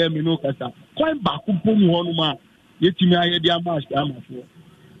 ABC and name no kasa. Quite back upon one man. Yetimi aye dia match amafo.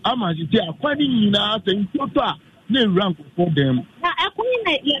 Ama ji ti akwani nyina say total na rank for them. Na akwani na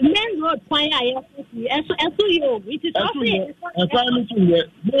main road fire and so you it is okay.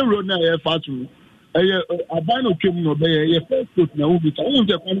 Main road na e fa to. Abano came no be first foot na ubi ta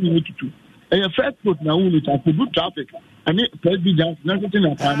unje kwani ni tutu. First foot na ubi ta to good traffic. And president nothing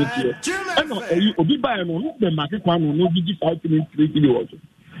na time here. And obi buy no be market kwano no be 5 minutes 3 kilo.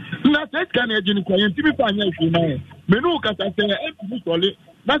 Na set kan e jini kwa yenti bi pa nya hwe na e. Me no kata se e sole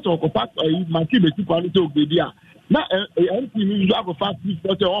that's all part market be ti kwano to ogbedi a. Na MP ni you go fast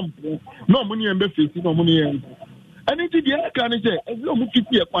for on. No money embe face no money en. And it dey kan say e o mu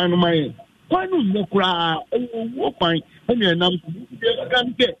fiti e kwan no mai. Kwanu ne kura wo kwan e me nam dey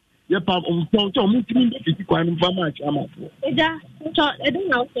kan say ye pa so mu timi be fiti kwan fa ma cha ma fo. Eja so e don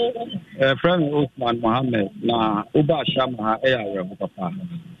now so friend Osman Mohammed na oba shama e ya we papa.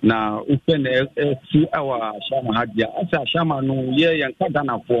 Na upen si awa shama hadia asa shama no ye yan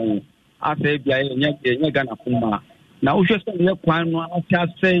kadana fo. Asa bia ye Ghana kuma na wo hwese ye kwan no asa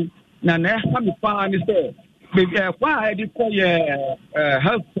sei na ha mi pa ni se be kwa e di ko ye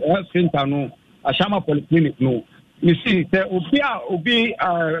health center no ashama polyclinic no mi see se obi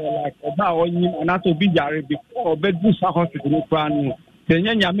like oba onyi na to bi jare before be do sa hospital no kwan no se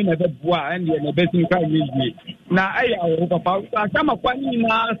nya me na be bua and na be tin kan yi na aya wo papa ashama kwan ni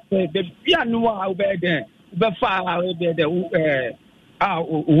na se be bia no a wo be den be fa a wo be den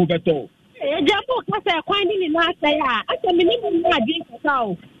wo beto Japo kasa kwani ni na saya asa minimum na di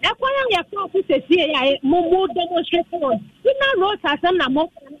sao e kwanya ya kwa kusesie ya mumu demonstration ina road asem na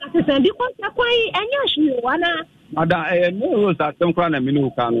mo asem because kwai enya hwe wana ada no road asem kwa na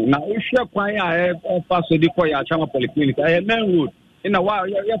minu ka no na ohwe kwan ya pass di ko ya chama polyclinic main road ina wa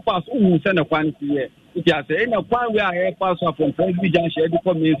ya pass uhu se na kwan ti ye iti ase ina kwan we ya pass from president junction di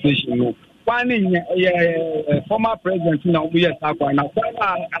ko main station no kwani former president na obu yes akwa na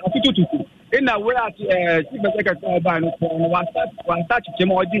atututu ina we at chief executive ba no wa start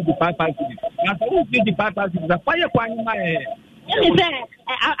chema oji di 5 na so we di 5 za fire kwani ma Emi say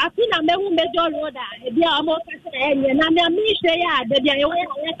afina mehu major road a bia amo kase enye na me amishe ya de bia yewe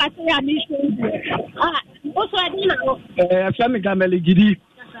ya kase ya amishe oso adina afami gameli gidi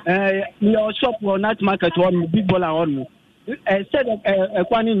your shop or night market one big baller on said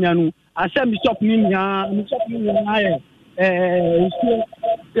kwani nyanu ase mi shop ni nya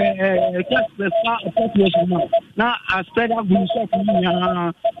na aspect of the shop ni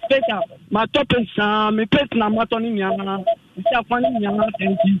nya peta ma top sa mi pet na matoni nya isa kwani nya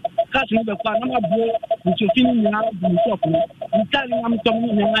tenti cash no be kwa na ma bo mi fini nya the shop ni itali na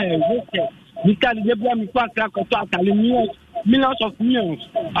mtomi nya Mikali de bia mi kwa krako to akale millions of millions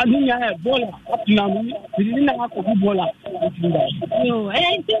adinya bola apina mi dina ko bola no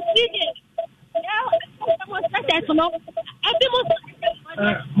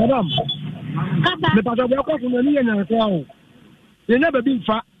madam le pas bien ko fun ni nya ko o ye nya be bi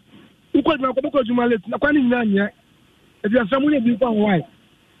fa uko juma ko juma let na kwani nya nya e bia samu ne bi kwa why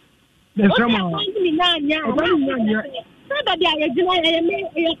le sama ni nya Sada dia ya jina ya me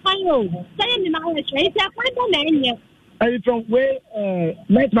ya kanyo. Saya ni na ya shei ta kwanda na nya. I from where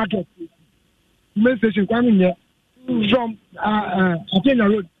night market. Main station kwani nya. From Atena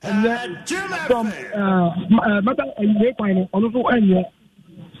road and from mata ye kwani onu so anya.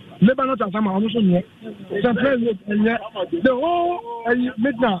 Leba not asama onu so nya. Central road nya. The whole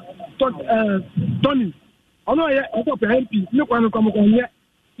midna Tony. Onu ya o to MP ni kwani kwa nya.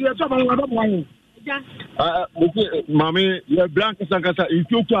 Ti ya to ba wa ba wa. Mami, your blank Sankasa in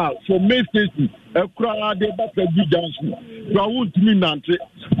Tokyo for May Station, a crowd de Baby Johnson. Won't mean Nante,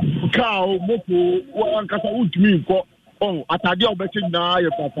 cow, mopo, one Casa won't mean for Atadia betting now,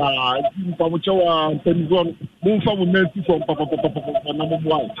 Papa, Pamuchawa, Pengon, Moon from Nancy from Papa number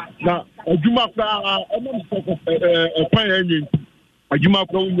one. Now, a Juma, a pioneer, a Juma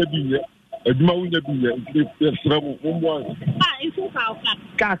from the beer. Eduma wunya bi ya sramu mumwa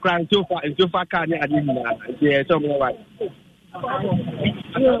ka kran sofa ka ni adi na je so mo wa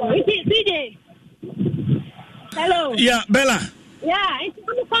DJ hello yeah Bella it's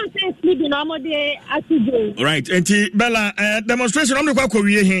on conference meeting no dey atujo right enti Bella demonstration on the kwa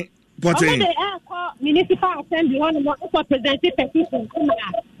wie he pote municipal assembly on mo for present petition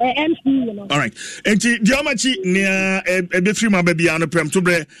MC you know. All right. Enti diamachi nia ebe free ma bia no prem to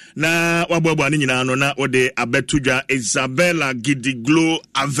bre na waboabo ani nyina no na wode abetudwa Isabella Gidiglo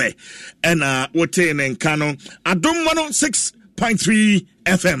Ave ena wote ne nka no Adom 106.3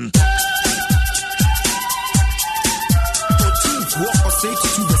 FM. Walk or say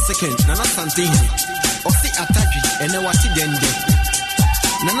to the second Nana Santini or say Ataji and what dende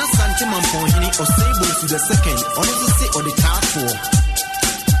Nana Santiman Pohini or say to the second or say or the car for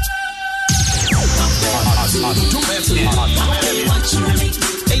Adom FM.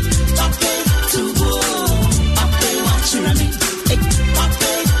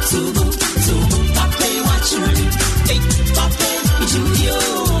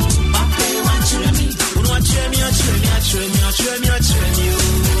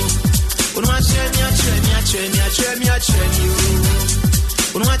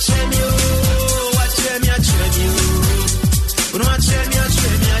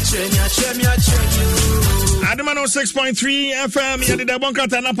 Adamano 6.3 FM, yadi da bonka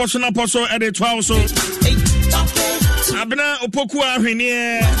tana poso ede 12 so. Abna opoku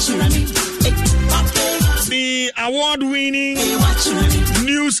ahwenie. The award-winning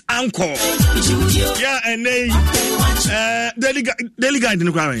news anchor. Yeah, and they Daily Guide in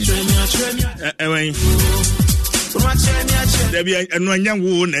the crowd. There be a young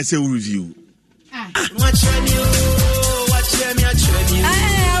woman as a review.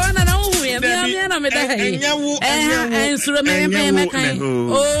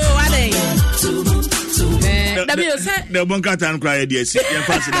 The Bonkata and cry, yes, you're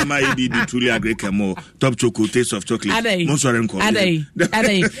passing my ID to agree more top chocolate taste of chocolate. Most are in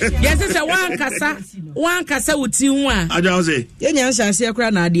yes, it's a one cassa with you. I don't say, yes, I see a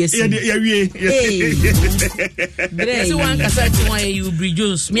crown idea. There's one cassa why you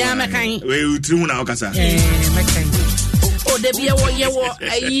produce me. I'm a kind way to now, Cassa. Oh, there be a war,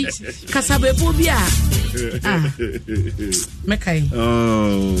 I eat Cassabe Bubia. Mekai.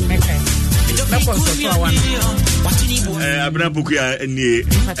 Oh, Mekai. Abna Bukia eni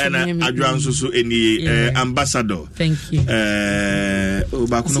and Adwan Susu eni ambassador. Thank you.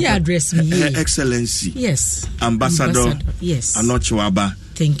 See address me. Excellency. Yes. Ambassador. Yes. Anochwaba.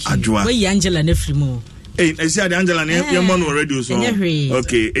 Thank you. Adwa. Where Angela Nefrimo. Hey, I see Angela your man already so.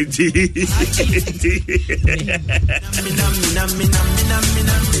 Okay.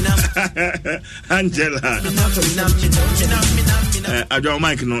 Angela. I don't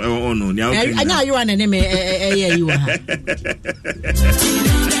Mike no no. I know you want a name you are.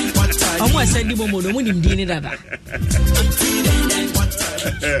 Almost send you more than him did that.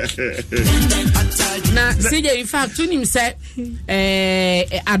 Now, see, in fact, to him said,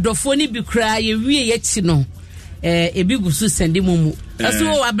 Adofoni be cry, we yet no. A big send him mumu. So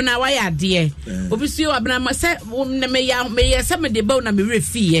Abna, why are dear? Obviously, Abna said, may some of the bone and be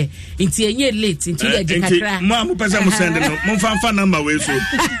refee into a year late into the Jacra. Mamma Pazam send Monfan number way so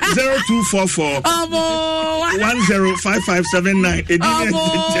 0244 105579.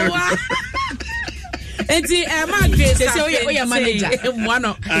 Enti Margaret say we manager one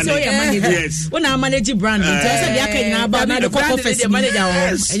of say manager yes when I manage brand so say dey aka na ba na the cocoa first manager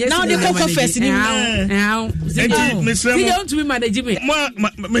now the cocoa first ni now enti Mr. Mo don't we manage me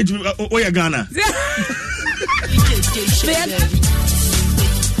o ya Ghana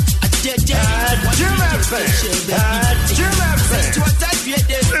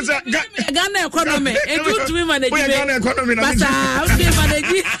Ghana economy e don't we manage me Ghana economy na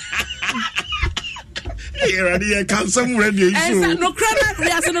manage here can some radio issue no credit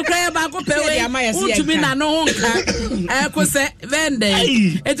we are no credit back up pay to me na no honka ko say vende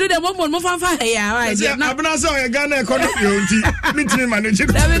e to the moment mo fanfa here right na abna say o Ghana economy onti me timi manage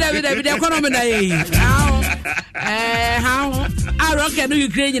David the economy na how Russia no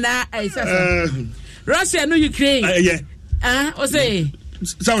Ukraine na Russia no Ukraine yeah o say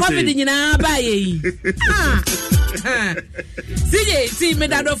COVID nyina ba ye see me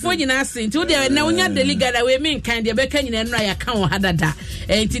that of when I sing to the now daily guide away mean kind of beckoning and I account hadada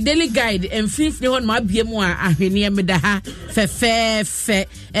and daily guide and fifth on my BMwa ahenia medaha fe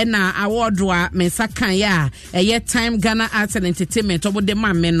and award mensakan ya a yet time Ghana Arts and Entertainment over the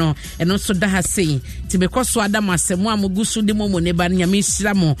mameno and also daha say to because so adama semwa mugusu de momo ne ba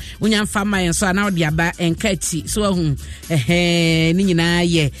nyamisramo unya fama en so na odi aba enkati so ahun ni nyina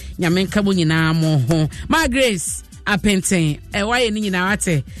ye nyamenka bo nyina mo ho my grace apenten why ni nyina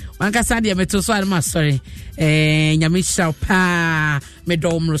wate wankasa de meto so adama sorry nyamisha pa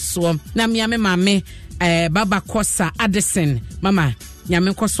medom so na miame mame baba kosa Addison mama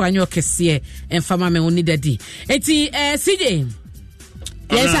nyame koso anyo kese enfama me oni dadi enti CJ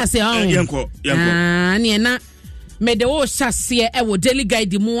yes I say yanko ni na me de wo hyase e wo daily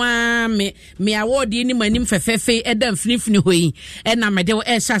guide mu a me award ni manim fefefe e da mfinifini hoyi e na me de wo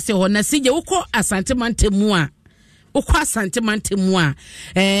hyase ho na CJ wokọ asante mu a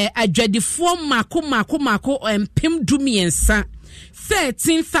adwadifo mako empem dumiensa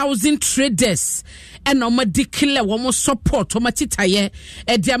 13,000 traders and on my declare one support on my titaye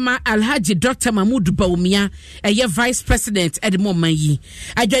Ediama Alhaji Dr. Mahmoud Baumia a vice president at the moment ye.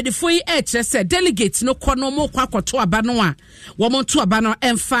 I dread the 4 said delegates no kono kwako to abanoa woman to abano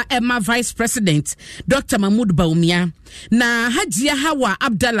emfa Emma vice president Dr. Mahmoud Baumia na Hajia Hawa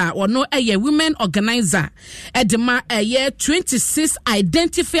Abdallah ono eye women organizer edema eye 26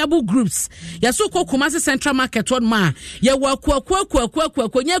 identifiable groups yaso ko Kumasi Central Market one ma ye wa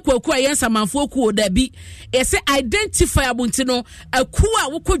kwa nya kwa yensa manfo ku dabi ese identifiable ntino aku a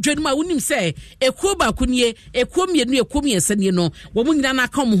wokodwanu ma wonim se ekuo ba kunie ekuo mienu ekuo miensa nie no wo mu nyina na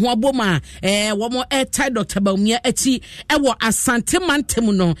aka mo ho aboma wo mo tie Dr. Baumia achi ewo Asante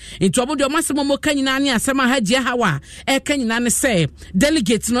Mantem no nti obo de omasemo mo kanyina ne asema Hajia Hawa kanyina ne se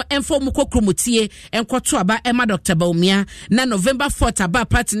delegate no enfo mu kokromotie enkoto aba ema Dr. Baumia na November 4th aba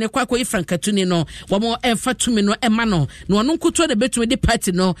party ne kwako ifrankatuni no wo mo emfa tumi no ema no na ono nkoto de betumi de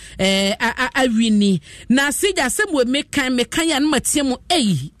party no awini na sija asemo mekan ya no matie mu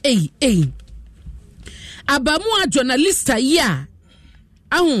abamu a journalista ya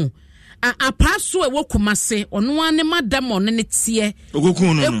ahu apaso ewo Kumase ono ane madam ono ne tie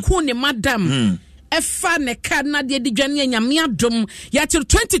eku ne madam efa ne ka na de dwane nyame adom ya till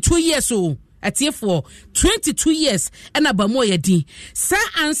 22 years o atiefo 22 years and abamu yedi sa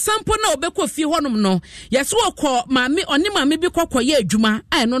ansampo na obekọ fie honom no yeso okọ maame oni maame bi kokọ ye adwuma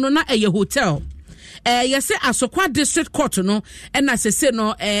ai no na eye hotel yese Asokwa district court no na sese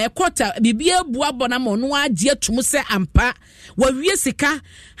no court bibia bua bona mo no agye atum se ampa wawie sika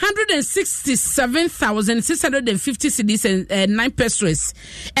 167,650 cedis and 9 pesos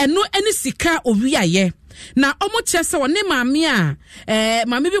eno eni sika owiaye na omo chese woni maame a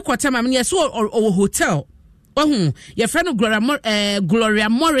maame bi kwota maame yeso o hotel your friend Gloria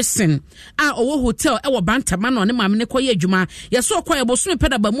Morrison owo hotel ewo Bantama no ne maame ne koye adwuma yeso koye bosume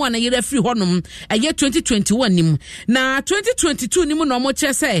peda ba mu ana yere free honum eye 2021 nim na 2022 nim no mo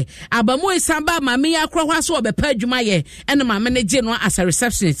chese abamu isamba maame ya akrohwa so obepa adwuma ye ene maame ne je no as a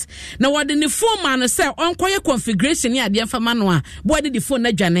receptionist na wode ne phone man say onkoye configuration ya de mfama no a bo de phone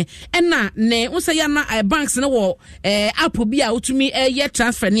na dwane ena ne unse ya na banks ne wo app bi a utumi ye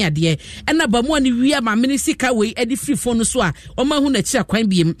transfer ne ade ena bamu ani wi maame ne we edi free phone so a oma hu na chi akwan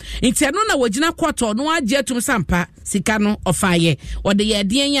biem nti eno na wagina kwato no agye atum sampa sika no ofaye ode ye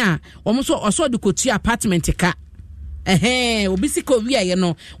den ya omo so oso de kotu apartment ka obi sika owi aye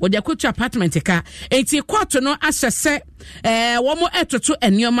no wode kotu apartment ka nti kwato no asese wo mo etoto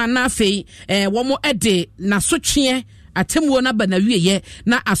enioma na afei wo mo ede na sotwe atemuo na banawiye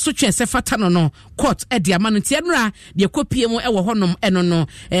na asotwe sefata no court edi amano tienra de kopie mu ewo honom eno no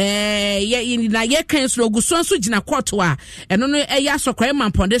na ye kan so oguso so gina court wa eno no ya Asokwa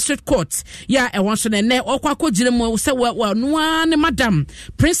Mampon district court ya ewon so ne okwakọ gire mu se wa noa ne madam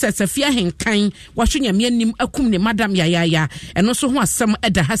Princess Afia Henkan wahwenya mianim akum ne madam ya eno so ho asem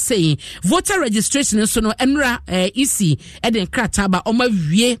eda ha sei voter registration so no enra isi eden krata ba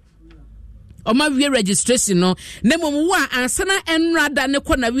Oma wie registration no nemom wa ansana enrada ne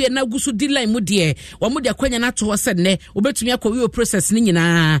kọ na wie na gusu di line mu de wo mu de kwanya na to ho se ne obetumi akọ wie process ni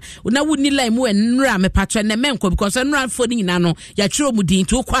nyina na wuni line mu enra me patro ne menko because enra fo ni nyina no ya twiro mu din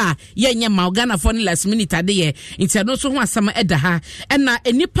to kọ a ye nya ma Ghana for ni last minute ade ye nti no so ho asama eda ha na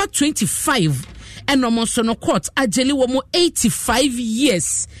enipa 25 enomo so no court ageli wo mu 85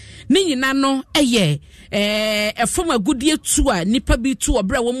 years ni nyina no eye efoma gudie tu a nipa bi tu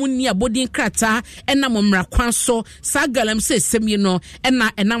obra wo mu ni abodin krata enam mmra kwan so sagalam se semye no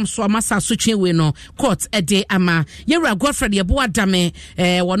enam so amasa so twenwe no court ede ama yewra Godfred yebo adame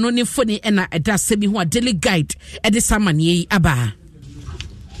wono ni foni ena eda semi ho a daily guide ede samanie aba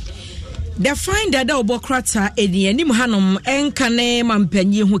the find that obokrata eni anim hanom enkane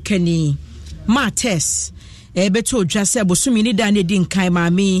mampanyi ho kani mates beto odwase bosumi ni da ne di nkan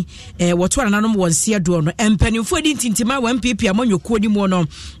maami woto ananom wonse do no empanimfo di ntintima wa MPP amanyoko di mu no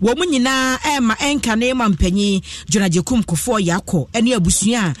wo mu nyina ma enka ne ma mpanyi Jonajekum Kofo Yako ene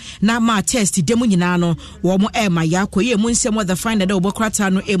abusua na ma test de mu nyina no wo mu ma Yako ye mu nsem the find that obokrata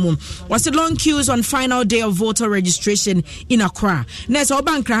no emu was the long queues on final day of voter registration in Accra na so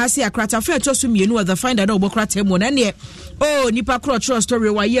bankra ha se Accra ta fa to so mienu the find that obokrata emu na ne nipa kro trust story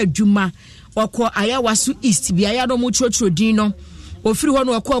wa ye adwuma okọ ayawasu east bi ayado mu chocho din no ofiri ho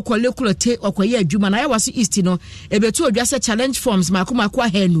no okọ lekulote okoye adwuma na ayawasu east no ebetu odwase challenge forms makoma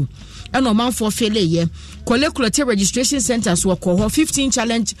hanu eno manfo feleye kolekulote registration center so okọ 15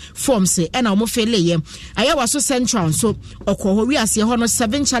 challenge forms ena omo feleye ayawasu central so okọ wi ase ho no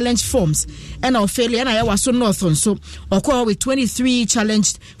 7 challenge forms ena ofele ena ayawasu north so okọ with 23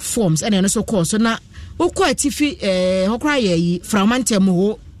 challenge forms ena no so call so na okọ atifi hokra ye framantem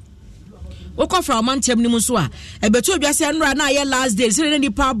ho woko from mantem ni muso a ebeto odwase nra na ye last day sire ni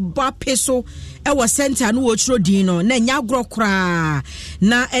pa ba peso ewo center no wo chro din no na nya agro kra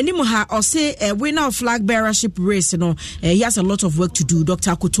na anim ha o say winner of flag bearership race no he has a lot of work to do.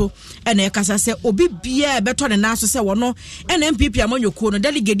 Dr. Akoto and ekasa say obi bia beto ne na so say wono NMPP amanyoko no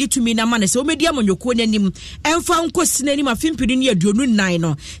delegate to me na man say o media amanyoko nanim emfa nkosi nanim afimpiri ne aduonu nnan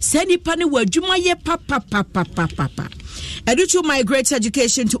no say nipa ne wadwuma ye papa Educhu migrates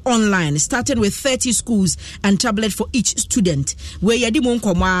education to online, starting with 30 schools and tablet for each student. Where yadi mo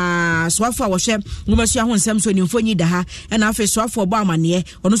nkoma swafa washe ngumasu ahon nsem so ni mfonyi da ha na afi swafa obo amane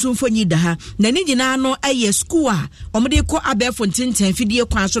ono so mfonyi da ha na ni nyina no aye school a omde ko abefo ntinten fidie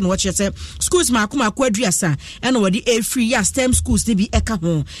kwan so no wache se schools ma aduasa na wodi a free ya STEM schools ni bi eka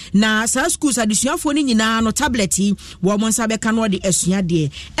ho na sa schools adisuafo ni nyina no tablet yi wo mo nsa beka no de asua de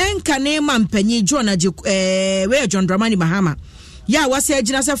enka ne mampanyi John we John Dramani Mahama ya wase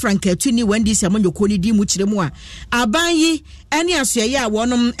agina se Frank Atuni wendi se amanyoko ni di mu kiremu a aban yi ene asoye ya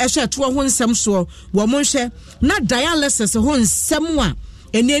wonom ehwe to ho nsem so wo mo hwe na dialysis ho nsem a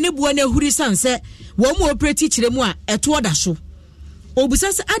ene ne buo na huri sanse wo mo operate kiremu a eto da so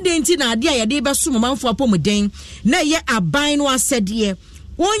obusase adenti na ade a yede be so manfo apomuden na ye aban no asede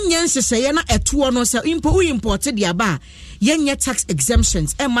wonye nseseye na eto no se import de aba yenye tax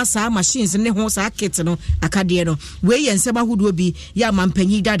exemptions masa machines ne ho sa kit no akade no we yensem ahodo bi ya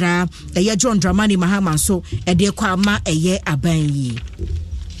mampanyi dada eye John Dramani Mahama so de kwa ma eye aban yi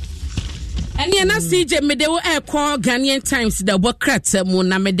Eni na CJ medewo call Ghanaian Times da bokrat mu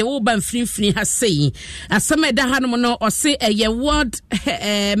na medewo ban frinfrin ha sei asema da hanom no o se World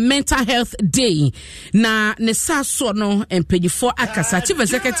Mental Health Day na ne saso no empagifo akasa Chief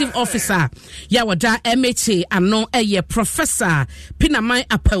Executive Officer ya wada MHA ano Professor Pinamai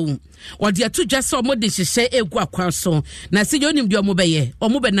Apau wadi atu jase omode hihye egu akwan so na se yonim de omobeye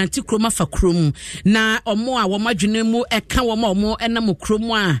omobe nanti kroma fa krom na omo a womadwene mu eka omo enam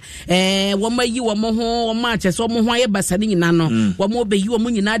krom a womayi womo ho omo achese omo ho aye basane nyina no womo be yi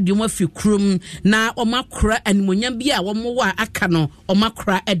omo nyina de omo afi krom na omo akora animonyam bi a womo wa aka no omo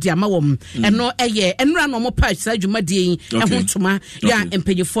akora de ama wom eno enra no omo patch sa dwumadie ehontoma ya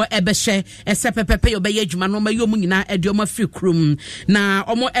empagifo ebehye esepepepe obeye dwuma no omayi omo nyina de omo afi krom na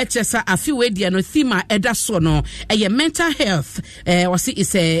omo sa afi we dia no thema eda so no mental health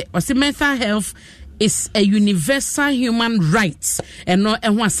wasi mental health is a universal human right and no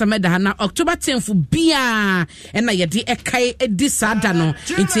ehwa sameda na October 10th bia na yede ekai edisada no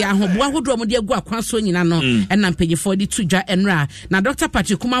nti ahobo ahodo mo de agu akwan so nyina no na mpanyefo de tudwa enra na Dr.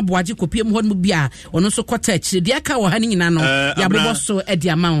 Patrick Kuma Boaji kopiem ho no bia ono so kota akire de aka wo ha nyina no ya bobo so edi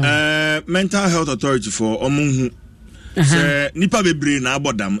ama mental health authority for omunhu se nipa bebre na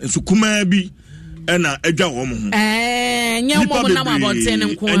abodam enso kuma bi ena adwa wo mo ho nyamo na mabonten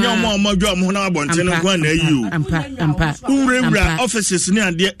nko nyamo adwa mo na mabonten nko na ayi o ampa urewura offices ni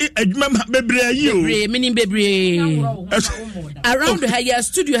ade adwuma bebre ayi o bebre mini bebre around her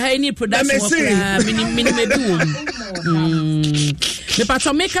studio her ni production mini medu me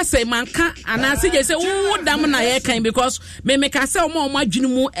patro make say manka ana se je say wo dam na ye kan because me make say omo adwunu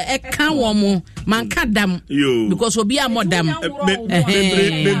mu e kan wo mo manka dam because obi amodam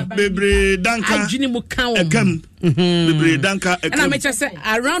bebre danka adwunu mu kan wo bebre danka na me say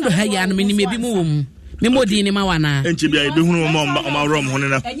around her ya no me bi mu wo mu me modi ni ma wana enche bia e be hunu mo rom ho ne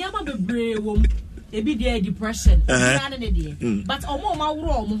na enyama bebre wo ebi dey depression but omo ma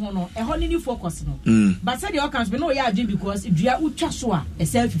wuro omo ho no e ho ni focus no but say the organs be no ya agin because dua utwa so a e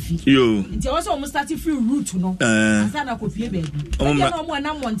self fifi nti o so omo start free root no asa na kopie baby omo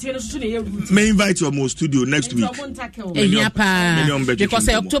na monte no so na ye root me invite your mo studio next week because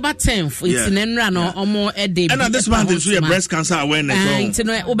October 10th it's nenra no omo e dey and this month is breast cancer awareness nti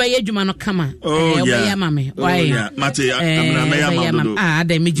no obeye adwuma no kama obeye mame why mate amna me ya ma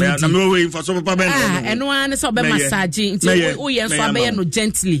dey me na me we for so papa ben eno an so be massage nti o ye so abe no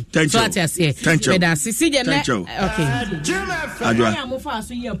gently so at say better CJ na okay adwa mo fa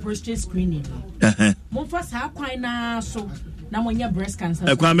so ye prostate screening mo fa sa kwan na so na mo nya breast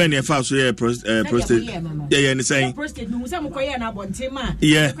cancer kwan be ne fa so ye prostate ye ni say prostate no se mo koye na bontema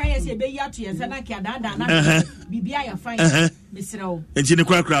kwan ye se be ya to ye se na ki adada na bibia ya fine misrawo enti ne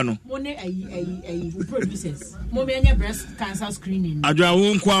krakra no mo ne ayi producers mo be nya breast cancer screening adwa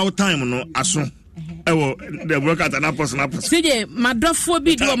wo nkwa time no aso ewo the broadcast na post CJ madofo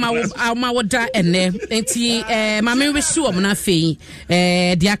bi do ma woda ene enti mame wesu om na fei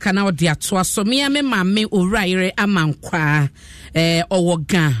de aka na ode ato aso me mame owuraire amankwa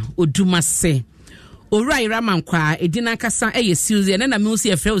owoga odumase owuraire amankwa edina kasa Susie na me usi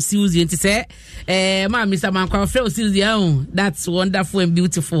efre Susie enti se ma Mr. Mankwa efre Susie that's wonderful and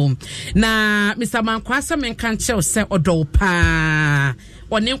beautiful na Mr. Mankwa sa men kan che se odo pa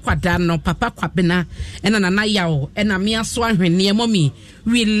one kwada no papa kwabena ena nana yawo ena me aso ahwene mommy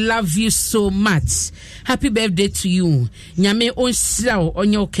we love you so much. Happy birthday to you. Nyame onhyira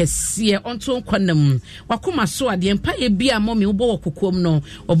onye okese onto nkwanam. Wakoma so ade empa ebia mommy wo bo kokom no.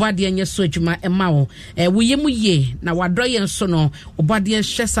 Obade enye so adwuma ema wo. Woyemu ye na wadoye nso no. Obade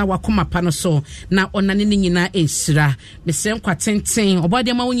enhwesa wakoma pa no so na onane ne nyina ensira. Mesem kwatenten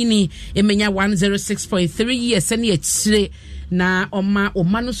obade ma wonyini emenya 106.3 years ene etire na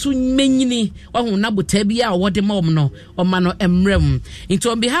oma no so menyini ohun na bota bia owode ma no oma no emrem.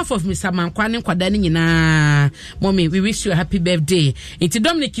 Into on behalf of Mr. Mankwane kwada ni nyina mommy we wish you a happy birthday. Into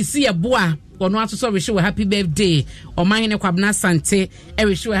Dominic isi eboa ono aso wish you a happy birthday. Omahene kwabna sante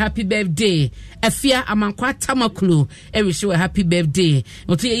wish you a happy birthday. Afia amankwa tamakulu wish you a happy birthday.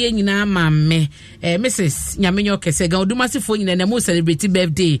 Otu ye nyina mamme Mrs. Nyamenyo Kesega odumasifo nyina na mo celebrate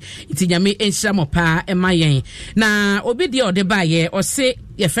birthday. Iti nyame enhira mopa emayen na obedi odebaye ose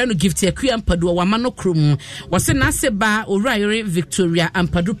ye friend gift ya kua mpadu wa mano krum wose na seba orayore Victoria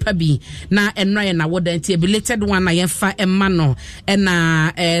ampadu pabi na enra na woda nti belated one na yemfa emano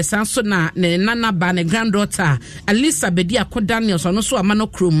na sanso na nana ba ne granddaughter Alisa bedi akọ Daniels ono so amano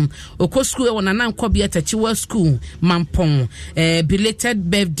krum okọ school e wona na nkobia tachiwa school mampon belated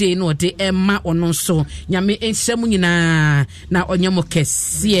birthday no de emma ono so nyame enhyam nyina na onyemo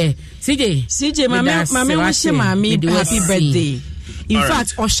kese CJ mame wish mame happy birthday. In all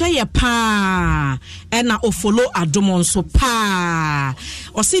fact, Oshaya pa and o follow Adomon so pa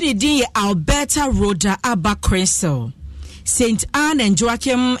or see the day Alberta Rhoda Abba Crensel St. Anne and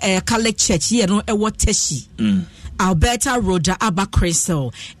Joachim Catholic Church here no what teshi Alberta Rhoda Abba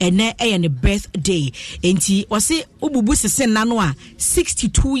Crensel and a birthday and or say Ububu sen nanwa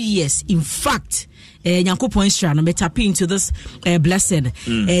 62 years in fact. Nyankopon Shra no tap into this blessing.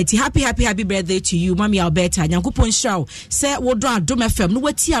 Happy birthday to you, Mommy Alberta. Nyankopon Shra say wo do Adom FM no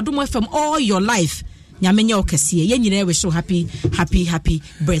wati Adom FM all your life. Nyamenya okese ye nyina we show happy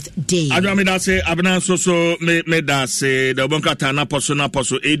birthday. Adwame da say abena so me da say the bonkata na poso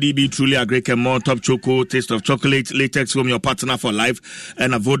ADB truly a great more top choco taste of chocolate latex from your partner for life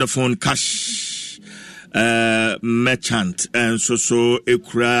and a Vodafone cash merchant and so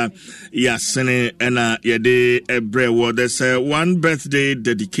ekura yasene ena yede ebrewo. There's one birthday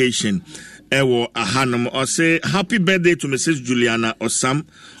dedication ewo ahanum or say happy birthday to Mrs. Juliana Osam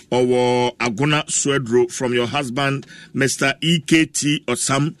or Aguna Swedro from your husband Mr. EKT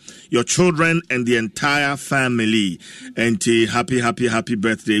Osam, your children and the entire family, and happy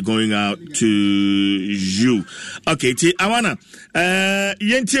birthday going out to you. Okay, I wanna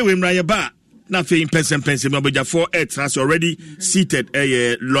yente wemrayaba nothing person for extras already seated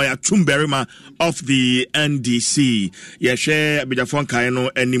a lawyer Twum-Barimah of the NDC. Yeah, share Bidafon Kaino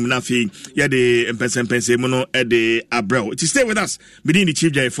and Nimnafi, yeah, the person mono at the Abreu. To stay with us, within the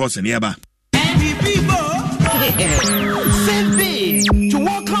Chief Jay Force and Yaba. To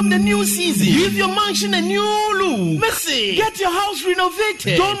welcome the new season, give your mansion a new look. Messi, get your house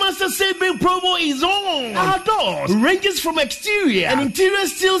renovated. Doormaster Saving promo is on. Our doors ranges from exterior and interior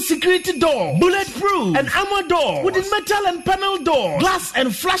steel security door, bulletproof and armor door, wooden metal and panel door, glass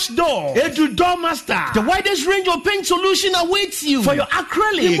and flash door. Edu Doormaster, the widest range of paint solution awaits you for your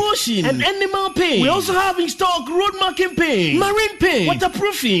acrylic, emulsion and animal paint. We also have in stock road marking paint, marine paint,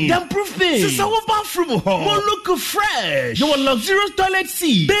 waterproofing, damp-proof paint. This is our bathroom hall. More look fresh. Your luxurious toilet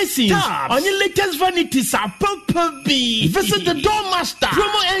seat, basin, taps, on your latest vanities are Papa B. Visit the Doormaster.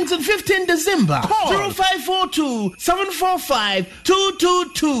 Promo ends on 15 December. Call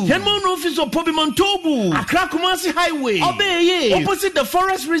 0542-745-222. Henmon office of Pobimon Tobu, Accra Kumasi Highway, Obeye, opposite the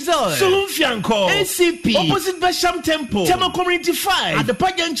Forest Reserve, Solumfianco, ACP, opposite Besham Temple, Tema Community 5, at the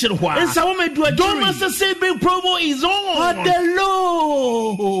Pajanchirwa, and Sawamedua. Doormaster Saving promo is on.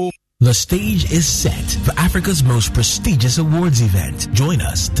 Hello. The stage is set for Africa's most prestigious awards event. Join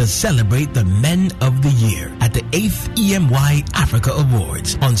us to celebrate the Men of the Year at the 8th EMY Africa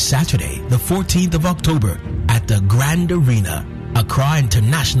Awards on Saturday, the 14th of October at the Grand Arena, Accra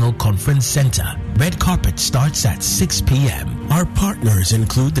International Conference Center. Red carpet starts at 6 p.m. Our partners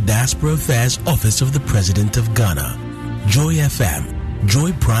include the Diaspora Affairs Office of the President of Ghana, Joy FM,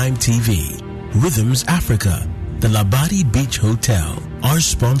 Joy Prime TV, Rhythms Africa, the Labadi Beach Hotel. Our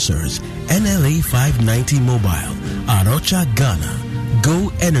sponsors, NLA 590 Mobile, Arocha Ghana,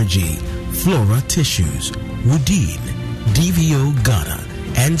 Go Energy, Flora Tissues, Woodine, DVO Ghana,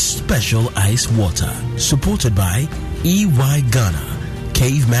 and Special Ice Water. Supported by EY Ghana,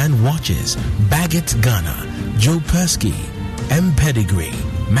 Caveman Watches, Baggett Ghana, Joe Persky, M Pedigree,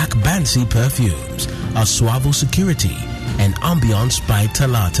 Macbansi Perfumes, Aswavo Security, and Ambiance by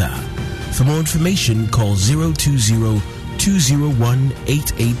Talata. For more information, call 020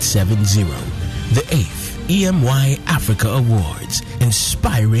 201-8870. The 8th EMY Africa Awards,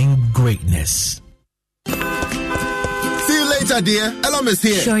 inspiring greatness. See you later, dear. Elom is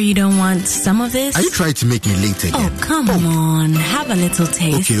here. Sure you don't want some of this? Are you trying to make me late again? Oh, come on. Have a little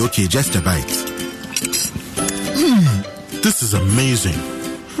taste. Okay, just a bite. This is amazing.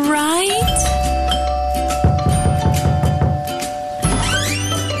 Right?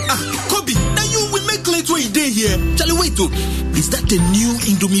 Kobe, now you will make late when you day here. Charlie, wait, is that the new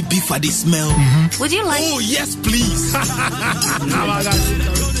Indomie beef at the smell? Would you like? Oh, yes, please.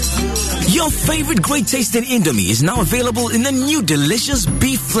 Your favorite great tasting Indomie is now available in the new delicious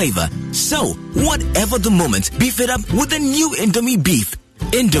beef flavor. So, whatever the moment, beef it up with the new Indomie beef.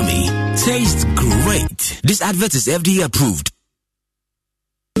 Indomie tastes great. This advert is FDA approved.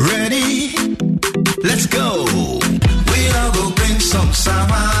 Ready? Let's go. We all go bring some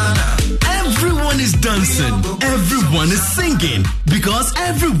savannah. Everyone is dancing, everyone is singing, because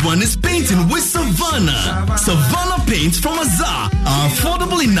everyone is painting with Savannah. Savannah paints from Azar are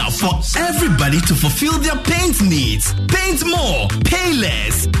affordable enough for everybody to fulfill their paint needs. Paint more, pay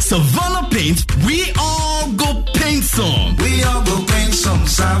less. Savannah paint, we all go paint some. We all go paint some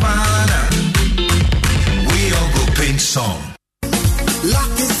Savannah. We all go paint some.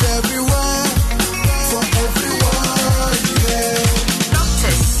 Luck is everywhere, for everyone, yeah.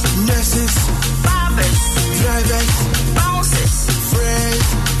 Doctors, nurses, barbers, drivers, bouncers, friends,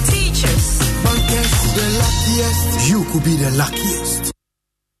 teachers, bankers, the luckiest. You could be the luckiest.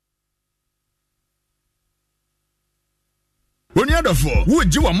 Oniadofo, wo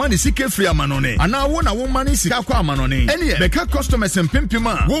ji wa mani sike free amanone. Ana wo na wo mani sika kwa amanone. Ene beka customers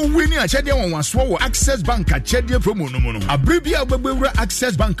empempema. Wo wini achede won waso wo Access Bank achede promo no mu no. Abribia gbegwura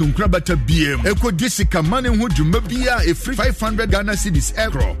Access Bank nkrabata BM. Eko disika mani ho dwuma bia e free 500 Ghana cedis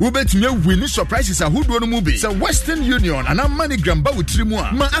ekro. Wo betumi wini surprises ahudo no mu bi. Se Western Union ana money gramba wutiri mu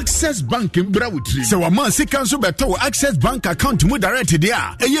a. Ma Access Bank mbra wutiri. Se wa man sika nso beto wo Access Bank account mu direct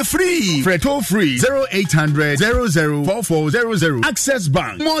dia. Eye free. Freto free 0800 004400. Access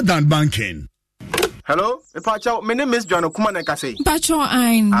Bank, more than banking. Hello, Pacho, my name is John Okumanekase. Pacho,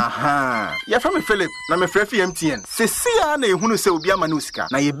 I'm. Aha, you're from Philip, na me free MTN. Se sia na ehunu se obi amanuska.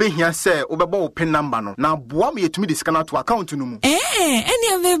 Na ye behia se obebo pin number no. Na boa me yetumi discount to account no mu.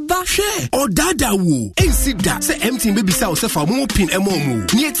 Any of the back. Share or dada wo. Ensida se MTN baby sa o se fa mo pin emo mu.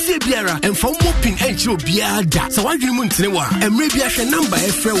 Ni etie biara en fa mo pin enchiro biara da. So wadwene mu ntene wa. Emre bia hwe number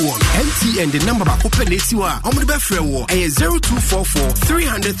e frɛ wo. MTN the number ba ko pe na esi wa. Omo de be frɛ wo. 0244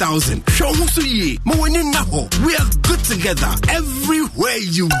 300,000. Show mu so ye. We are good together everywhere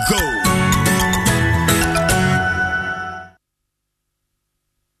you go.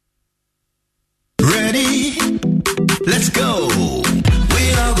 Ready? Let's go.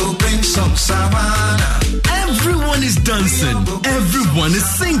 We all go bring some savannah. Everyone is dancing, everyone is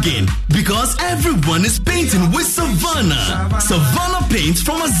singing, because everyone is painting with Savannah. Savannah paints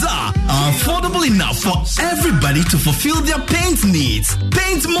from Azar are affordable enough for everybody to fulfill their paint needs.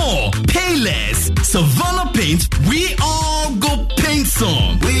 Paint more, pay less. Savannah paint, we all go paint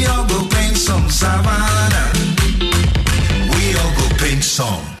some. We all go paint some Savannah. We all go paint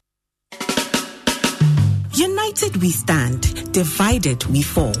some. United we stand, divided we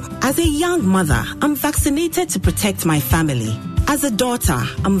fall. As a young mother, I'm vaccinated to protect my family. As a daughter,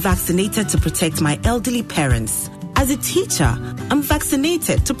 I'm vaccinated to protect my elderly parents. As a teacher, I'm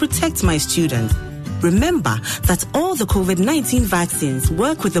vaccinated to protect my students. Remember that all the COVID-19 vaccines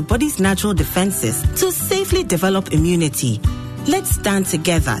work with the body's natural defenses to safely develop immunity. Let's stand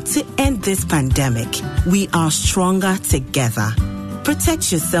together to end this pandemic. We are stronger together.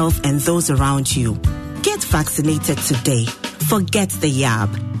 Protect yourself and those around you. Get vaccinated today. Forget the yab.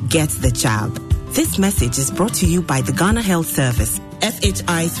 Get the jab. This message is brought to you by the Ghana Health Service,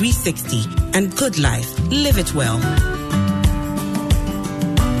 FHI 360, and Good Life. Live it well.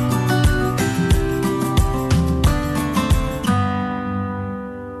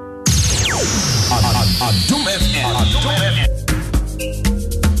 Adum FM.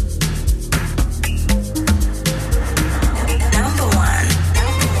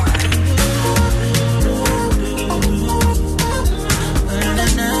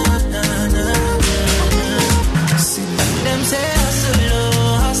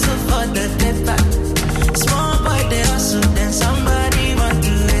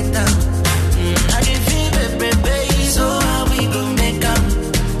 So how we gon' make 'em?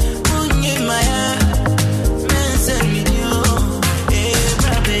 Put in my heart.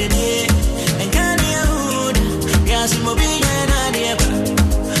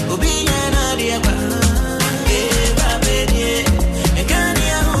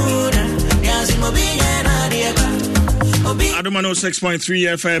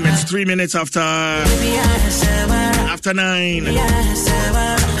 106.3 FM. It's 3 minutes after 9.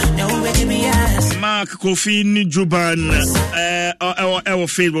 Mark Kofi Nijuban, our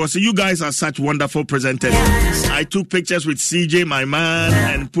favorite. So you guys are such wonderful presenters. I took pictures with CJ, my man,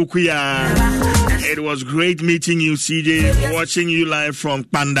 and Pukuya. It was great meeting you, CJ. Watching you live from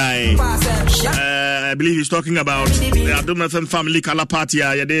Pandai. I believe he's talking about the Adum FM family color party.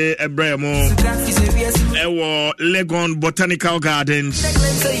 Yade Ebremo. Ewo Legon Botanical Gardens.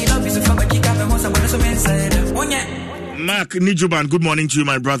 Mark Nijuban, good morning to you,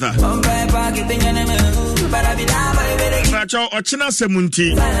 my brother. Ochina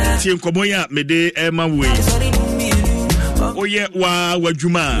Semunti, Tim Koboya, Mede Emma Way. Oye wa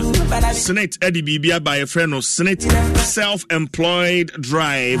wajuma. Senate Eddie Bibia by a friend of Senate Self-Employed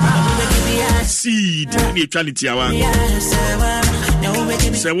Drive. Seed neutrality awa.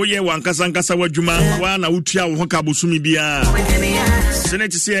 Se woye wankasa nkasa wajuma wana utia wo hoka bosumi bia.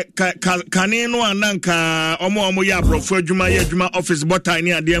 Senate se kane no ananka omo ya brofo adwuma ya adwuma office botai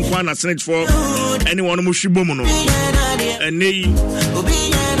ni ade enko na Senate for anyone mo hwibomu no. Enei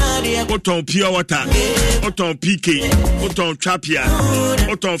oton pure water, oton PK, oton trapia,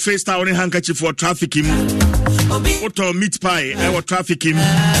 oton face tower ni handkerchief for trafficking, oton meat pie for trafficking,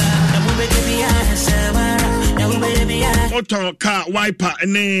 oton car wiper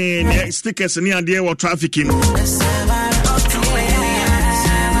and stickers ni ade for trafficking.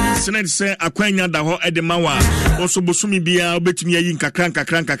 Senate say akwanya da ho edemawa also bosumi bia obetumi ayi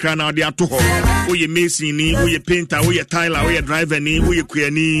nkakran na ode ato ho oye mason ni oye painter oye tiler oye driver ni oye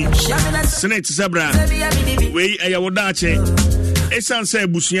kuani Senate zebra we ayawodache esan say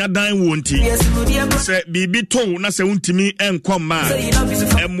busuya dan wonti say bibi to na say untimi enkomma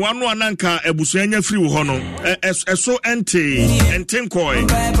emwa no ananka ebusuya nya free wo ho no eso entenkoi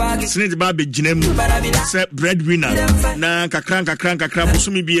Senate ba be ginem say breadwinner na kakran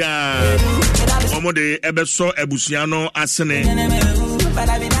busumi bia omode ebeso ebusuya no asene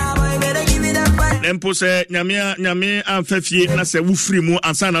Nempo se nyame amfafie na se wufri mu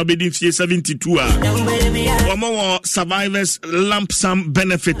ansa na obedi fie 72 a omo survivors lump sum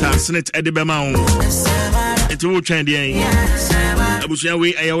benefit Senate edebema ho eti wo twen de en abusuya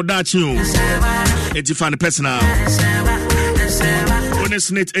we ayodachi o eti fan personal on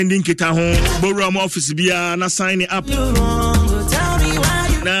Senate ending kita ho boru office bia na sign up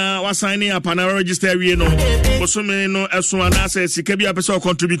na wa signing up and register we no bosome no eso ana say sika bia person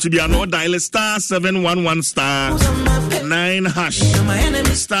contribute bia no dial star 711 star 9 hash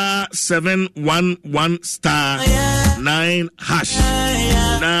star 711 star 9 hash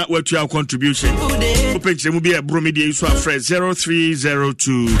na what your contribution open chemu bia bro media iso afre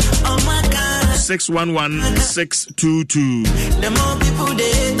 0302 611-622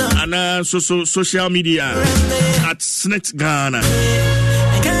 and social media at Snit Ghana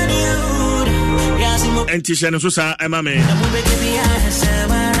and Tishan Susa Emame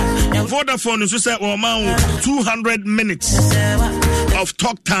Vodafone Susa Omau 200 minutes of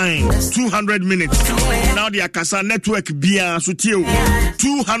talk time 200 minutes now the Akasa network Bia Sutio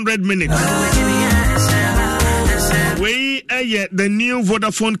 200 minutes the new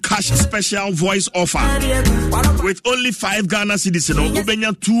Vodafone Cash Special Voice Offer with only 5 Ghana cedis.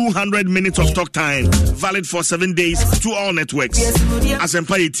 200 minutes of talk time valid for 7 days to all networks. As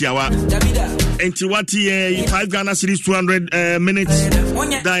employee Tiawa Entiwati 5 Ghana cedis 200 minutes.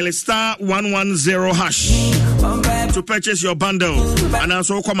 Dial star 110 hash to purchase your bundle and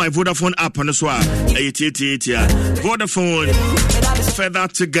also call my Vodafone app on the swap. Vodafone further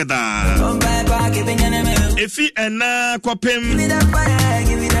together. If he and Kwapim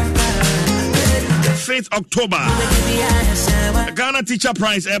 5th October Ghana Teacher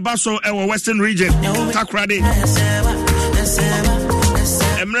Prize Ebaso our Western Region Takrade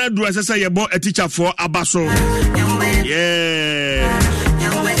Emre do say you bought a teacher for Abaso. Yeah.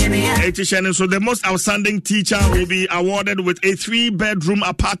 So the most outstanding teacher will be awarded with a 3-bedroom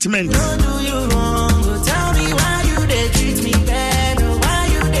apartment.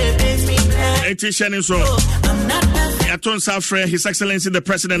 So Aton Safre, His Excellency the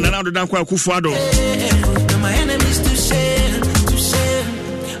President, and Ado Dankwa Akufo-Addo.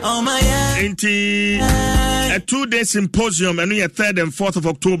 A 2-day symposium, and we 3rd and 4th of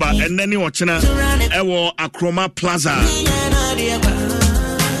October, and then you watch Ewo Akroma Plaza.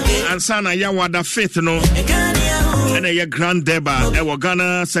 And Sana Yawada 5th, no, and a Grand Deba, Ewo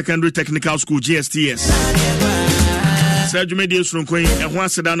Ghana Secondary Technical School, GSTS. Sergio Medius from Queen, and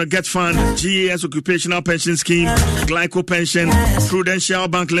once Sedano Get Fund, GES Occupational Pension Scheme, Glyco Pension, Prudential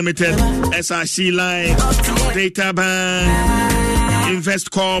Bank Limited, SIC Line, Data Bank,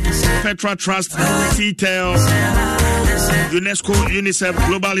 Invest Corp, Petra Trust, T-Tel, UNESCO, UNICEF,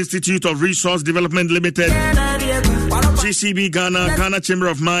 Global Institute of Resource Development Limited, GCB Ghana, Ghana Chamber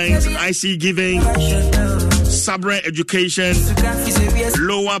of Mines, IC Giving, Sabre Education,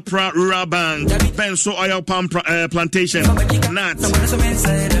 Lower Pra Rural Bank, Benso Oil Palm Plantation, NAT,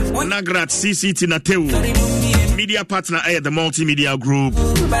 Nagrat CCT Nateu, Media Partner the Multimedia Group.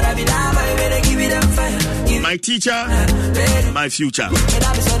 My teacher, my future.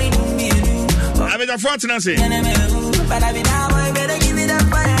 I'm a fortunate say.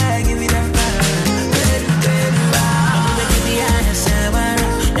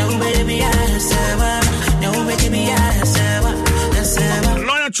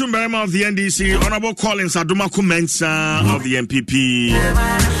 Lawyer Twum-Barimah of the NDC, Honorable Collins Adumaku Mensa of the MPP.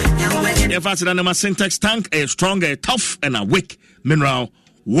 If I said I'm syntax tank, a strong, a tough, and a weak mineral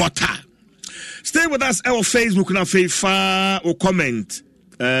water. Stay with us on Facebook and far or comment.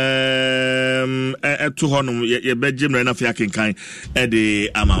 To honum ye bedjem na fi akenkan e de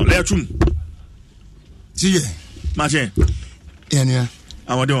ama le atum tie mache enia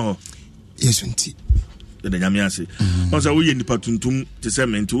awode ho yesunti de nyame ase onso wo ye nipa tuntum te se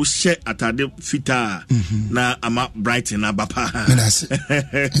ment wo hye atade fita na ama bright na bapa menase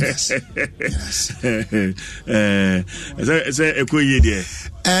se ekoye de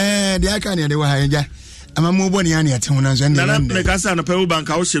de aka ne de wa ha ja ama mo boni ani atem na so ndे na me ka sa no pe wo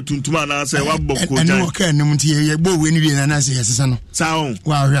banka wo hye tuntum ana se wa bokko jan ene wo ka num tie ye bo we ni bi na se yesesa no sawo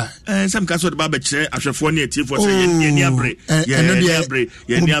wa hwa sam ka so de ba be kire ahwefo ne atifo se ye ni abre ye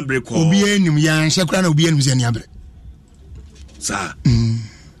ni abre ko obi anim ya nhye kra na obi anim se ni abre sa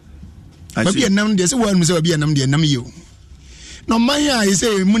ba bi enam de se wa anim se ba bi enam de enam yo no man ya ye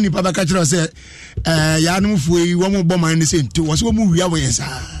se mu ni pa ba ka kire se ya anum fuyi wo mo bo man ni se nto wo se wo mu wi awo yensa.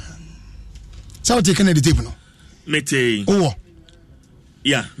 So what taking the tape no? Mete. Oh.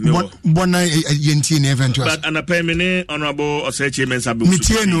 Yeah. Bona yenti na event was. But an apemene honorable Osechi Mensabu.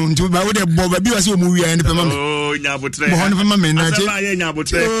 Mete no nti ba wo de boba bi was o mu wi an pe mama. Oh, nyabotre. Bo hono pe mama na je. Asaba ye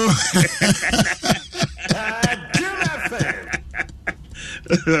nyabotre.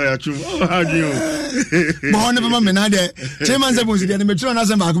 How do you? Born of a man, I did. Chairman Zabus, the metro as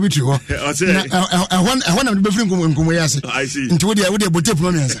a mark with you. I want to be free. I see. Into the would have put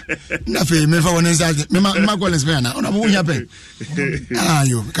nothing. Me for one inside. My Collins Banner. On a moon happen. Ah,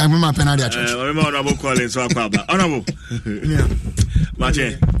 you can't remember Penada. Honorable Collins or Papa. Honorable.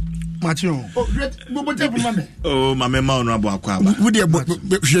 Martin. Macho. Oh, my mama honorable Aquaba. Would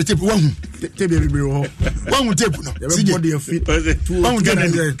you tip one? One would tip no. Everybody of feet. One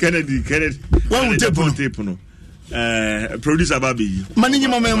Kennedy. One would tip no. Producer Baby. Money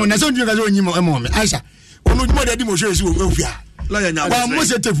moment. I don't think I don't need a moment. Aisha. One would more than demonstration will be. Lawyer now. Well,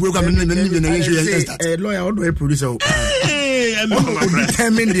 most of the will come in the lawyer or a producer.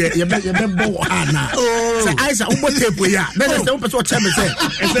 Determined you better now. So I said, what tape we are? Then I said, what time is it?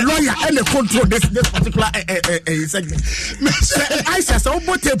 Lawyer and the control this particular segment. I said,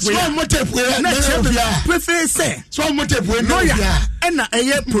 what tape we are? What tape we are? Prefer say, so what tape we lawyer and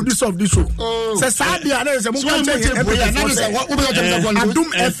a producer of this show. So Sadia, there is a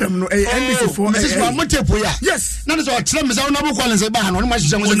Adum FM no NBC for this is what tape we are. Yes, none of our terms are not calling say ban on my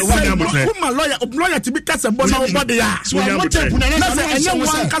lawyer to be cast a body. Anya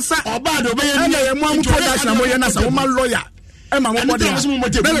wan kasa oba do be anya mu production mo yana sa woman lawyer e ma mo body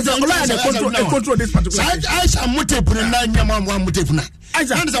there is a lawyer that control this particular I say motepu na anya mo motepu na I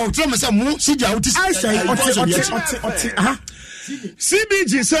say o tell me say mo sija uti I say oti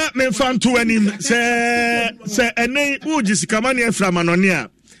CBG say me fan to anim say ene uji sikamani efra manonia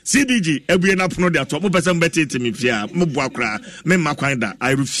CBG ebue na pono de ato mo pese mbetete me fia mo bo akra me makwan da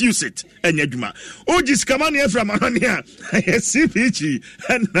I refuse it enya dwuma oji skamani efra manonia CBG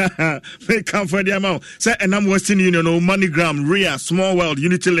and me come for the amount say enam Western Union no MoneyGram Ria Small World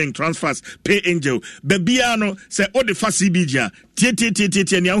Unity Link Transfers Pay Angel bebia no say o de fa CBG a tie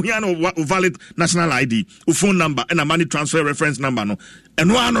nya ohia no valid national ID o phone number and a money transfer reference number no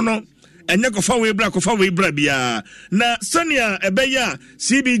eno ano no enye kofa we bra bia na sania ebeya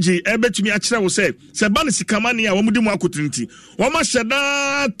CBG ebetumi akire wo se ba ne sikamane a womudi mu akotrinti wo ma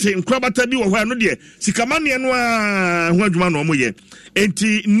hyeda te nkrabata bi wo ho ano de sikamane no a ho adwuma no mo ye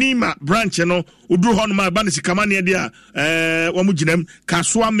enti Nima branch no uduru ho no ma ba ne sikamane de a wo mo ginam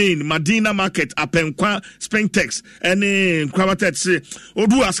Kaswa Main Madina Market Apenkwa Springtex ene nkrabata se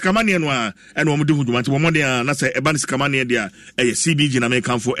odu asikamane no a ene wo mo de ho dwuma nti wo mo de na se ba ne sikamane de a CBG na me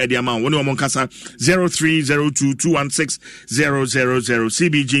kanfo e de ama wo ne wo kasa 0302216000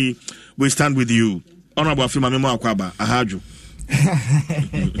 CBG we stand with you honorable afima memo akwaba ahaju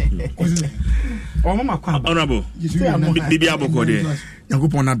honorable bibi aboko de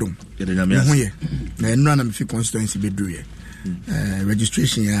Yakupon Adom. Yahuye. None of the constituency be do ye.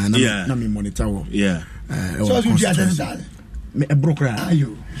 Registration, yeah, na me monitor. Yeah. So you just a broker. Are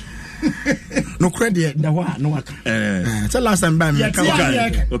you? No credit, no one. So last time by me.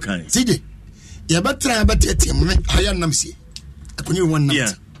 Okay. CJ, you better try about it. I am Namsi. I couldn't one night.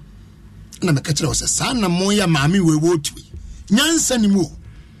 Yeah. And I'm a catcher was a son of Moya Mammy will vote to me. Nance anymore.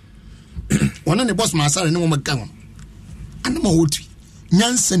 One of the boss, my son, and no one come. And I'm old.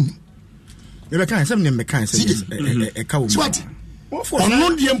 Nyansen. You can't send them a kind of a cow. What? On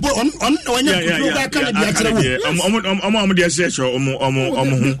the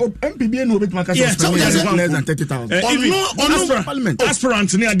MPB no bit market less than 30,000.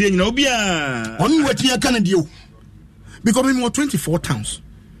 Aspirants near the Nobia. On what you can do. Becoming more 24 towns.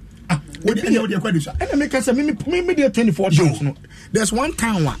 And make us a maybe 24 towns. There's one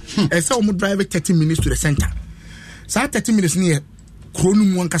town and some drive 30 minutes to the center. So 30 minutes near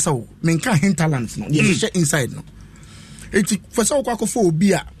Kronum one Castle, Menka hinterlands, no, inside no. It's for so for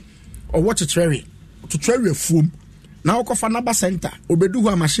beer or watch a cherry to cherry a foam. Now for another center,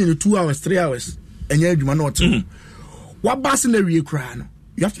 Obedu a machine 2 hours, 3 hours, and you man or two. What bass in the real crown?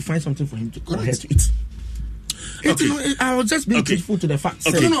 You have to find something for him to go ahead to eat. Okay. I was just being truthful to the facts.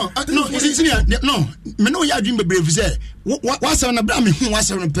 Okay. No, me no ya dream be brave say. What's on abra me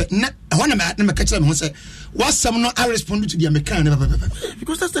what's on pe. Na one me catch them say. What's some no I respond to the American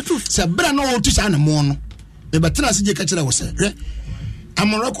because that's the truth. Say bra no to say na mo no. Me better say je catch them say.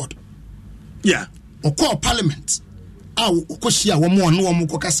 I'm on record. Yeah. O call parliament. Ko shia wo mo no wo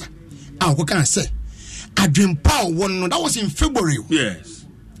ko kasa. Ko kan say. Adwem pa won no that was in February. Yes.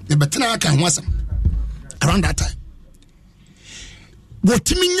 Me better kan wasam. Around that time. What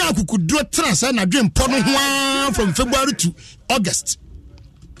Timinya could do a trans and a dream pony from February to August.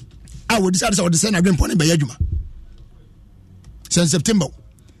 I would decide to send a dream pony by Yajuma. Since September.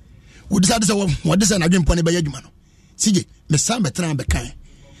 Would decide to what this and a dream pony by Yajuma. See, Miss Sam Betran Bekai.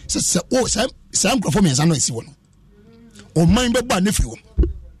 Says, oh, Sam performance, I know it's one. Or mine by nephew.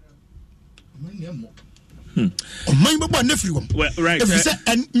 Oh, my Baba nephew. Well, right.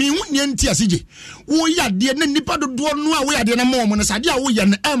 And me won't CJ. Oh, yeah, dear Nipa do no way at the moment. I said, we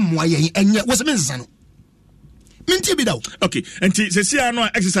and and yet was a minister. Minty be out. Okay, and see, no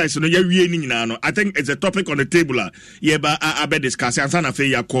exercise. No, you're I think it's a topic on the table. Yeah, but I bet discuss. I'm trying to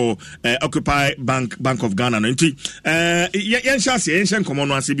say, Occupy Bank of Ghana. Yeah, shall come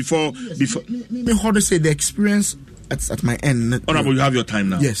on before. Me how to say the experience. At my end. Honorable, you have your time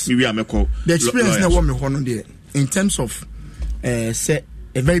now. Yes. The experience now what me want there in terms of say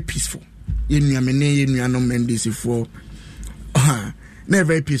a very peaceful. Never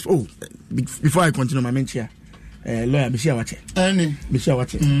very peaceful. Oh, before I continue my mention, lawyer Bishia Wache. Bishia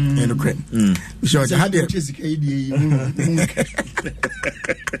Wache. And okay. Bishia Wache. Had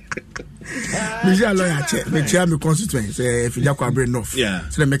Bishia lawyer check. The chairman constituents if you just brain off. Yeah.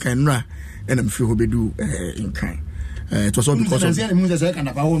 So they make an and I'm sure who be do in kind. It was all because of I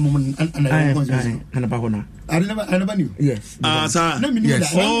never knew. Yes. Yes.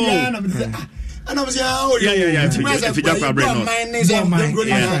 And I was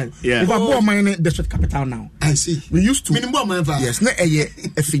If I bought mine district capital now. I see. We used to yes, na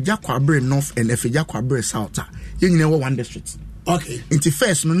Fija North and Fija South. You know one district. Okay. Into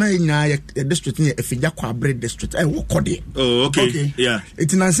first, no, a district near Fija district. I walk on it. Oh, okay. Yeah.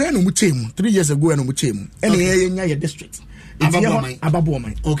 It's in Ansan Muchim 3 years ago and Muchim. And a district.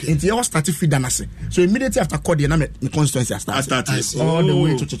 Ababomai. Okay. Into your started feed danase. So immediately after Kodia, the constituency started. All the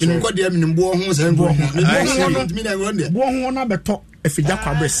way to Kodia in Bohons and Bohon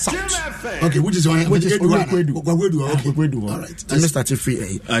Fija South. Okay, which is one which is okay. All right. And started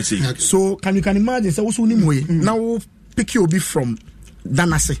free. I see. So can you imagine so also now pick you be from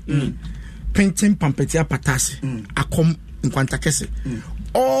Danase, painting Pampetia Patasi, Akom in Quantakese,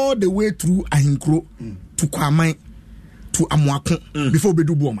 all the way through Ahinkro to Kwamai to Amwakon before we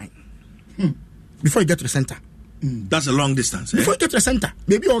do Bomai. Before you get to the center. That's a long distance. Before you get to the center,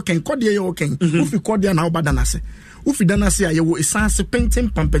 maybe you can call there, you can. If you call there now, Badanase. If you Danase, you will essence painting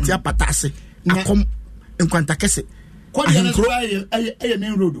Pampetia Patasi, Akom in Quantakese. Ahinkro,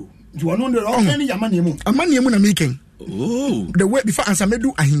 main road. You are not the wrong Amani making. Oh, the way before answer me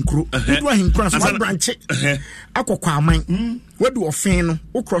do Ahinkro. We do Ahinkro as one branch. Ako Kwamai. We do Ofin,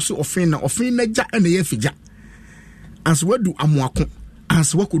 o cross Ofin ja and the Fija. And so we do Amwakon. And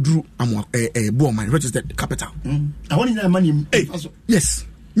so we could do Bomai, which is the capital. I want to money. Yes.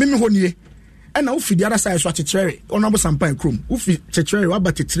 Mimi Honye. And now for the other side, so cherry. Honorable Sampain Chrome. Ufi cherry, what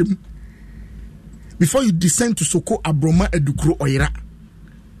about trim? Before you descend to Soko Abroma Edukro Oira.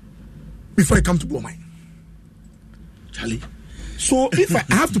 Before you come to Bomai. Charlie. So if I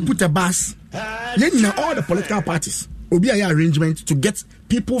have to put a bus, then all the political parties will be an arrangement to get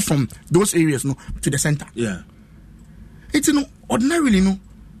people from those areas to the center. Yeah. It's ordinarily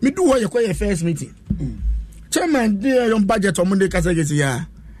me do what you call a first meeting. Chairman, your budget on Monday Casagets, yeah.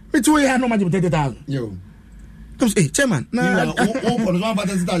 Me too, I have no money to 30,000. Yo. Hey, Chairman, Chairman,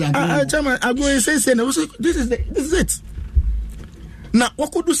 I go and say, this is it. Now,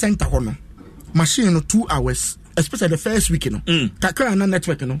 what could do center honor? Machine 2 hours, especially the first week, Kakra and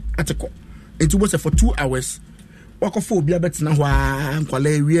network, at a call. It was for 2 hours. Walk of phobia bets now, and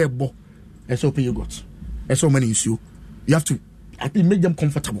quale we bo. SOP you got. So many issue. You have to make them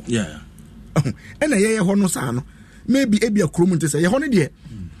comfortable. Yeah. And a year honor sano. Maybe a crewman to say, honey dear.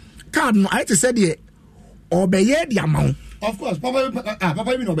 Card no, I said, dear. Obey the amount. Of course,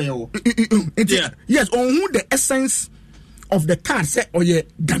 Papa will obey you. Yes, on who the essence of the card said, oh, yeah,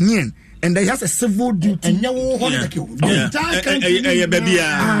 Ghanaian. And they has a civil duty. And you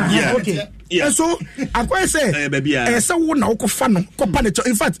okay. Yeah. And so I quite say, and so now fan.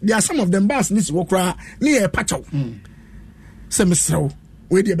 In fact, there are some of them bars this walk near Pacho. Semester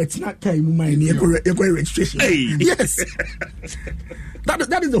where they bet not carry my near registration. Yes.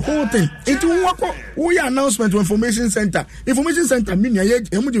 That is the whole thing. It will work. We announcement to information center. Information center mean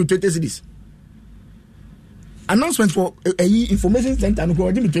you 20 cities. Announcement for a information center and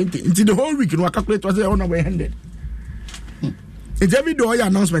go 20 into the whole week. You calculate was on 100. It's every day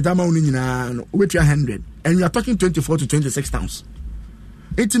announcement I'm only with your 100, and you are talking 24 to 26 towns.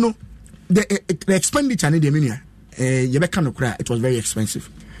 It's the expenditure in the minia. It was very expensive,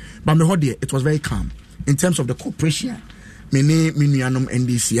 but it was very calm in terms of the cooperation. Many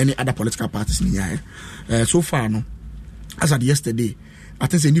NDC, any other political parties in here. So far, as at yesterday, I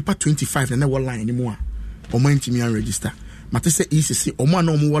think say nipa 25 and never line anymore. Or mind to register. But say ECC or man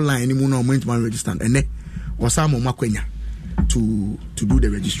no more line anymore. No mind to register. And ne was some makwenya to do the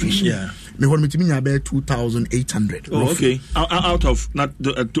registration. Yeah. Me want me to mean about 2,800. Oh, okay. Out of not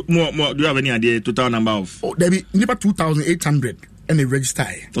more. Do you have any idea total number of? Oh, there be nipa 2,800 and they register.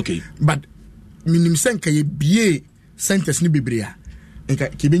 Okay. But minimum senka ye BA. Centers ni bibria and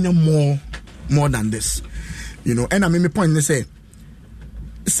kibenya more than this, and I mean my point is say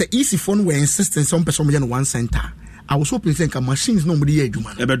easy phone were insisting some person in one center. I was hoping say machines nobody here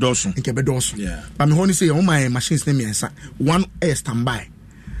human ebedoso yeah, but me honey say all my machines name yes one air standby,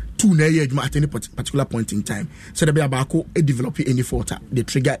 two na here at any particular point in time, so there be about a develop any fault they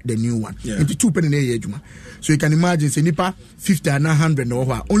trigger the new one into 2 penny here human. So you can imagine say nipa 50 and 100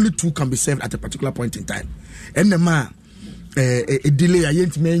 or only 2 can be served at a particular point in time. And the man a delay I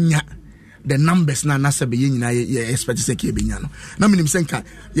ain't menya the numbers na nasa be yin na expect to say ke be nya no na minim senka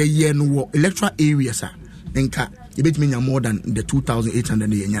ye no electoral areas nka e bet menya more than the 2,800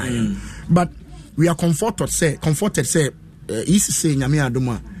 nya. But we are comforted say is say nyame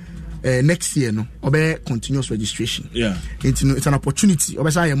adoma next year no obe continuous registration. Yeah, it's an opportunity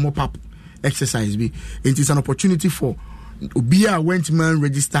obe say mop up exercise be it is an opportunity for obia went man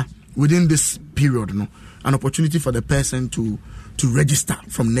register within this period an opportunity for the person to register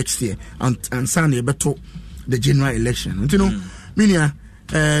from next year and sign a better the general election. Meaning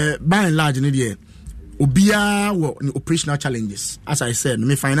by and large obia operational challenges, as I said,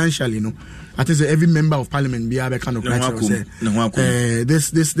 me financially, I think every member of parliament be able kind of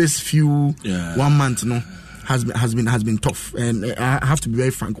this few 1 month has been tough, and I have to be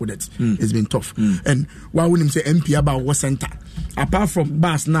very frank with it. It's been tough. And why wouldn't say MP about what center? Apart from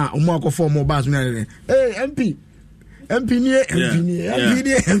bars now, go 4 more bars. Hey, MP near, MP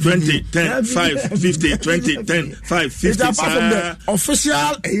near, 20, 10, 5, 50, 20, 10, 5, 50. It's apart from the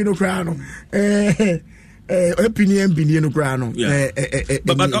official, crown. MP no grano.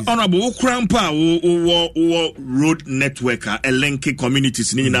 But honorable Crampa road network a link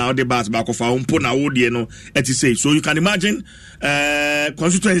communities now the bus back of our own pona say. So you can imagine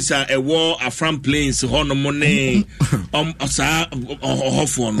constituencies a war a front plains money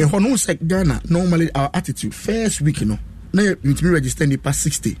Ghana normally our attitude first week now you to register in the past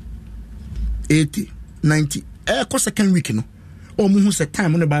 60 80 90 second week or who said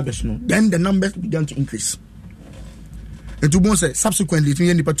time on the barbers then the numbers began to increase. And to say subsequently to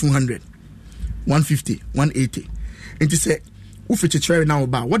end 200 150 180 and to say try now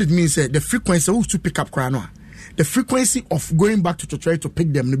about what it means the frequency to pick up crano the frequency of going back to try to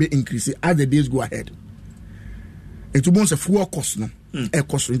pick them will be increasing as the days go ahead. And to say full cost air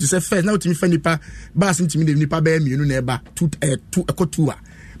cost to say first now to me find nipa bus into me nipa be me neighbor two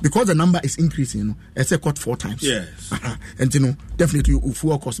because the number is increasing, it's a cut 4 times. Yes. And definitely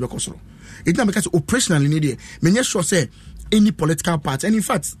full cost because it's not because operationally needed. Many sure say any political party, and in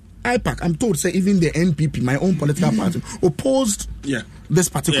fact, IPAC, I'm told, say even the NPP, my own political party, opposed this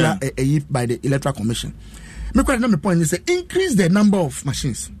particular by the Electoral Commission. My point is, increase the number of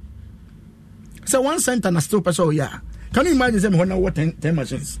machines. So 1 cent and a still person, Can you imagine them when I want 10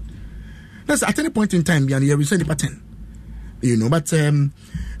 machines? That's at any point in time, we send it 10. You know, but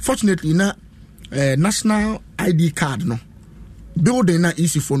fortunately, national ID card, no. Building na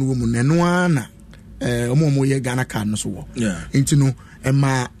easy phone woman, and one Ghana card, no so. Into no, and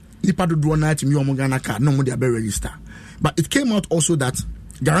my nipa do draw night me Ghana card, no more they register. But it came out also that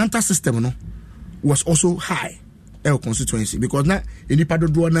guarantor system, no, was also high, constituency, because now nipa do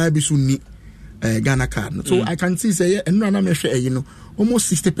draw night be soon Ghana card. So I can see say and no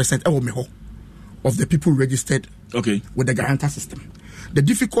almost 60% of the people registered with the guarantor system. The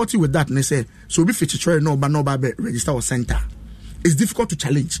difficulty with that, they say, so if it's no register or center, it's difficult to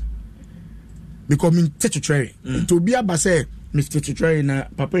challenge. Because to be able to say, Mr. Tetrary na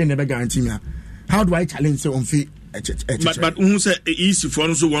papa never guarantee me. How do I challenge say on fee? But who say easy for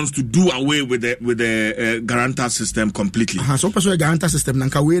also wants to do away with the guarantor system completely. So person guarantor system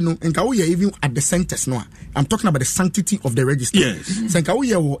nka even at the centers no. I'm talking about the sanctity of the register. Yes. So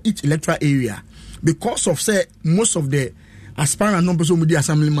each electoral area, because of say most of the aspirant numbers of the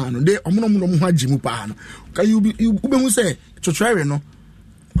assemblyman, they omo hajimu pa no. Can you be say Tetrary no?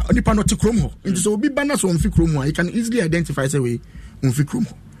 The panoti chromo. It so be banners on fi chromo. You can easily identify say we on fi chromo.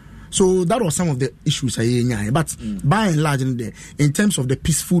 So that was some of the issues I but by and large in terms of the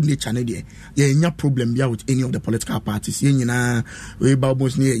peaceful nature no problem with any of the political parties. We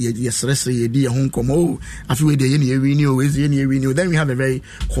babos then we have a very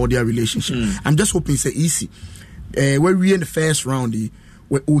cordial relationship. I'm just hoping it's easy. Where we in the first round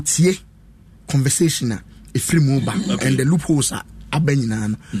where OTA conversation a free move back and the loopholes are I'm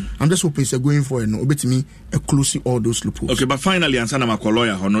just hoping it's going for me closing all those loopholes. Okay, but finally, Ansana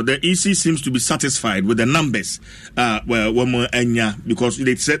Makoloya, the EC seems to be satisfied with the numbers. Because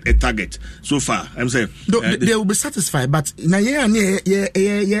they set a target so far. I'm saying they will be satisfied, but in a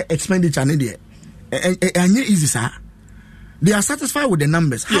year expenditure and easy, sir. They are satisfied with the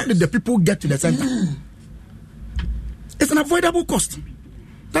numbers. How did the people get to the center? It's an avoidable cost.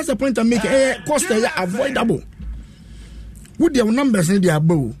 That's the point I'm making. Cost avoidable. With their numbers in their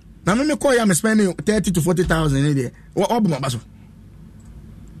bow. Now, me call you, I'm spending 30 to 40,000 in there. What about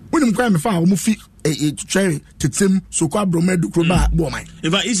when I'm crying, I move a cherry to Tim, so called Bromed, Kroba, Bomai.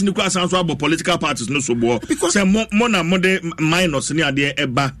 If I is in the class, I'm about political parties, no so more because Mona Mode minus near the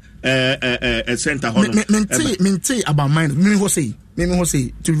Eba a center. Mente about minus. Me say,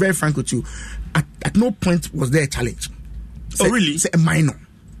 to be very frank with you, at no point was there a challenge. Oh, really? Say a minor.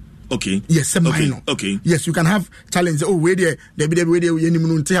 Okay. Yes, minor. Okay. Yes, you can have challenges. Oh, where there, those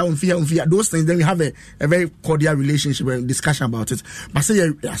things. Then we have a very cordial relationship and discussion about it. But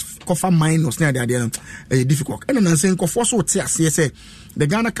say cover minors near the difficult. And then I'm saying also say the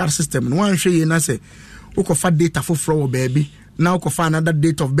Ghana card system. No one show you and say, "Ukofa data for flow baby." Now ukofa another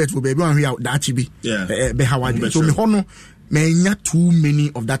date of birth for baby. One here that be. Yeah. So me hono. Not too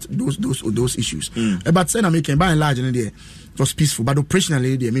many of those issues. But saying I'm making by and large in there, it was peaceful. But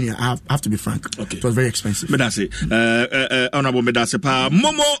operationally, I have to be frank. Okay. It was very expensive. Medase, honorable Medase,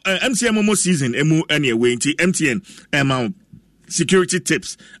 Momo MTN Momo season emu anyway. MTN amount security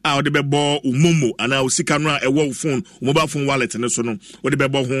tips. Out the bebo Momo and now Sikanra a wall phone, mobile phone wallet and so on. Or the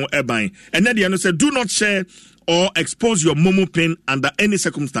bebo home airline. And then the answer said, do not share or expose your Momo pin under any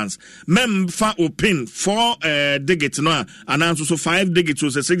circumstance. Mem fa or pin 4 digits no, and also 5 digits or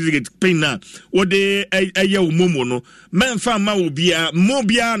 6 digit pin na. What they a Momo no. Mem fa ma will be a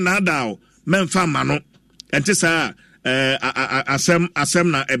mobia nadao. Mem fa mano. And this asem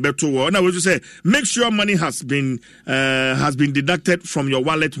na ebeto. Now we just say make sure money has been deducted from your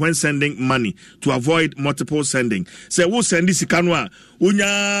wallet when sending money to avoid multiple sending. Say we'll send this ikanwa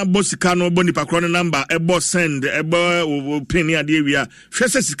unya bosikano boni pakro number ebo send ebo pin ya de wi a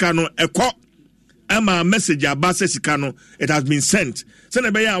hwese sikano eko ama message abase sikano it has been sent. Send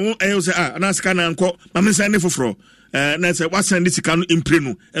ebe ya won say na sikana anko ma me send foforo na say what send this sikano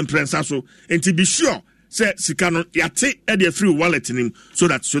imprenu imprensa so enti be sure say sikano yate e dey free wallet nim so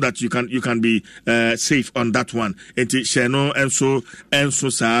that you can be safe on that one. Enti sheno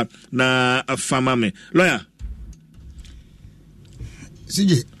enso sa na afama me lawyer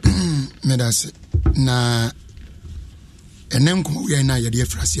CJ medase na enem ko we na yede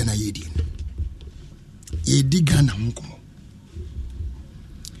frase na yedi Ghana nkomo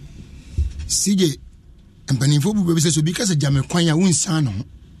CJ empanifo bu be so because jame kwan ya wonsan no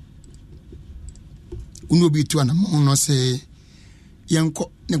unu obi tu ana mo no se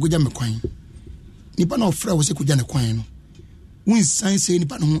yanko ne goja me kwan nipa na ofra wo se kuja ne kwan no win sign say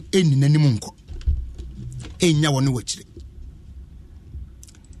nipa no eni nanim nko enya woni wachire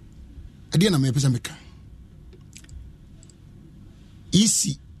ade na me pesa meka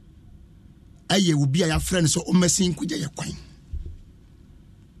isi aye obi a ya friend so o masin kugya ye kwan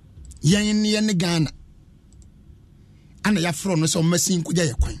yen ne Ghana ana ya friend no so o masin kugya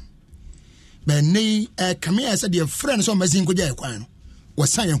ye kwan ba nei kame ya said your friend so o masin kugya ye kwan no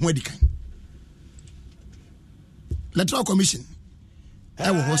wasan ye ho adikan Electoral Commission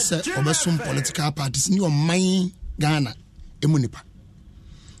I will host some political parties ni o man Ghana emunipa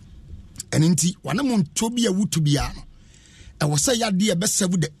enenti wanam ntobi a wutubia no I was say yadi best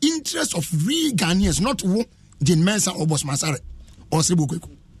serve the interest of real Ghanaians, not who Jane Mensa or Boss Masare or Sebuku.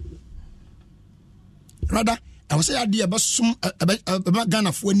 Rather, I was say yadi about some about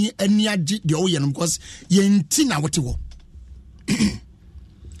Ghana for any the Oyan because yentina what you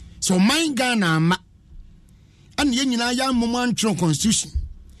so my Ghana and yenina ya moment constitution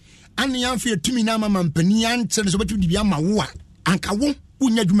and yan fear to me na man penian so betu di bia ma wo anka wo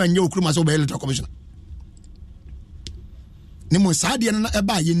unya dwuma nye okruma so be electoral commission nemo saade na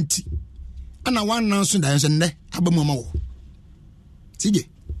eba yenti ana wan nan so dan so ne abamu ma wo sige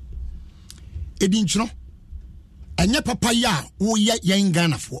edin chno anya papa ya wo ya yen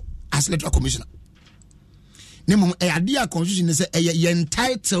Ghana fo as electoral commissioner nemo e ade a constitution say e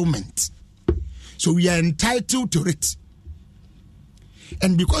entitlement so we are entitled to it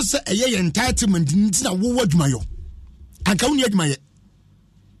and because e entitlement ntina wo wadwuma yo anka woni adwuma ye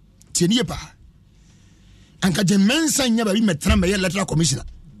tienie pa anka je mensa nya ba bi metra ma ye electoral commissioner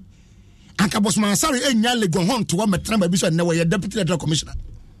anka boss man sorry enya legon hon to wa metra ba bi so na we deputy electoral commissioner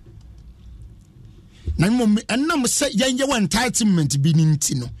na mo enam se yenye wa entitlement bi ni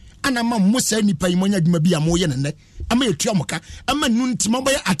ntino ana ma mo se nipa yi monya dwuma bi amoye ne ama yetua moka ama nu ntima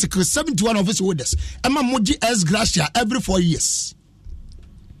ba article 71 of his orders ama moji as gracia every 4 years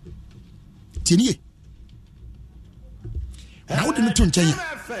tinie na wodi no to nchen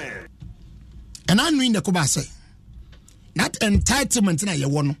and I know in the Koba say that entitlement na ye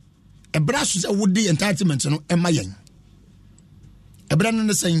wono e bra so say wodi entitlement no e mayen e bra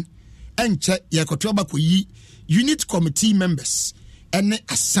no saying enche ye koto ba koyi unit committee members and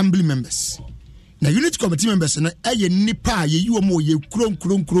assembly members na unit committee members na eye nipa ye yi omo ye kuro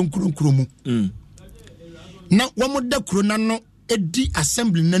mu na womo da kuro na no edi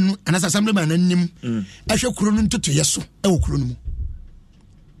assembly nanu anasa assembly man nanim ehwe kuro no ntoto yeso e wo kuro no mu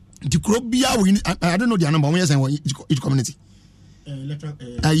the Krobia, I don't know the number. Where is each community?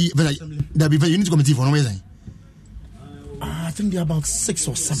 The unit committee for no reason. I think they're about 6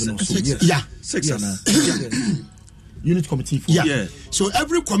 or 7 or so. Yeah, 6 yes. Unit committee. Yeah. So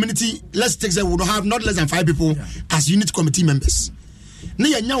every community, let's take that we don't have not less than 5 people as unit committee members.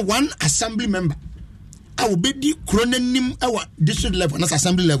 Now, one assembly member. I will be the chrononym our district level, not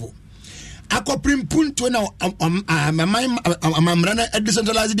assembly level. Akoprim punto na amamrana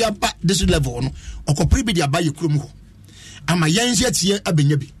decentralized dia district level no okopri bi dia ba ye krom ho ama yenhye tie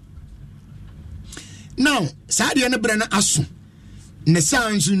abenya bi now saade ne bre na aso ne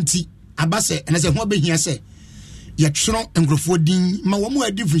sanso nti abase na se ho behia se ye tworo engrofo din ma wo mu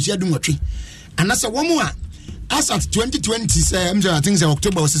adi frisia du nwotwe anase wo mu a as at 2020 say I think say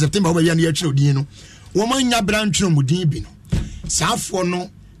October or September we ya na ye tworo din no wo man nya bra ntworo mu din bi no saafo no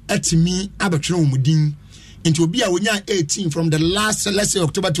atimi abatwere omudin into obi a wonya 18 from the last, let's say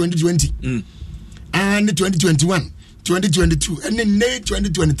October 2020 and 2021 2022 and then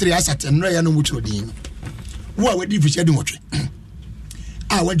 2023 asat and ya no mutro din wo a wadi ficha din wotwe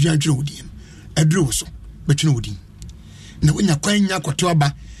a wadi antwere odin adro so betwere odin na wonya kwanya kwato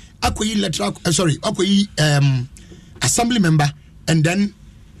aba akoyi electoral akoyi assembly member and then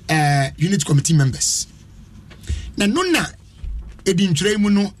unit committee members na nona edin twere mu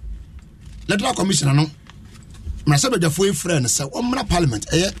no electoral commissioner no mrasaba jafo e friend say omra parliament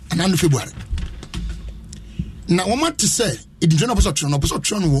anano February na womati say edin twere no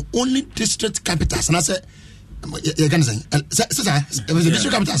person no only district capitals na say you can say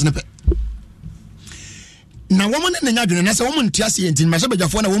district capitals na pe na woman na nya dwene na say woman ntiase entin mrasaba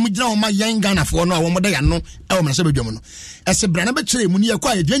jafo na womu gina woma yan Ghana fo no a womo da ya no e wo mrasaba dwom no ese bra na be kire mu ni ya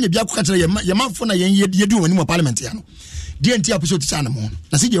kwa yedwanya bia ko ka kire ye manfo na yan yedu woni mo parliament ya no DNT episode tsana mo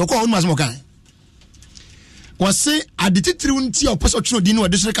na sije wo ko wonu asmo kan wose adititiri unti oposo twino di no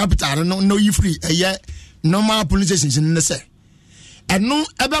district capital no yi free eye normal police station ne se eno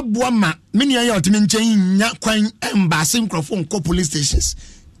ebe boa ma meni ya otimi nchen nya kwan embassy nkrofo nko police stations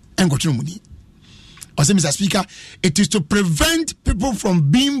enko twino mu ni ose Mr. Speaker, it is to prevent people from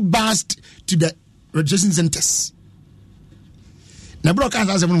being bussed to the registration centers na broadcast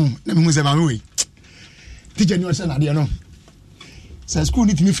as na mu se ba we teacher ni o se na de no Say school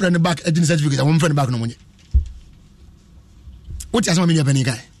need me friend back edin certificate I want friend back no money. What you ask me any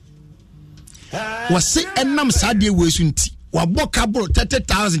guy? Was say enam sadie we sunti. Wa boka bro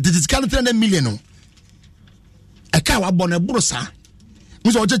 30,000 this is kind of 300 million no. E ka wa bona bro sa.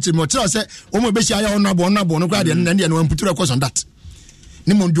 Muso o cheche me o tell say o mo be sia ya onabo no kwa de na no put record on that.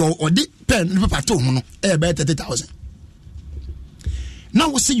 Ni mo do o di pen ni paper to ho no e be 30,000. Now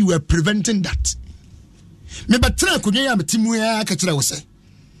we see you were preventing that. Me betra kunye ya metimu ya ka kire wo say.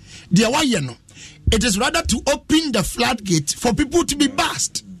 Dia wa ye no. It is rather to open the floodgate for people to be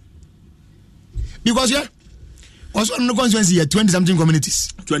bashed. Because yeah, also no constituency here 20 something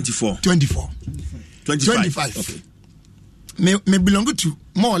communities. 24. 25. Okay. Me belong to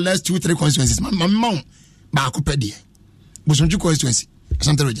more or less 2-3 constituencies. My mom ba akopedi. Bosonju constituency,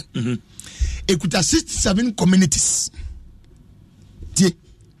 Central region. Ekuta 67 communities.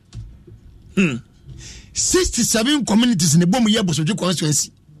 67 communities in the bomb year Bosonju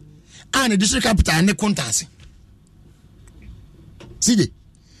constituency. And the district capital and the contents. See,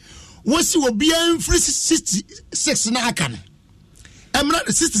 once you will be in 66 na can. I'm not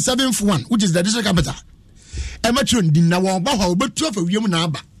 67 for one, which is the district capital. I'm not sure in now, but 12 of you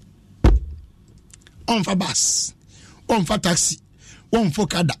now. On for bus, on for taxi, on for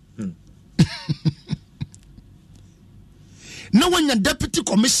kada. No one your deputy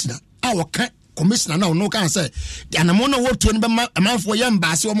commissioner, our commissioner now, no can say, the Anamona work to a man for young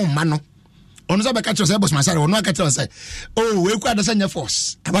bass or mano. On the catch yourself, my son, or no catch us say, oh, we quite the senior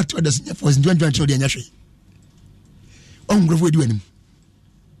force. About to the senior force in 2020 and Yashi. On grove with him.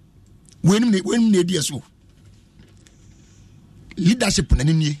 When they dear so. Leadership in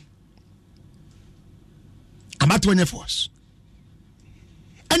any about 20 force.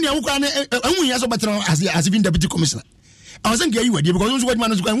 And you can only has better as even deputy commissioner. I wasn't getting you because what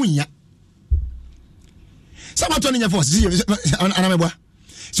man is going to win. Some are turning your force.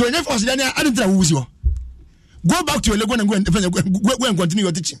 So in force, then I don't know who's you. Go back to your leg and go and continue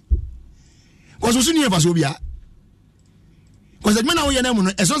your teaching. Because we soon have us will be. Because the man now you know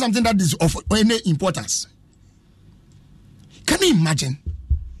it's not something that is of any importance. Can you imagine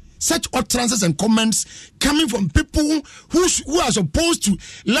such utterances and comments coming from people who are supposed to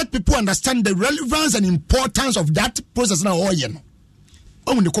let people understand the relevance and importance of that process now? Oh, you know,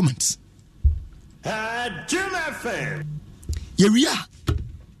 in the comments. Jim FM. Here we are.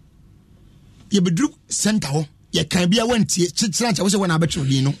 You be group center. You can be a one tea. Chitranch. I was one abattoir.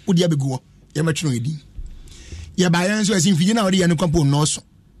 You know, would you be go? You much know it. You buy answer as if you know the compound no so.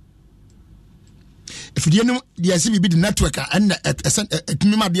 If you know the SCB the network and at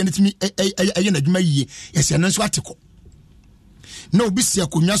me might be anything a my ye. Yes, an article. No, be see a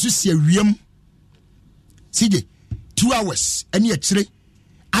kunyasu see a ream. CJ 2 hours and yet 3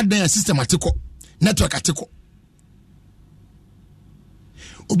 add their system article network article.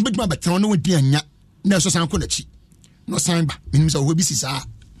 Obit my baton with the anya, no so sound quality. No sign back, means of WBC.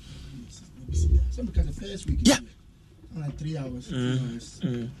 Yeah, 3 hours.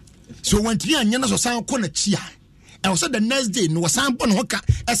 So when 3 anya so sound quality, I was the next day, no sound bon hoka,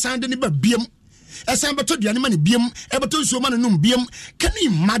 a sound any beam, a sound but the animal beam, ever told so man no beam. Can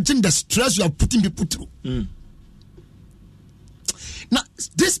you imagine the stress you are putting people through? Now,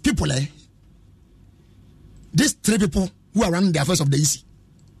 these people, these 3 people who are running the affairs of the EC.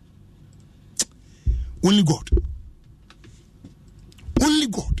 Only God. Only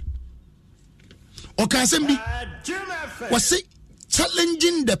God. Okay, assembly was say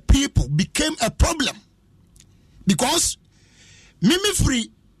challenging the people became a problem because Mimi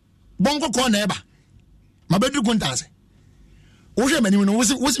free bongo ko neba. My bedroom contents. Oje mani no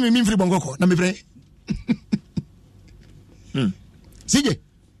what's Mimi free bongo ko na me free. CJ.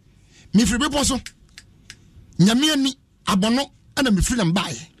 Me free people so. Nyame ani abono ana me free am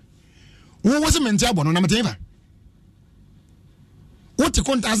buy. Who was a mental abono na mateva? What the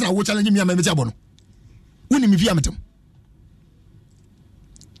contest are challenging me a mental abono? When me via metem.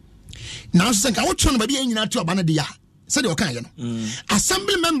 Now, since I watch on by being in to a banadia, said you can.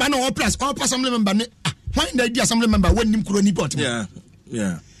 Assembly member no plus or assembly member. Why the assembly member when him crony pot? Yeah.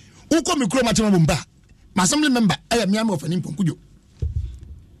 Who come me chromatum bumba? My assembly member, I am yam of an impon. Could you?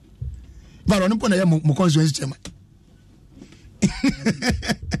 But on upon a constituency chairman.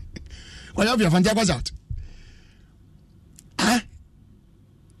 Well, have your fantastic was out.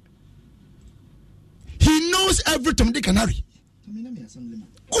 He knows everything they can hurry.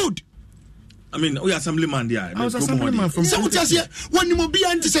 Good. I mean, we are assemblyman there. I was assemblyman from. So what you when you be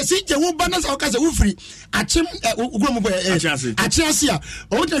anti say you banners or case we free. Achim Achiasia.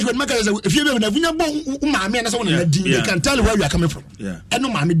 Or what when make if you have never born maame and so on they can tell you where you are coming from. Yeah. And no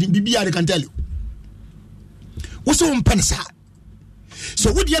maame BBR they can tell you. What's on pensa?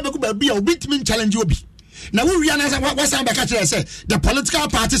 So would you ever be a bit mean challenge you be? Now we realize what's I'm back at say the political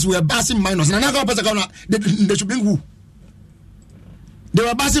parties were passing minus. And another person they should bring who? They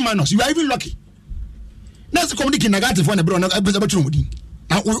were passing minus. You are even lucky. That's the community kindergarten for the bro. Now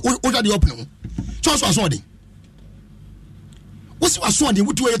what are the opening? So what's one thing? What's one thing?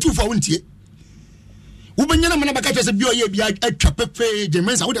 What do you do for 1 year? Ubanyana mana back at say bio ye bia atwa pepe the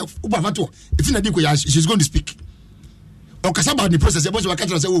mensa wo ubafato it's in the she's going to speak. Or about the process, about your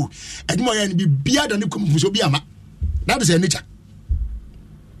catcher say, oh, and more and be beer than the Kumushobiama. That is a nature.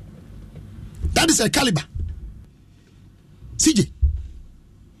 That is a caliber. CJ.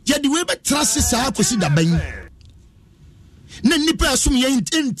 Yet the way by trust is how to see the bang. Nipa assume ye in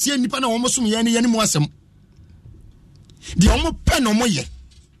Nipana almost any more some. The homo pen or more.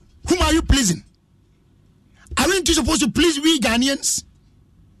 Whom are you pleasing? Aren't you supposed to please we Ghanaians?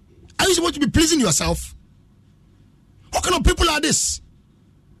 Are you supposed to be pleasing yourself? What kind of people are this?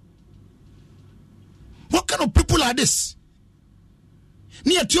 What kind of people are this?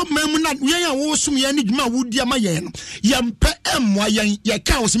 Near to Memuna, we are also me any ma would ya mayen. Yam pe why ya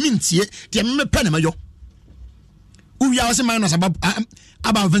cows mints ye, the penamayo. We are also minus about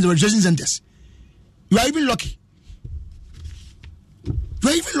registration centers. You are even lucky. You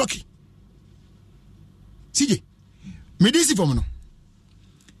are even lucky. CJ, medicine for me.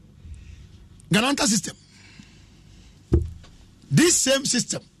 Garanta system. This same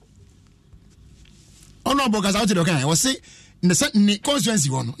system. Honorable guys out to the kind. I was say in the constituency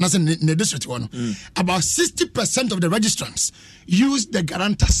one, not in the district one. About 60% of the registrants use the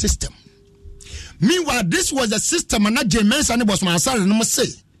Garanta system. Meanwhile, this was the system, and not James and was my son. And must say,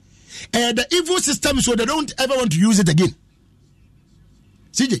 the evil system, so they don't ever want to use it again.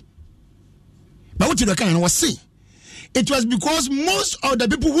 CJ, but what to the kind? I was saying, it was because most of the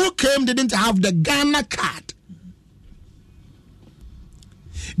people who came didn't have the Ghana card.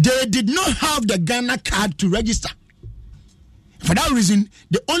 They did not have the Ghana card to register. For that reason,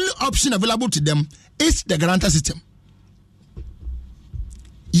 the only option available to them is the Garanta system.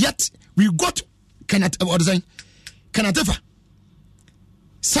 Yet, we got Kanatefa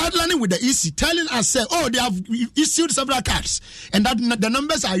sidelining with the EC, telling us, say, oh, they have issued several cards, and that the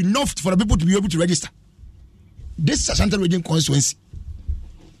numbers are enough for the people to be able to register. This is a Central Region constituency.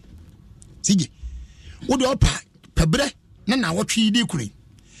 See, what do you pay? Pebre, Nana, what we do,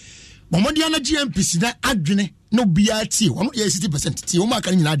 Momodiana GMPC na adwene no BRT 160% ti o ma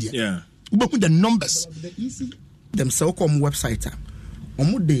kan nyina de yeah ubeku the numbers the easy themselves come website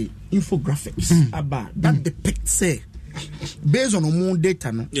omo the infographics about that depict say based on omo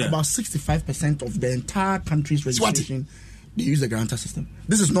data no about 65% of the entire country's registration they use the Garanta system.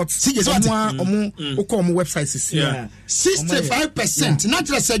 This is not omo websites yeah 65%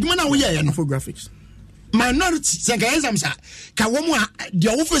 natural segment na we hear infographics minority Ghanaians say ka woman the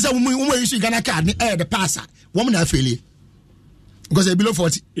officer woman use Ghana card the passer woman na fail because they below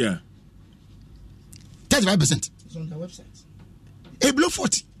 40 yeah 35% it's on the website below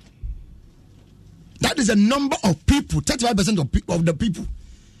 40 that is a number of people 35% of the people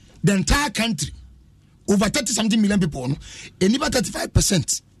the entire country over 30 something million people no and about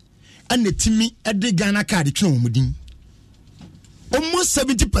 35% and the team at the Ghana card the mudin almost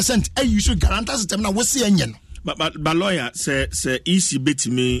 70% I use Garanta system now. What's the engine? But lawyer say easy bit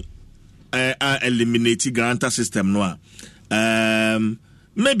me eliminate Garanta system no.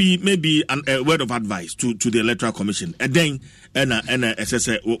 Maybe a word of advice to the Electoral Commission. And then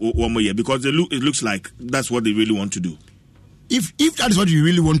say one more year because it looks like that's what they really want to do. If that is what you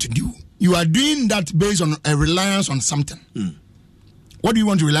really want to do, you are doing that based on a reliance on something. What do you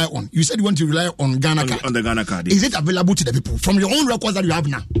want to rely on? You said you want to rely on Ghana card. On the Ghana card. Yes. Is it available to the people from your own records that you have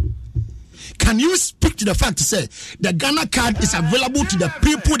now? Can you speak to the fact to say the Ghana card is available to the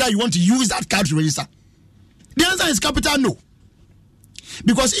people that you want to use that card to register? The answer is capital no.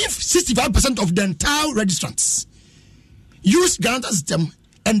 Because if 65% of the entire registrants use Ghana system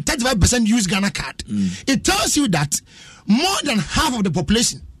and 35% use Ghana card, it tells you that more than half of the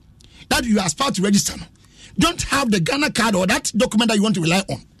population that you aspire to register don't have the Ghana card or that document that you want to rely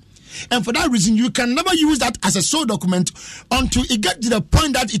on. And for that reason, you can never use that as a sole document until it gets to the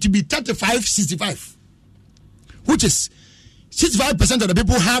point that it will be 35-65. Which is 65% of the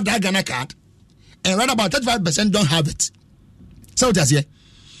people have that Ghana card and right about 35% don't have it. So that's here.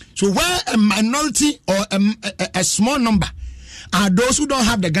 So where a minority or a small number are those who don't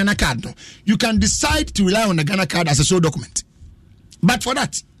have the Ghana card, you can decide to rely on the Ghana card as a sole document. But for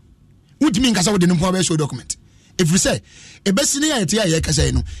that, what do you mean kasa with the show document? If we say a best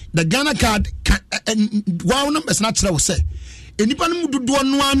the Ghana card and wow numbers natural will say any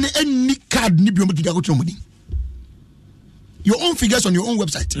card ni bi your own figures on your own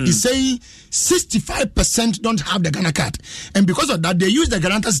website is saying 65% don't have the Ghana card. And because of that, they use the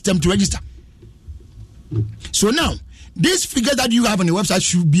guarantor system to register. So now, this figure that you have on your website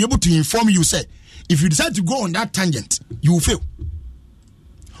should be able to inform you, say, if you decide to go on that tangent, you will fail.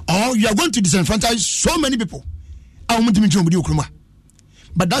 Or you are going to disenfranchise so many people.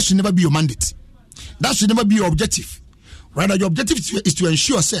 But that should never be your mandate. That should never be your objective. Rather, your objective is to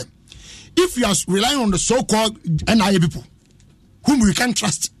ensure, say, if you are relying on the so-called NIA people, whom we can't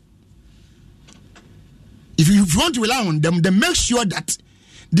trust, if you want to rely on them, then make sure that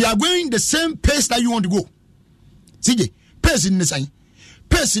they are going the same pace that you want to go. See, pace in the same.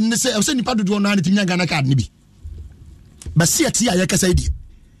 Pace in the same. I'm saying, part of the one to Ghana card, maybe. But see, I can say,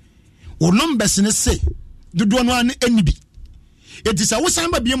 or numbers in the say, the one NB. It is a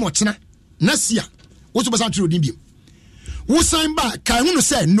Wasamba be a mochina, Nasia, what's about to do? Wasamba, can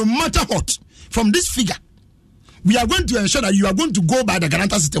say, no matter what, from this figure, we are going to ensure that you are going to go by the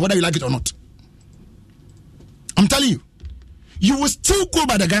guarantor system, whether you like it or not. I'm telling you, you will still go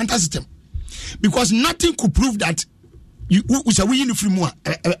by the guarantor system because nothing could prove that you free more.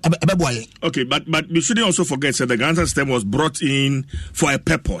 Okay, but we shouldn't also forget that the guarantor system was brought in for a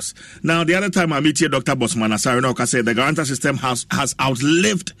purpose. Now, the other time I meet here, Dr. Bosman Asarinoka said the guarantor system has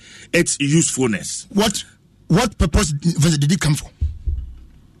outlived its usefulness. What purpose did it come for?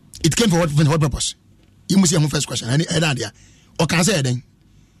 It came for what purpose? You must see your first question. Any idea? Or can I say anything?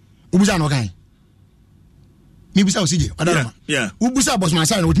 Ubuza no kan. Me bisa osije. Yeah. Ubuza boss man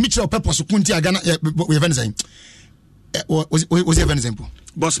say with mutual purpose kunti agana we have anything. Was it an example?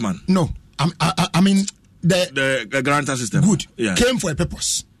 Bossman. No. I mean the guarantor system. Good. Yeah. Came for a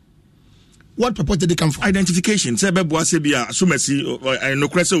purpose. What purpose did it come for? Identification. Say be boa se bia sumesi no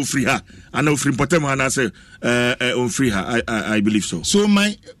krese o free ha. Ana o free potem ha na say on free ha. I believe so. So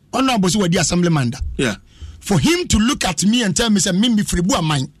my honorable was the assemblyman. Yeah. For him to look at me and tell me say me free bua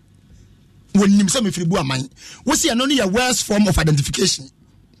mine. When him say me free bua mine. What's the only a worst form of identification?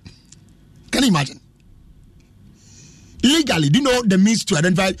 Can you imagine? Legally, do you know the means to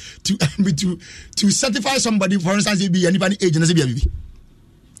identify to certify somebody, for instance, it be anybody age and baby?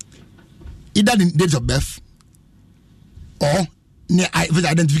 Either the date of birth or with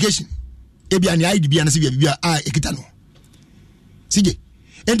identification. Ebi ani ID and baby ekitano. CJ.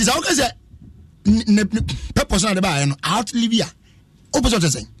 And this how can say purpose na the buy no out Libya. Opposite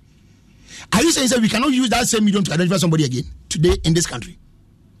saying. Are you saying that we cannot use that same medium to identify somebody again today in this country?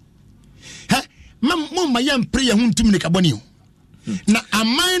 Mama yam prayer huntum ne kaboni o na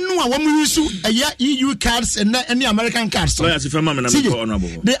amanu a wam yusu EU cards and any American cards. They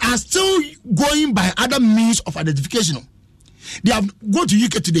are still going by other means of identification. They have go to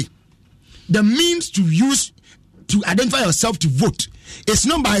UK today. The means to use to identify yourself to vote is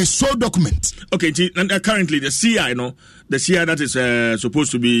not by a sole document. Okay, and currently the CI, the CI that is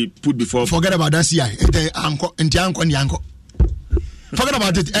supposed to be put before. Forget about that CI. Forget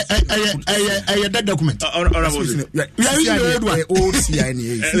about it. That document. We are using the old CI.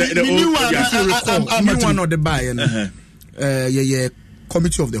 The new one of the buy.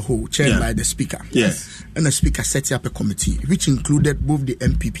 Committee of the whole, chaired by the speaker. Yes. And the speaker set up a committee which included both the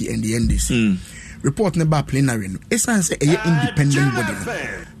MPP and the NDC. Report about plenary. It's an independent body.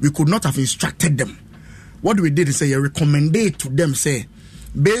 We could not have instructed them. What we did is say recommended to them, say,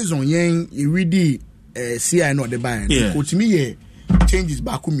 based on yang already CI not the buy. To me, changes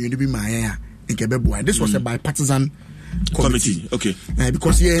back community my and this was a bipartisan committee. Okay.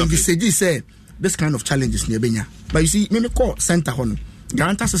 Because the CG say this kind of challenges near Benya. But you see, me call center on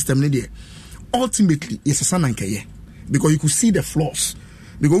guarantor system there. Ultimately, it's a son and because you could see the flaws.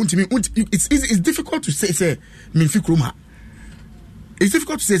 Because to me, it's difficult to say it's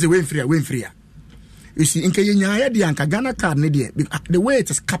difficult to say way free. You see, in Kenya, the Ghana card, the way it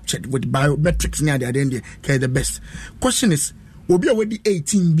is captured with biometrics near the end, the best. Question is, will be already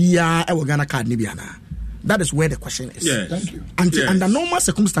 18 BR Ghana card Nibiana. That is where the question is. Yes. Thank you. And under normal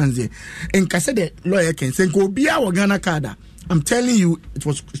circumstances, in case the lawyer can say, go be our Ghana card. I'm telling you, it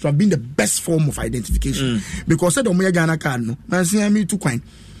would have been the best form of identification. Because the Omoya Ghana card, no, man, see me too kind.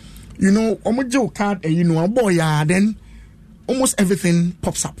 You know, Omojo card, and you know, a boy, then almost everything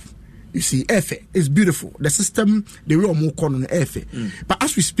pops up. You see, Efe is beautiful. The system, they were more common on Efe. But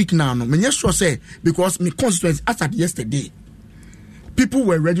as we speak now, no, me sure say because my constituents as at yesterday, people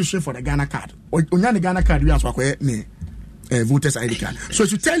were registering for the Ghana card. Or the Ghana card, we answer voters ID card. So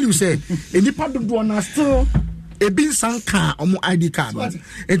to tell you, say, any part of the one still a bin sanka or more ID card.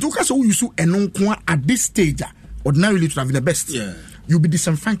 And to us, who you so and at this stage, ordinarily to have the best. you'll be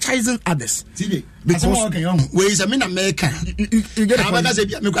disenfranchising others. Because ways I mean America. You get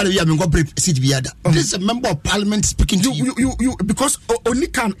this is a member of parliament speaking to you because only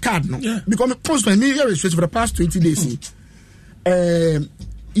card no. Yeah. Because me post my new year for the past 20 days.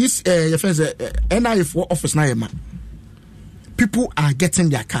 Your friends NIF office na people are getting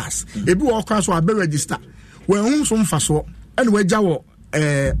their cars. Ebi walk cars will be register. When who some faso and we jawo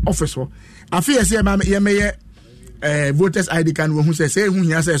office ho. Afi say me voters ID can who say who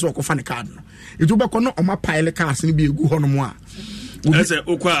here say so ko fa ne card no. It will be kono o ma pile cars ni bi egu ho no mo a. Ese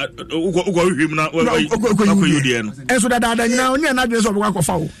ukwa hwim na akwa no. Enso dada nyina onye na dwe so obwa ko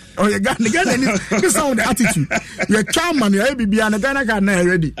fa wo. Oh you Ghana this sound the attitude. Your chairman your bibia na Ghana card na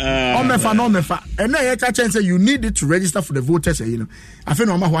ready. O mefa. And na you catch and say you need it to register for the voters, you know. I feel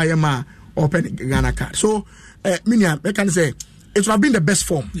no ma why ma open Ghana card. So Miniam, I can say it would have been the best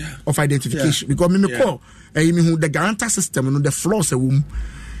form of identification because me call who the guarantor system, you know, the flaws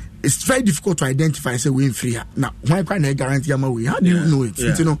it's very difficult to identify and say we're free. Now, why can't I guarantee my way? How do you know it?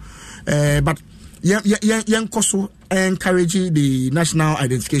 You know, but young Koso encourage the National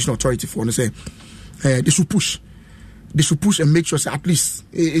Identification Authority for say they should push and make sure say, at least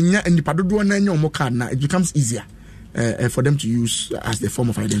in the Padodo it becomes easier. For them to use as the form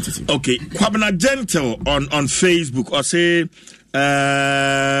of identity. Okay, Kwabena Gentle on Facebook or say,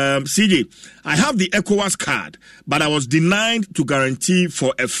 CJ, I have the ECOWAS card, but I was denied to guarantee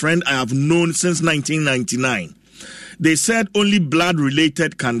for a friend I have known since 1999. They said only blood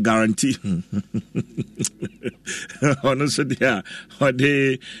related can guarantee. Honestly, yeah.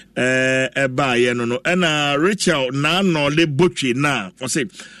 They buy no. And Rachel na no le butchi na. I say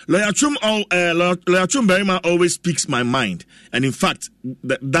Lawyer Twum-Barimah always speaks my mind, and in fact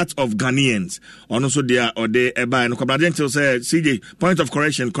that of Ghanaians. Also there or they buy no. Commander say CJ, point of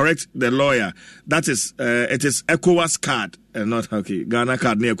correction, correct the lawyer. That is it is ECOWAS card. Not okay. Ghana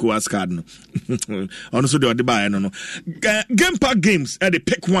card near ECOWAS card no. Also the buy no. Game Park Games at the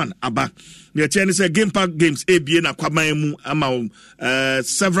pick one aba. The Chinese say Game Park Games ABA na kwaman mu ama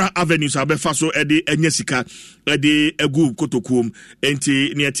several avenues abefa so e de enyesika e de egu kotokuom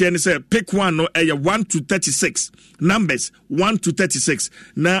enti the Chinese say pick one no 1 to 36 numbers 1 to 36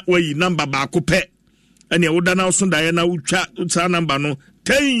 na we number ba ko pe ene woda na so da na utwa number no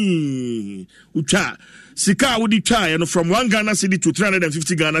 10 utwa sika wodi twa no from 1 Ghana cedi to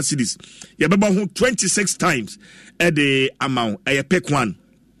 350 Ghana cedis ye beba ho 26 times e de amount e pick one.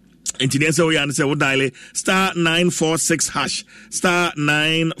 Engineer say we answer we dial star 946 hash star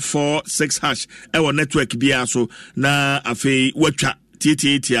 946 hash e wo network bia so na afei watwa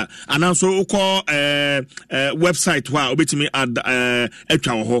tietia and also call website wa obetimi add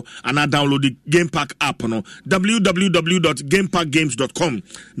etwa ho and download the Game Park app no www.gameparkgames.com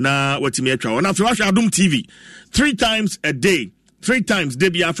na watimi etwa ho na afei watch Adum TV 3 times a day. 3 times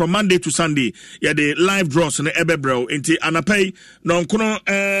debia from Monday to Sunday. Yeah, the live draws in the Ebebro into Anapay. No kono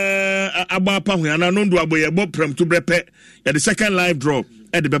abapa hu ana no ndo aboye bo prem to brepe. Yeah, the second live draw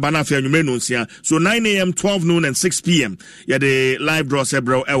at the Bebana Fair Numenusia. So 9 a.m., 12 noon, and 6 p.m. Yeah, the live draws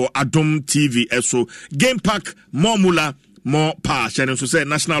Ebro Adum TV. So Game Park more mula. More power, and so say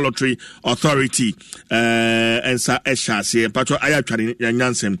National Lottery Authority, and sa Eshasi, and Patro Ayachari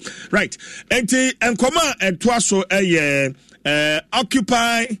Yansem. Right, and Koma and Dwaso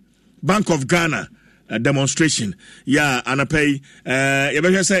Occupy Bank of Ghana. Demonstration. Yeah, and I pay. You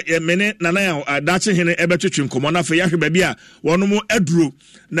better say minute. Nana, that's a hine ebetchim komona for yahi babia. One more edru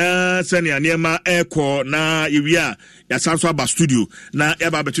na senia niema aircore na iwia ya sanso ba studio na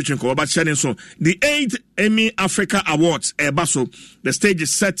eba betchim ko ba channel so the 8th Emmy Africa Awards Ebaso. The stage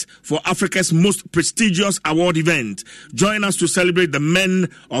is set for Africa's most prestigious award event. Join us to celebrate the Men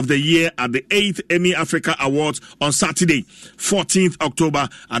of the Year at the 8th Emmy Africa Awards on Saturday, 14th October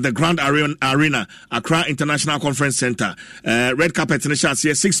at the Grand Arena, Accra International Conference Center. Red carpet initial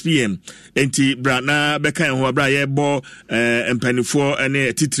here 6 p.m. Enti Brana Beka and Huabra Yebo and Penifo and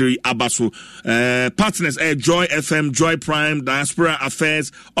Titri Abaso. Partners Joy FM, Joy Prime, Diaspora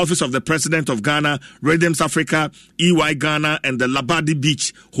Affairs, Office of the President of Ghana, Radiance Africa, EY Ghana, and the Labadi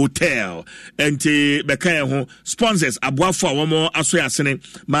Beach Hotel. Enti Beka and sponsors Abuafo Wamo Asoyasene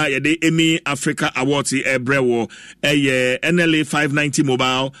Ma Yede Emmy Africa Awards Ebrewo NLA 590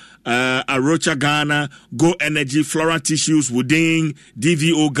 Mobile. Arocha Ghana, Go Energy, Flora Tissues, Wooding,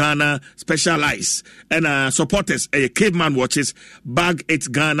 DVO Ghana, Specialized, and supporters, Caveman Watches, Bag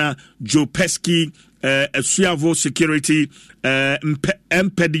 8 Ghana, Joe Pesky, Suavo Security, M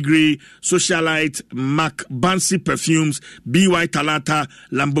Pedigree, Socialite, Mac Bansi Perfumes, BY Talata,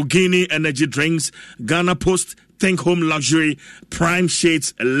 Lamborghini Energy Drinks, Ghana Post, Think Home Luxury, Prime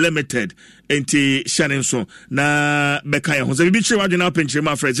Shades Limited. enti hyɛne nso na bɛka yɛ ho sɛ bibi kyerɛ wadwene apɛnkyerɛ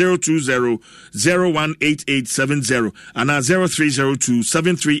mu afrɛ 020018870 anaa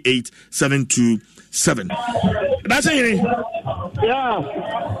 0302738727 that's it. Yeah.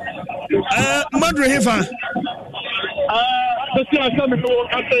 Madre Hefa. The thing I said before,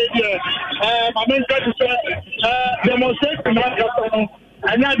 I said, my main guy is demonstration.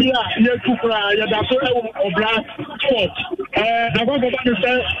 And I did a Kupra, Yadaso, or Black Sport. I want to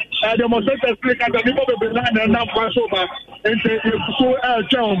say, demonstrators click at the people of the land and now pass over and say, so,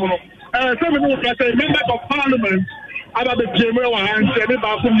 some of us are members of parliament. About the Jamaican and Jenny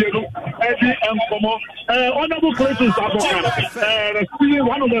Bakum, Eddie and Como, honorable places, one of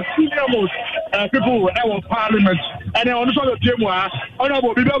the senior most people in our parliament, and then also the Jamaican,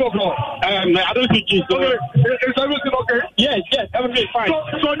 honorable Bibabo. I don't think it's okay. Is everything okay? Yes, everything fine.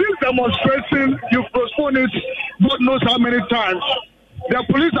 So this demonstration, you postponed it, God knows how many times. The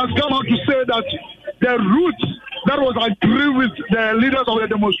police has come out to say that the route that was agreed with the leaders of the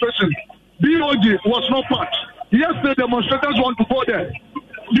demonstration, BOG, was not part. Yes, the demonstrators want to go there.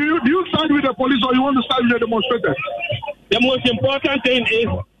 Do you stand with the police or you want to stand with the demonstrators? The most important thing is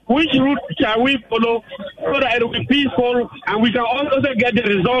which route shall we follow so that it will be peaceful and we can also get the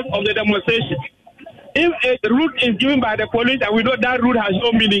result of the demonstration. If a route is given by the police and we know that route has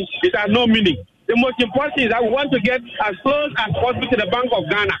no meaning, it has no meaning. The most important is that we want to get as close as possible to the Bank of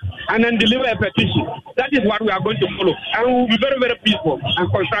Ghana and then deliver a petition. That is what we are going to follow. And we will be very, very peaceful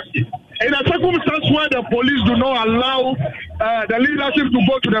and constructive. In a circumstance where the police do not allow the leadership to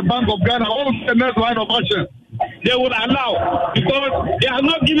go to the Bank of Ghana, what will be the next line of action? They will allow, because they have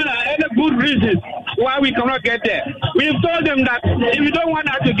not given any good reason why we cannot get there. We've told them that if you don't want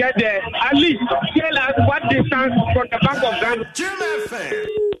us to get there, at least tell us what distance from the Bank of Ghana.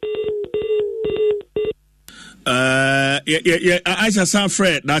 Aisha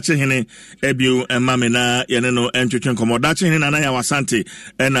Sanfred dache hene ebiu mame na yene no entwetwe nkomo dache hene na ya wasante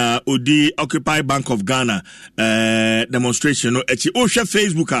na odi Occupy Bank of Ghana demonstration no echi o hwe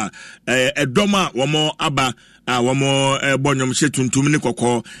Facebook edoma womo aba womo bonyom hye tuntum ne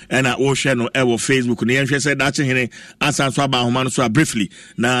kokko na wo hwe no e wo Facebook ne yenhwe se dache hene asanso aba homa no so briefly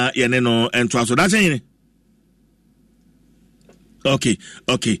na yene no ento aso dache hene. Okay.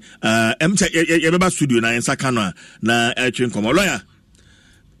 Yebeba studio na ensaka no na etwe nkomo lawyer.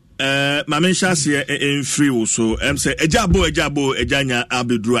 Mame Shase en free wo so say ejabo ejanya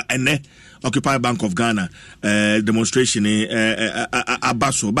abedura ene Occupy Bank of Ghana demonstration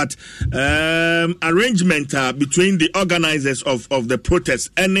abaso, but arrangement between the organizers of the protest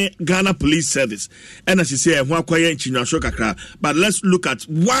and Ghana Police Service, and as you say, but let's look at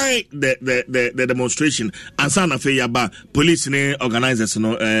why the demonstration and sana feyaba police ne organizers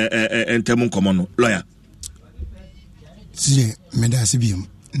no entemun komono lawyer. Sie medasibium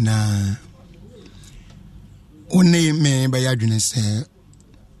na one me bayadwene se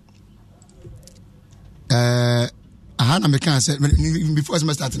I had a mechanic before I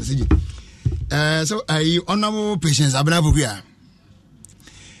started. So I honorable patients. I've been able to.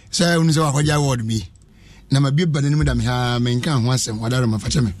 So when you say what would be, now my big bad name that I mean can't want some whatever my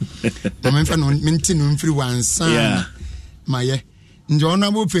father. I'm from maintain free one son. My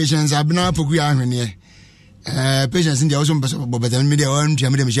honorable patients. I've been able to. Patients in the awesome but then media on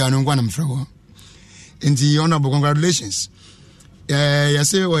Jamaican one from. In the honorable congratulations. You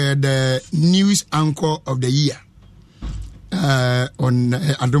say we're the news anchor of the year on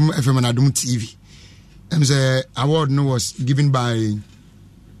Adum FM and Adum TV. The award was given by,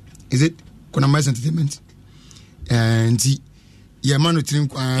 is it Konamai's Entertainment? And yeah, man,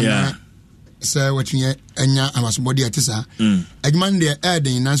 sir, what you enya I was body artista. I demand the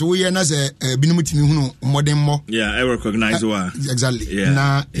adding, and so we are not a binumuti who modern more. Yeah, I recognize what exactly. Yeah,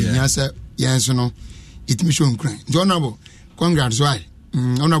 now, yes, yes, no, it me show crying. Honorable. Congrats, why?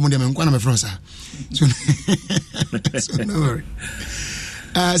 Honorable them one of my friends. So no worry.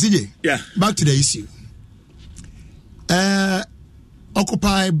 CJ, yeah. Back to the issue.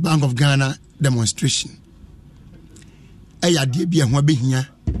 Occupy Bank of Ghana demonstration. Idea be a be here.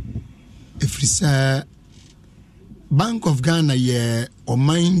 If it's Bank of Ghana, ye or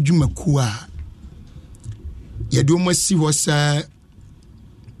mind Jumakua. Ye do must see what's on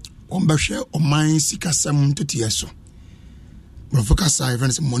Bashir or mine Sikasam to Tiaso. Focus on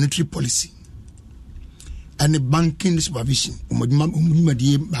monetary policy and the banking supervision.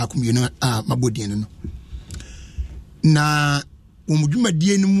 Na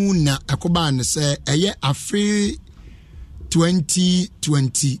umudumadi enu na akoba ne se eye afre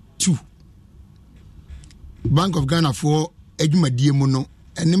 2022 Bank of Ghana for adwumadi mu no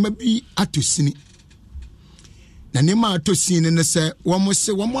enema bi atosini na nema atosini ne se wo mo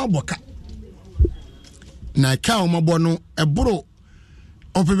aboka na ka omabo no eboro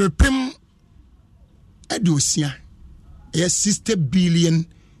opepem adosia 60 billion.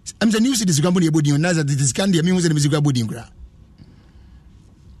 I'm the news is going to be about you. Now that it is candy, I mean, was the music about you.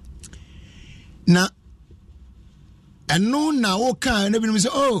 Now, and no, now, okay, and everyone say,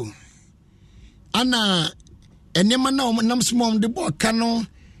 oh, Anna, and never know, Nam's mom, the boy, cano,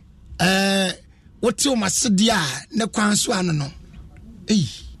 what's your masadia, no kwanswan, no. Hey,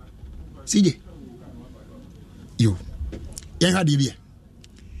 see you, young Hadivia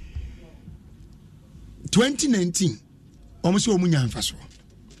 2019, almost so munya faso.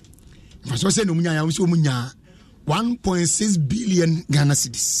 Faso say no munya, almost so munya 1.6 billion Ghana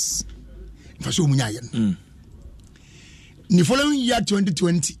cedis. Faso munya yen. The following year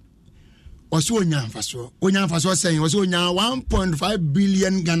 2020, also onya faso saying also onya 1.5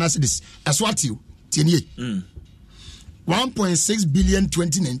 billion Ghana cedis. As what you 10 years. 1.6 billion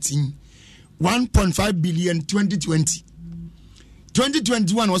 2019, 1.5 billion 2020.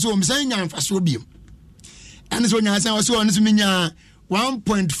 2021 also saying faso bium. And so nya say also on minya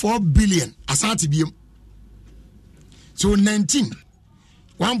 1.4 billion asati bium. So 19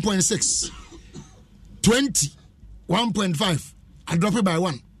 1.6 20 1.5 I drop it by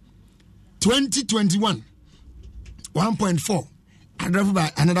 1. 2021 1.4 I drop it by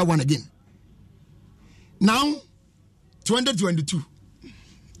another 1 again. Now 2022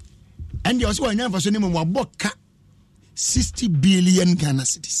 and the also anya for so name wa boka 60 billion Ghana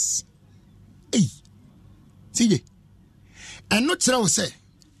cedis. Hey, see, and not tell say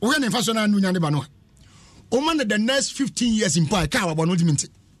we are in fashion and we are no. Over the next 15 years in Pai car about not minute.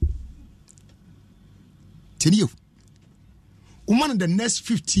 Tell you, over the next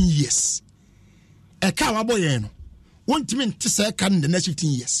 15 years, a car boy won't mean to say can the next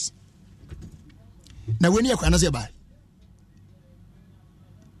 15 years. Now when you can say by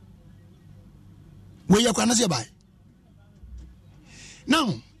where you can say by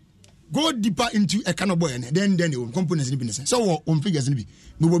now. Go deeper into a kind of boy and then the components in business. So on figures in we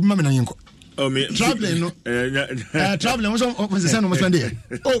will be mamma yanko. Oh me traveling no traveling was the same almost one day.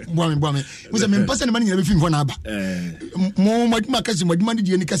 Oh boy was a man person money everything for naba. More markets what money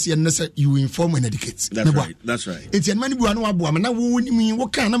you and you inform and educate. That's right. It's a money buano abo na wo ni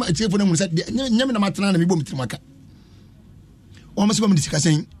what kind of achieve for them said nyame na matana na me bom trimaka. Almost bom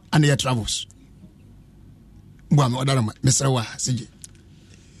discussing and their travels. Boy odara ma Mr. Wa sije.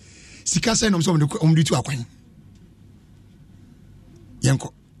 Sika say no so omdi tu akwan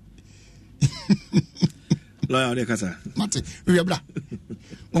yanko la ya kasa mate we bla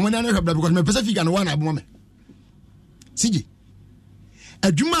mo na na bla because me Pacific and one abo me siji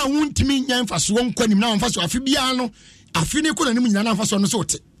adwuma wontimi nyan faso nkwanim na faso afi bia no afi ne ko na nim nyina na faso no so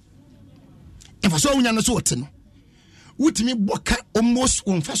wote e faso wonya no so wote no wutimi boka almost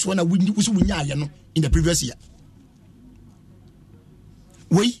on faso na wusu wunya aye no in the previous year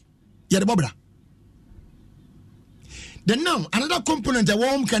we the bobra. Then now another component a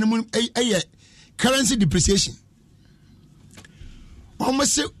warm can currency depreciation.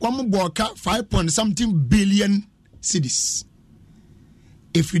 Almost say 5 point something billion cedis.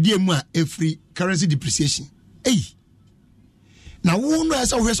 If we do more every currency depreciation. Hey. Now who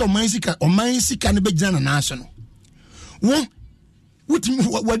knows how we so mansi can be done national. What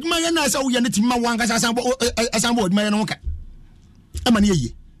my na say we need ma wanga asambo my no ka. Amani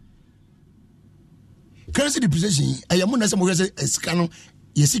ye. Currency depreciation, I am not some scan,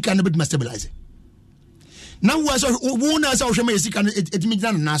 yes, he can be stabilized. Now, was one as our shaman, it means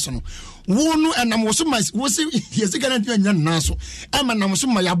national. One and I'm also my was yes, can do national. I'm also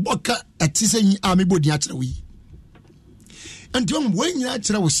my boca at Tissay Army body at we. And when you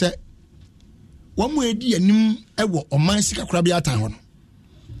actually was said, one way, dear, new ever or my sick crabby town.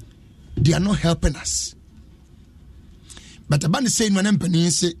 They are not helping us. But about the same when I'm penny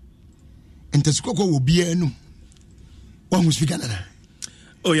and Tescoco will be a no one who's speaking.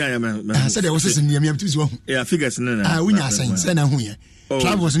 Oh, yeah, man. I said there was a near me too. Yeah, figures. I win your saying, send here.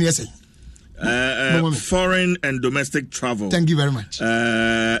 Travel was near say. Foreign and domestic travel. Thank you very much.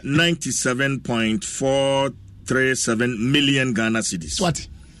 97.437 million Ghana cedis. What?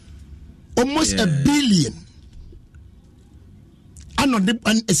 Almost a billion. I'm not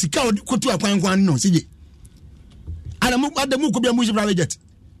a sika go to a point one no, see. And I'm at the Muko be a music private jet.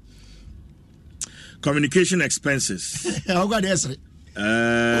 Communication expenses. Oh God, yes.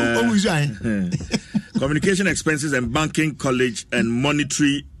 Communication expenses and banking college and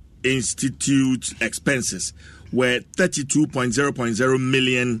monetary institute expenses were 32.0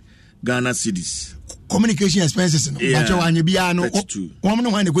 million Ghana cedis. Communication expenses. Yeah, 32.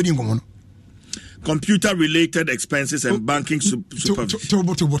 computer related expenses and banking supervision.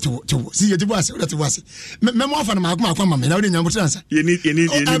 See you was that was memo of my mama now in your answer. You need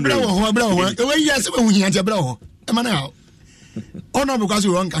yes when we had your blow. Now. Oh no, because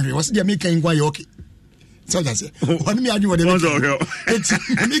you wrong country was the making why okay. So that's it. One me I do what it's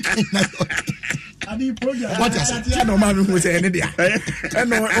what is it? No man who say anything. And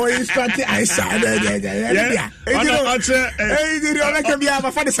no, it's party I saw. Yeah. Hey, did you like to be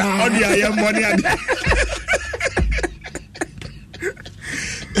a funny sound? I am money.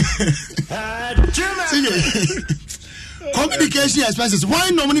 Communication expenses. Why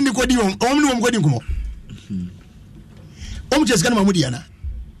no money in the code? Only just gonna Mudiana.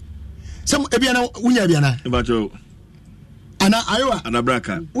 Some Ebiana, Unya Biana. Bajo. Ana Iowa. Ana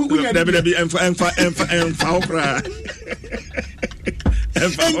Braka. Faukra.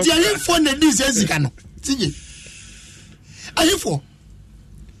 And you for the Dizano. See, are you for?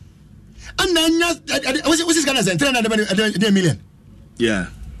 And then was it going to say 300 million? Yeah.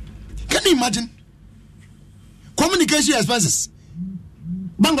 Can you imagine? Communication expenses.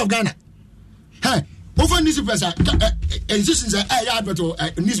 Bank of Ghana. Hey, over newspapers, existence advert or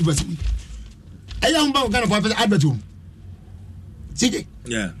newspapers. I am Bank of Ghana for advert. See,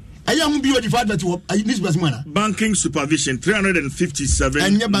 yeah. I am be for advert to newspapers. Banking supervision 357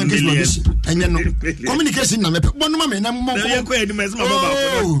 and your banking million. And communication. One moment, I'm more.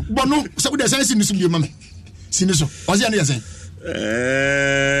 Bono, so the sense in this woman. Siniso, what's the saying?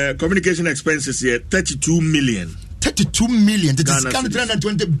 Communication expenses here 32 million. 32 million. That is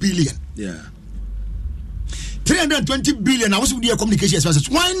 320 billion. Yeah. 320 billion. I was with your communication expenses.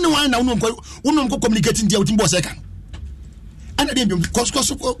 Why now? No communicating the outing boss second. And I didn't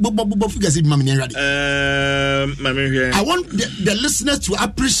figures in Mammy. I want the listeners to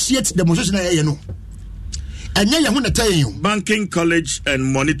appreciate the demonstration. You know. And I want to tell you, banking, college, and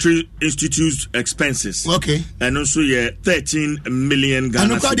monetary institutes expenses. Okay, and also 13 million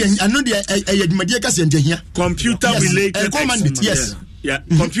Ghana. I know the computer related. Yes. Yeah,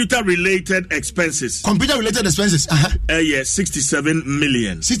 computer related expenses. Computer related expenses. 67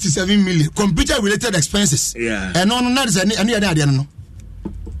 million. 67 million. Computer related expenses. Yeah. And no, is any other no.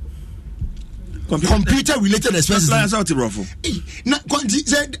 Computer related expenses. That's out rough.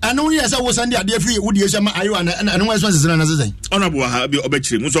 I know yes, I was under the free would use my I and no expenses and another thing. Honorable have your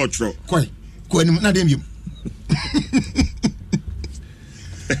obetry, Musotro. Quite not him.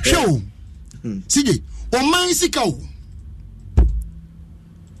 Show. See, or my sicko.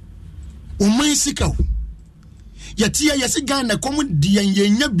 Umaisika yatia yesi Ghana komu dia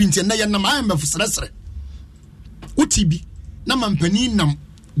yenya binti na yanam ayamba fusresre utibi na mampani nam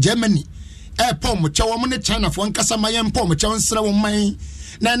Germany pom chawo mo ne China fo nkasa mayen pom chawo nsra wo man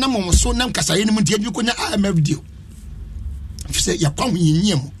na na mo so nam kasa yin mu dia bi konya IMF video fise yakwa ho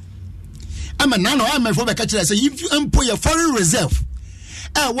yinyem ama na no IMF fo be ka kire say if you employ a foreign reserve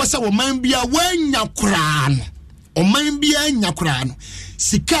wasa wo man bia wanya kura no o man bia nya kura no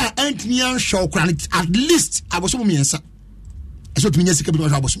sika antinian show kran at least abosom miensa eso timinya sika bi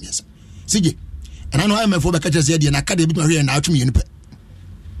ma abosom miensa sige and I know I'm for the catches here na akade bi ma hwe na atumi yenu pe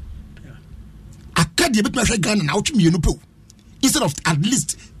akade bi ma hwe Ghana na atumi yenu pe instead of at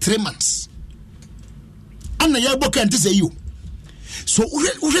least 3 months anna ya boka ante say you so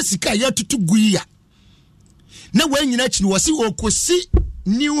uhwe sika ya tutu guia na wanyina chi wo si okosi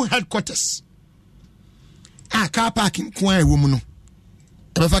new headquarters car parking kwa ewo mu no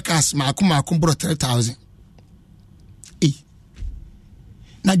ebefa cars maako bro 3,000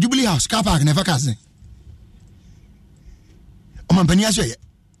 na Jubilee House car park never cars o mampani aso ye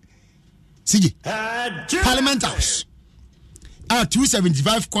sigi Parliament House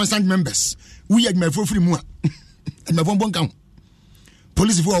 275 constant members we had my for free mu and my bon kan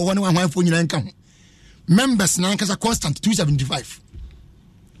police for one for nyina kan members na kasa constant 275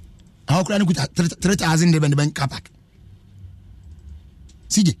 how can I put 3,000 in the bank car park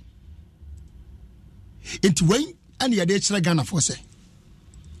sige it when and ya de chere Ghana for say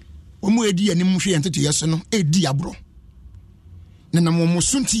omo edi anim hwe ento yeso no edi abro na na mo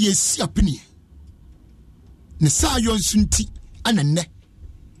sunti yesi apini ne sa yo sunti anenne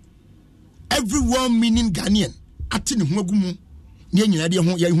everyone meaning Ghanaian ati ne ho agumu ne nyina de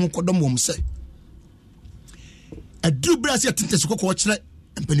ho ya ho kodom wom say adu brasi atinte ko chere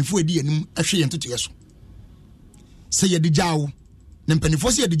mpanifo edi anim ahwe ento yeso say ye de jawo na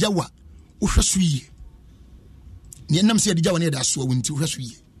mpanifo say ye de jawo wo hwe so yi ne nam say ye de jawo ne da so wonti wo hwe so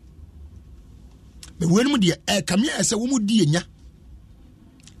yi be wenum de kamia ese wo mu die nya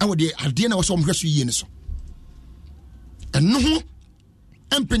awo de ade na wo so hwe so yi ne so eno ho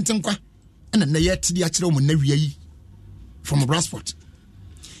empenten kwa na ye tidi a kire wo na wiya yi from Bradford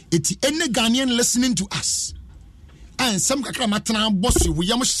It's any Ghanaian listening to us. And some kakra matana boss we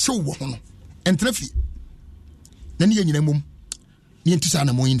yam show wono. And trefi. Nani yenye mum. Ni entisa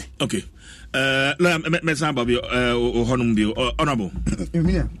na moine. Okay. Me say Bobby honum bi honorable.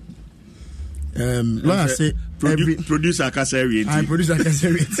 Lawyer say producer Kasari. I producer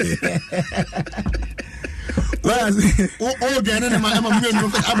Kasari. Lawyer say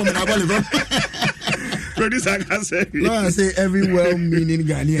producer Kasari. Lawyer say every well-meaning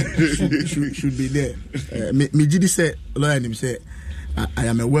Ghanaian should be there. Me Jidi say lawyer him say I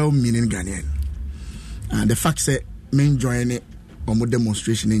am a well-meaning Ghanaian. And the fact say me join it on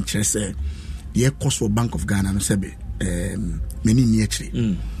demonstration in Chelsea. The course for Bank of Ghana no sebe many ni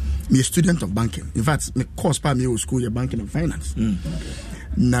actually. Me a student of banking. In fact, my course pa me school banking and finance.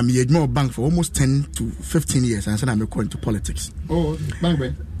 Na me more bank for almost 10 to 15 years and I'm going to politics. Oh, bank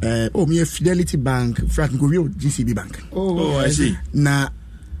me a Fidelity Bank, Frank go real GCB Bank. Oh, I see. Na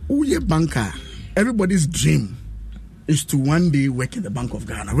uye banker, everybody's dream is to one day work in the Bank of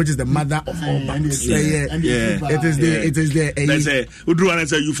Ghana, which is the mother of all banks. It is the they say Udruan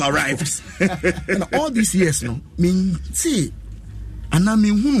say you've arrived. And all these years no mean see and I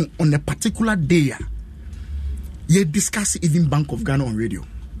mean on a particular day you discuss even Bank of Ghana on radio.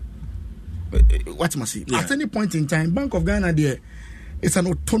 What must see? At any point in time, Bank of Ghana there it's an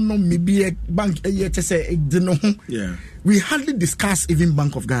autonomous maybe a bank we hardly discuss even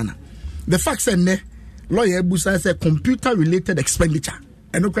Bank of Ghana. The fact that lawyer Busa said computer related expenditure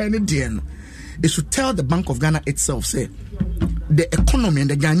and no kind of DN. It should tell the Bank of Ghana itself say the economy and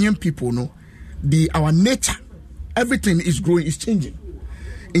the Ghanaian people know our nature, everything is growing, is changing.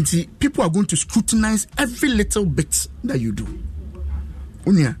 And see, people are going to scrutinize every little bit that you do.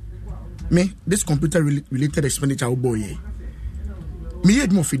 Unia, me this computer related expenditure boy. Me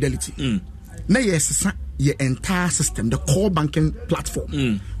had more Fidelity. Now yes, your entire system, the core banking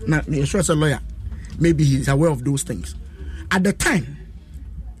platform. Now me sure as a lawyer. Maybe he's aware of those things. At the time,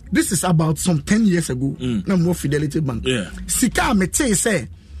 this is about some 10 years ago. No more Fidelity Bank. Sika Mete say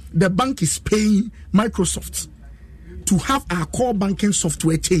the bank is paying Microsoft to have our core banking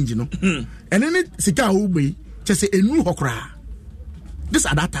software change, you know. And then Sika Ube just say a new hokra. This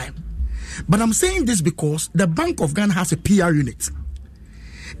at that time. But I'm saying this because the Bank of Ghana has a PR unit.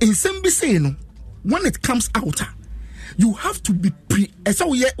 In Sembi say, you know, when it comes out, you have to be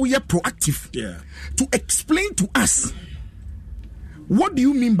proactive to explain to us what do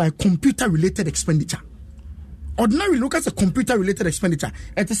you mean by computer related expenditure. Ordinarily look at a computer related expenditure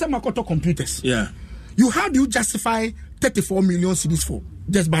at the same Makoto computers. How do you justify 34 million cedis for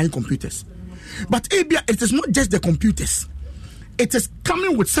just buying computers? But it is not just the computers, it is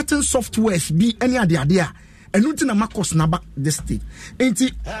coming with certain softwares be any idea and nothing a Marcos Naba this state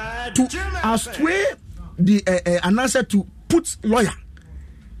to astray the answer to put lawyer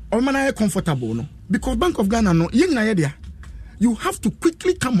or man comfortable no because Bank of Ghana no you have to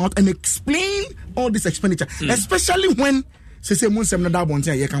quickly come out and explain all this expenditure, especially when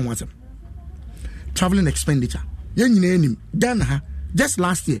traveling expenditure. Ghana just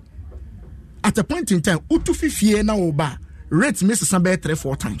last year at a point in time utufi na oba rate miss somewhere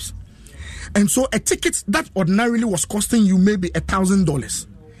 3-4 times, and so a ticket that ordinarily was costing you maybe $1,000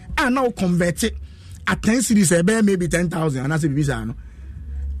 and now convert it at 10 cities, maybe 10,000, and as a visa, no.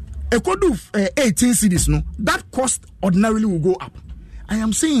 A could do 18 cities, no. That cost ordinarily will go up. I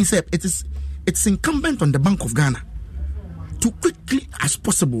am saying, sir, it's incumbent on the Bank of Ghana to quickly as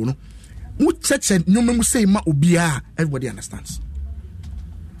possible, no. Everybody understands.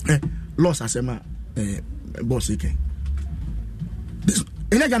 Loss as a boss again.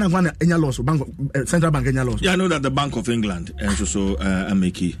 Central Bank I know that the Bank of England is also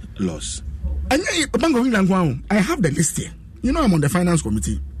making loss. And Bank of England, I have the list here. You know I'm on the finance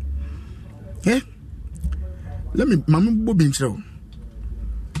committee. Let me,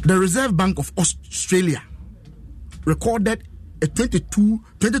 the Reserve Bank of Australia recorded a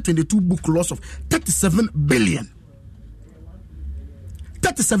 2022 book loss of 37 billion.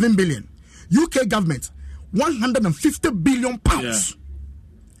 37 billion. UK government, 150 billion pounds.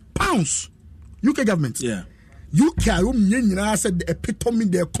 Pounds. UK government. UK said the epitome,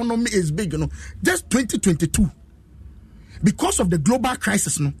 the economy is big, you know. Just 2022. Because of the global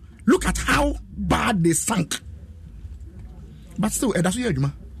crisis, no. Look at how bad they sank. But still, that's what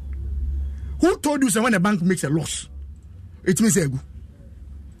you. Who told you that when a bank makes a loss, it means a good?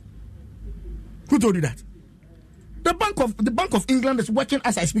 Who told you that? The Bank of England is working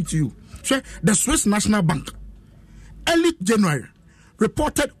as I speak to you. So the Swiss National Bank, early January,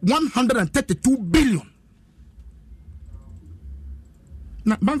 reported 132 billion.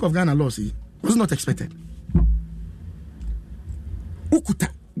 Now, Bank of Ghana loss was not expected. Ukuta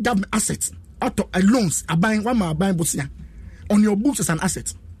government assets, auto loans, are buying one more buying bosia on your books as an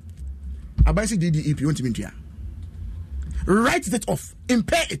asset. I buy DDEP, you want to be write it off,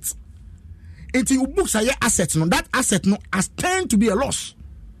 impair it. Until your books are your assets, no, that asset no has turned to be a loss.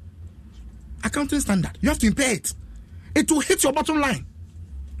 Accounting standard, you have to impair it. It will hit your bottom line.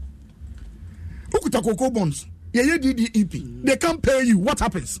 Ukutako bonds, yeah, DDEP, they can't pay you. What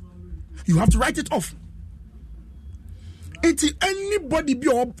happens? You have to write it off. Until anybody be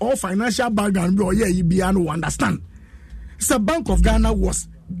or financial background be or yeah, you be no understand. The Bank of Ghana was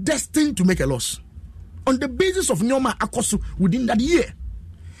destined to make a loss on the basis of Nyoma Akosu within that year.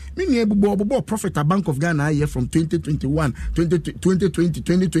 Meaning, profit a Bank of Ghana year from 2021, 2020,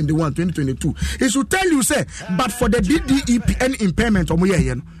 2021, 2022. It should tell you, say, but for the DDEP and impairment,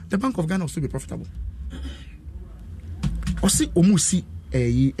 the Bank of Ghana will still be profitable. Or see, Omusi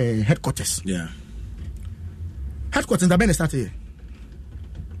headquarters. Yeah. Headquarters in the Benin started here.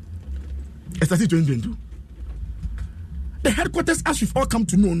 It started 2022. The headquarters, as we've all come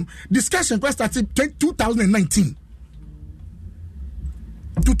to know, discussion started 2019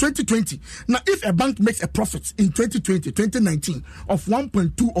 to 2020. Now, if a bank makes a profit in 2020, 2019 of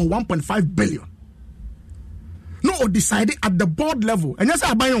 1.2 or 1.5 billion, no, decided at the board level, and yes,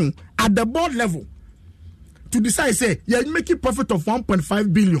 I at the board level to decide, say, yeah, you making profit of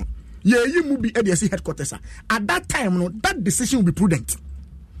 1.5 billion. Yeah, you move the ADSC headquarters. At that time, no, that decision will be prudent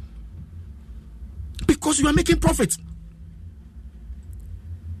because you are making profit.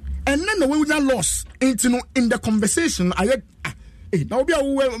 And then the way we are lost into in the conversation, I had now be a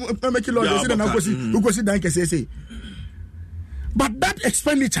make say. But that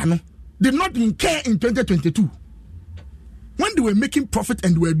expenditure no, did not incur in 2022. When they were making profit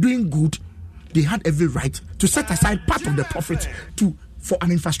and were doing good, they had every right to set aside part of the profit for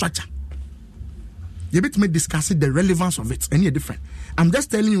an infrastructure. You bit me discussing the relevance of it, any different. I'm just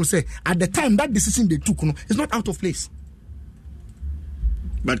telling you, say at the time that decision they took, no, it's not out of place.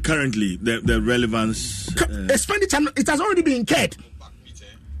 But currently, the relevance expenditure it has already been incurred.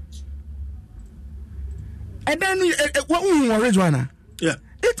 And then what we want, yeah,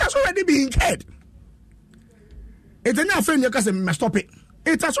 it has already been incurred. It's not friend you can stop it.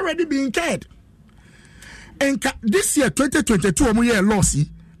 It has already been incurred. And this year, 2022, we year loss.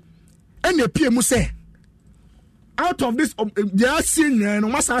 And the PM say, out of this, they are seeing no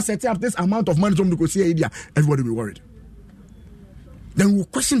matter set up this amount of money to go see India, everybody will be worried. Then we'll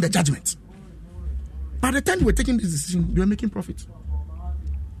question the judgment. By the time we're taking this decision, they were making profit.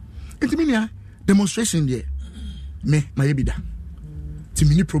 It's a demonstration there. Me, my ebida. It's a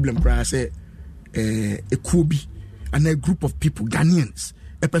mini problem. I say, a Kobe and a group of people, Ghanaians,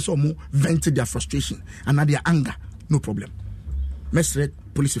 a person who vented their frustration and their anger. No problem. Mesred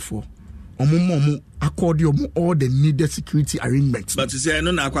police for. Accord all the needed security arrangements. But you say,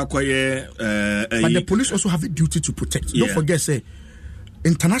 no, but the police also have a duty to protect. Yeah. Don't forget, say,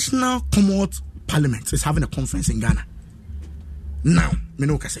 International Commonwealth Parliament is having a conference in Ghana. Now,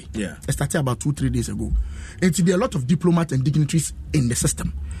 Minoka say, yeah, it started about 2-3 days ago. And there are a lot of diplomats and dignitaries in the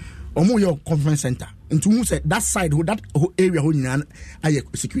system. Omo your conference center. And to who said that side, that whole area,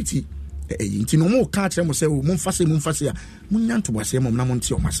 security.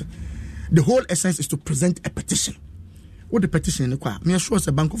 The whole essence is to present a petition. What the petition require? Me assure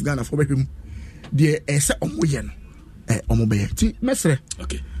the Bank of Ghana for him. The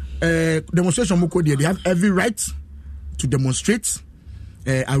demonstration they have every right to demonstrate.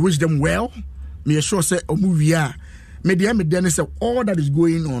 I wish them well. Me assure say media say all that is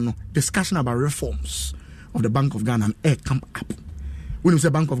going on, discussion about reforms of the Bank of Ghana and come up. When you say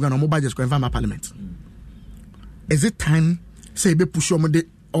Bank of Ghana, mobile just go invite my parliament. Is it time say be push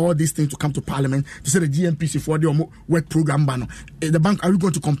all these things to come to parliament to say the GMPC for the work program banner? The bank, are we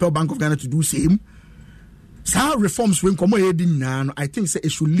going to compel Bank of Ghana to do same? So reforms when come now, I think say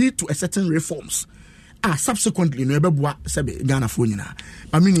it should lead to a certain reforms. Subsequently, no Ghana phone na.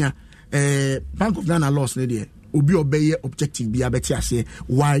 I mean, Bank of Ghana lost there. Obi obey objective be abeti say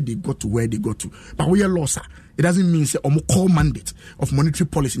why they got to where they got to. But we are lost. It doesn't mean say core mandate of monetary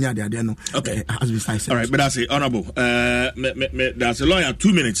policy near there no. Okay. As we say. All right, but that's it. Honorable. That's a lawyer.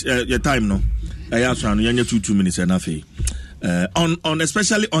 2 minutes. Your time no. I ask you 2 minutes and nothing. On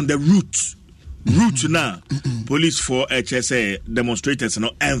especially on the route now, police for HSA demonstrators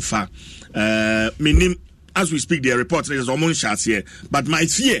no EMFA. Meaning as we speak, their reports is almost shots here, but my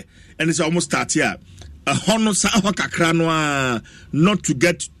fear and it's almost start here. Not to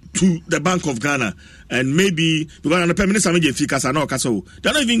get to the Bank of Ghana, and maybe because the Prime Minister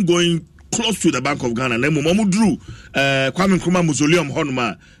they're not even going close to the Bank of Ghana. Nemo Mamudru, Kwame Nkrumah Mausoleum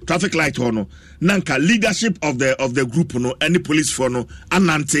Honma, traffic light hono. Nanka leadership of the group no, any police for no,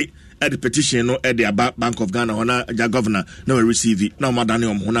 Anante at the petition no at the Bank of Ghana hona, ja governor no receive it. Now Madani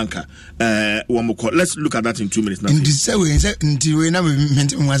Honanka. Let's look at that in 2 minutes now.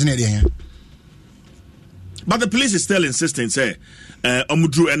 But the police is still insisting, say,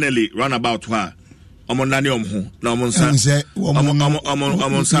 Omudru NLE run about her. Omonani omho na omonsa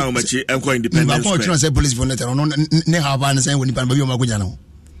omonsa omachi enko independence square. Ba say police for letter no ne ha ba ne say woni pan ba bi o magonya no.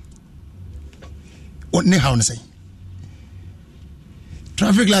 O ne ha no say.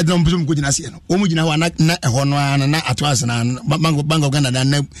 Traffic light no mpum ko gina se no. O mu gina wa na eho no na atwas na Bank of Ghana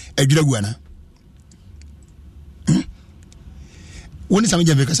na adwira gu ana. Woni sam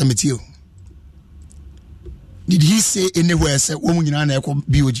je be kasa metio. Did he say anywhere say o mu gina na ekọ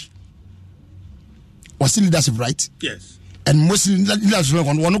BOG? Was it leadership right? Yes. And most leadership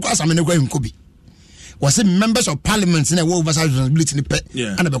one of us I mean was it members of parliament in a world oversight responsibility in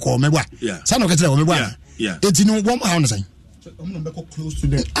the and a call me what? Yeah. Son of a yeah. It's in one how saying. Close to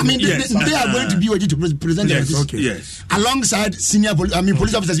them. I mean, yes. they are going to be ready to present them. Okay. Yes. Alongside senior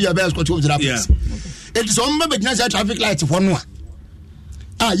police officers here bears control of the office. It is on the traffic lights one one.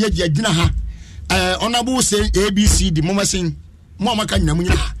 Yeah, dinner honorable say ABC the moment saying Mama can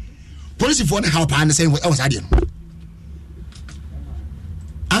police for help and say what was I doing?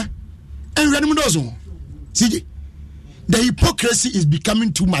 And random dozen. See, the hypocrisy is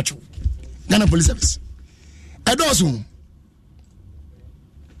becoming too much. Ghana Police Service. I dozen.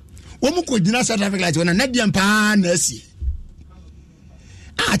 Woman could not say traffic lights when a Nedian pan see.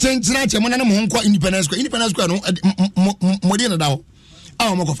 I change tonight. I'm on Independence Square. Independence Square. Modena Dow.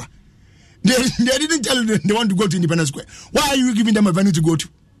 Our Mokofa. They didn't tell you they want to go to Independence Square. Why are you giving them a venue to go to?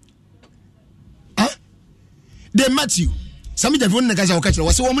 They met you. Some of the one catch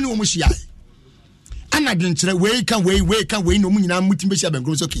was a woman who she and I didn't say, wake away, no money. I'm muting Bishop and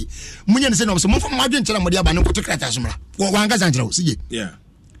grows okay. Munian said, some from my didn't tell them what they are no to Kratasma. One Gazandro, see it. Yeah.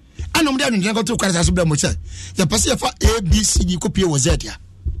 I know that you go to Kratasma. The Pacific for ABC copy was there.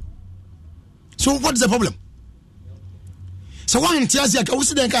 So what's the problem? So one in Tiasia, I was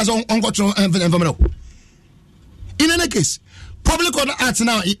sitting in cars on control envelope. In any case, public order acts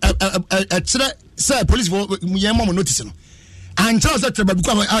now, sir, police for your mom notice. And Charles that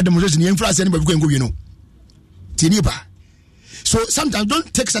become a demonstration, influence anybody can go, you know. Tiniba. So sometimes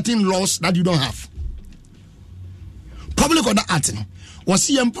don't take certain laws that you don't have. Public order acts now. Was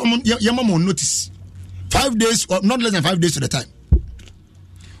your mom on notice 5 days or not less than 5 days to the time.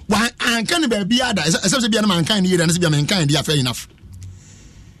 Why I can't be other, except to be a mankind here and to be a mankind, they are fair enough.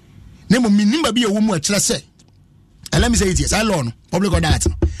 Name of me, never be a woman, let's say. And let me say it yes, I learn public order acts.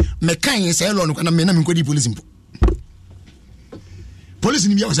 Mekan say alone kana me na me kodi police mpo police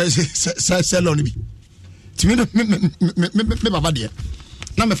ni bia say alone bi timi me baba de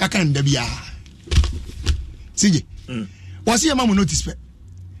na me fa kan da bia sije wasi ya mamu notice pe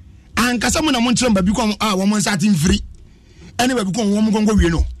an kasa mu na mo ntrem ba bi kom wo mo starting free any ba bi kom wo mo go wie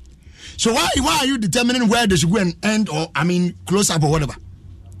no so why are you determining where they should go and end or I mean close up or whatever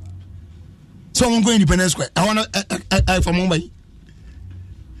so I'm going Independence Square I want to from Mumbai.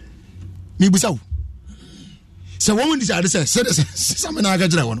 So woman decided to say something I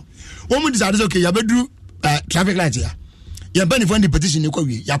got one. Woman decided okay, you better do traffic lights here. You better find the petition you call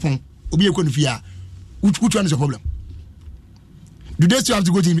me. Yapon, Obi Konfia. Which one is the problem? Do they still have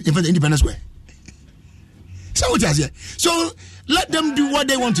to go to Independence Square? So what is here? So let them do what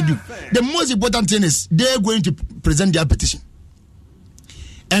they want to do. The most important thing is they're going to present their petition.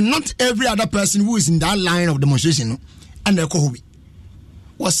 And not every other person who is in that line of demonstration and they're called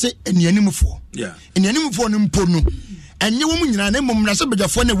was say in the animal for. Yeah. In the animal for Nimpono. And you woman in a name of Nasabaja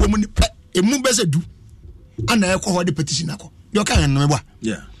for a woman a mubesa do. And I call the petition. You can't remember.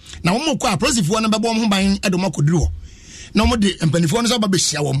 Yeah. Now, one more quite if one about one buying at the Mako do. No more the Penifons about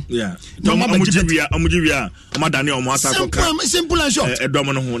Bishawam. Yeah. No more Mujivia, Madani or Masa. Simple and short. A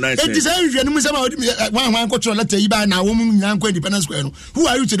domino who nice. It is about one control letter by now, woman, young Independence Square. Who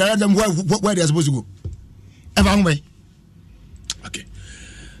are you to direct them where they're supposed to go? Ever way.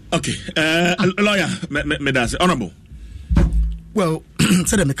 Okay, lawyer, Medase, honorable. Well,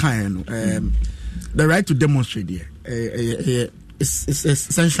 said the kind, the right to demonstrate here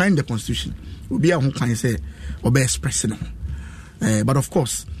is enshrined in the Constitution. Will be a who can say or be expressing. But of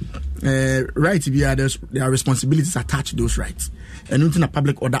course, right to be others, there are responsibilities attached to those rights. And within a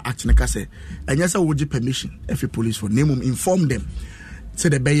public order act, like I say, and yes, I would give permission if a police for name them, inform them, say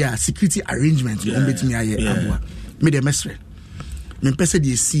the bear security arrangements. Made a message. Me person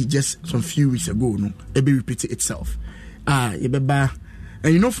they see just some few weeks ago, no, it be repeated itself. Yebeba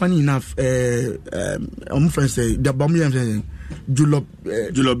And you know, funny enough, friends say the bomb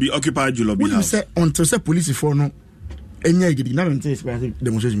Julobi occupied Julobi house. Say until say police for no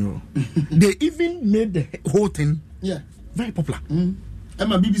demonstration. They even made the whole thing very popular.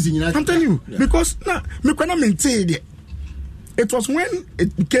 I'm telling you, because now me cannot maintain it. It was when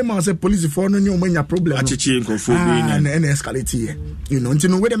it came out as a police for no new when your problem and escalate here. You know,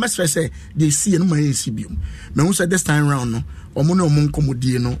 until where the master say they see no my CBU. Me who said this time round no or mono mon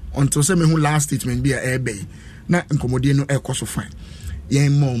commodie no until say me who last statement be a air bay. Na commodie no air cost of fine. Yeah,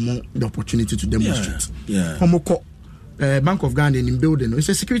 more the opportunity to demonstrate. Yeah. Bank of Ghana in building, it's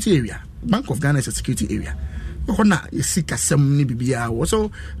a security area. Bank of Ghana is a security area. So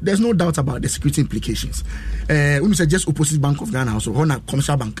there's no doubt about the security implications. When you say just opposite Bank of Ghana, also Hona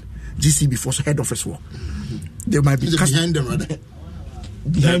Commercial Bank, GCB for head office war. There might be behind them, rather.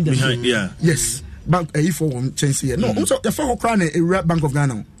 Behind them, yeah. Yes, Bank A4 change here. No, also the four crown a Bank of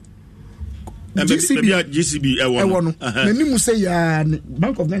Ghana. GCB, many must say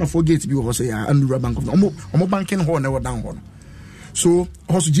Bank of Ghana for gates be or say and Bank of Ghana. Banking hall never down one. So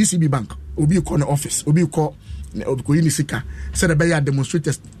also GCB Bank will be call the office, will be call Sika said the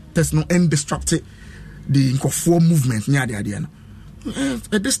demonstrators test no and disrupted the Nkofo movement near the idea.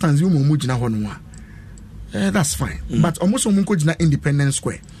 At distance you mujina honwa. That's fine. But almost na Independence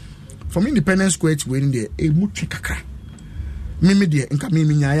Square. From Independence Square to where in there a muchi kakra. Mimi there nka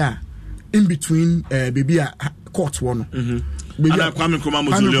mimi nyaya in between baby court one. Ana Kwame Nkrumah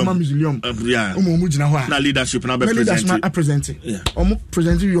Mausoleum. Yeah. Na leadership na be presenting. Yeah.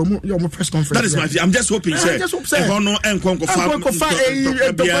 Presenting your press conference. That is my I'm just hoping say. Hono enkonko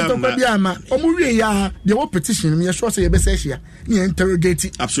the whole petition me sure say you be say here. You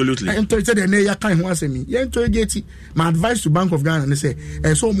interrogate. Absolutely. Interrogate the na kan ho asemi. You interrogate. My advice to Bank of Ghana say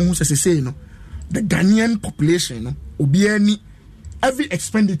so mo hu say no. The Ghanaian population no obi ani every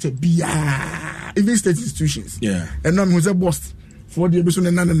expenditure even state institutions. Yeah. And now who's a boss for the episode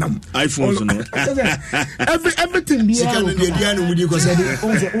and iPhones everything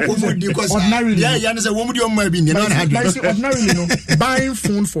ordinarily buying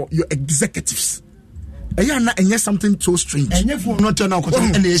phone for your executives. And yes, something so strange. And your phone not turn out the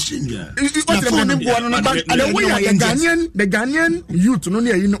Ghanaian youth, no,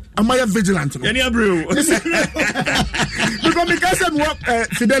 you know, am I vigilant? Because I'm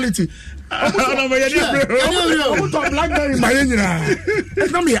fidelity. BlackBerry,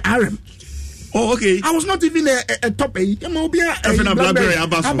 oh, okay. I was not even a top A. BlackBerry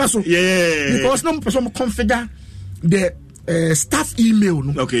Abaso. Yeah. Because no person configure the staff email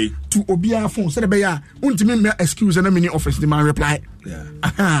okay to Obia phone. So the ultimate excuse and many office demand reply. Yeah.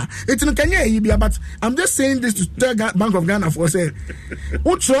 It's no Kenya, but I'm just saying this to tell Bank of Ghana for say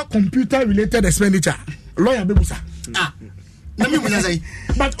ultra computer related expenditure. Lawyer Bebusa. Let me say,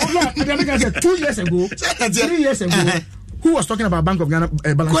 but 2 years ago, 3 years ago, who was talking about Bank of Ghana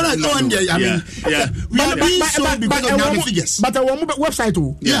balance? But our website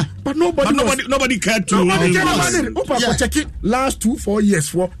too. Yeah. But nobody cared to. Nobody cared about it. Open check it. Last 2-4 years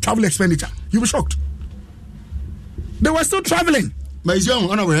for travel expenditure. You'll be shocked. They were still traveling. But it's young,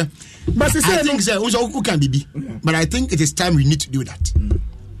 unaware. But I think who can be. But I think it is time we need to do that.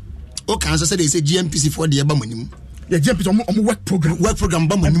 Okay, as I said, they say GMPC for the Abamonim. Yeah, jump on work program, but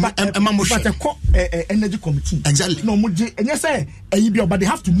energy committee. Exactly. No, and yes, but they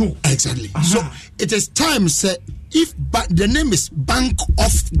have to know. Exactly. So it is time, sir. If the name is Bank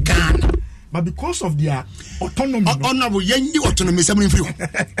of Ghana, but because of their autonomy, honorable yendi autonomy, something free.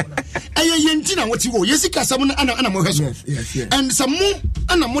 Yentina, what you go? Yesika, someone yes. And some more,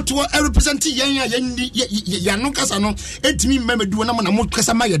 and a motor representing yendi Yanokasano, 8 member do a more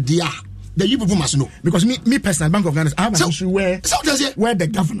Casamaya dia. The you people must know because me personally, Bank of Ghana, I have an issue where the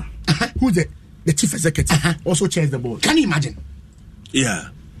governor, who's the chief executive, also chairs the board. Can you imagine? Yeah.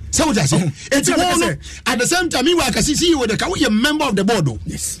 So what I say? It's at the same time, I can see you with a member of the board.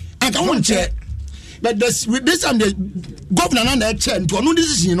 Yes. I can't chair. But this time the governor and the chair to know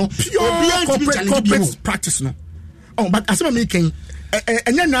this is pure corporate practice. No. Oh, but as I'm making.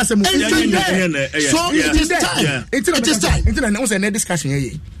 And then so it is time. It is time. And also a discussion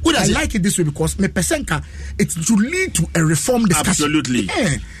here. I like it this way because me pesenka it should lead to a reform discussion. Absolutely.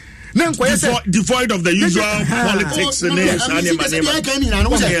 Devoid of the usual politics. It's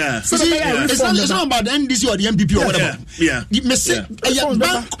not about the NDC or the MPP or whatever. Yeah.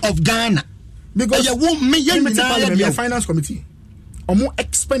 Bank of Ghana because the finance committee. Or more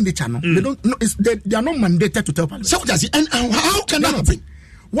expenditure, no? They don't. No, they are not mandated to tell Parliament. So does it? And how can that happen?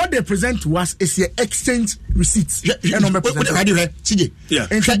 what they present to us is your exchange receipts. Institutional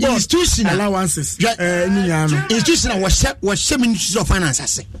allowances. Institutional was Ministry of Finance.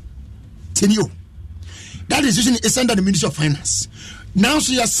 That institution is under the Ministry of Finance. Now,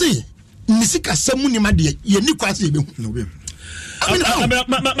 so you see, Nisika Samuni Madi, you need quite a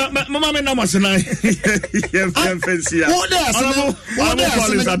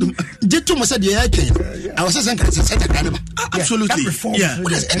absolutely.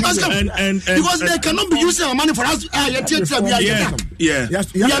 Because they cannot be using our money for us. We are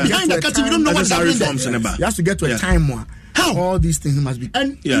behind the curtain. We don't know what's happening there. You have to get to a time where how all these things must be.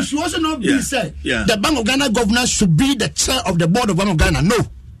 And it should also not be said the Bank of Ghana governor should be the chair of the board of Bank of Ghana. No,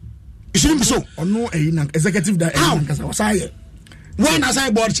 it shouldn't be so. Or no, executive that how? One as I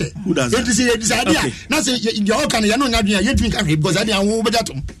board chair. Who does that? It is the idea. Now say you all can. You know not yet because I didn't over that.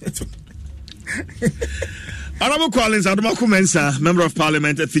 Honorable Collins Adomako Mensah, Member of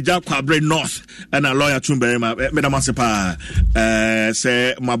Parliament at Fija Kwabre North, and a lawyer Twum-Barimah, Madam Asepa,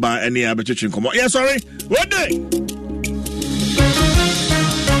 say Maba any arbitration come on. Yeah, sorry. What day?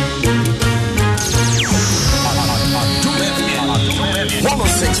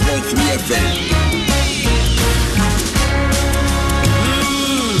 106.3 FM.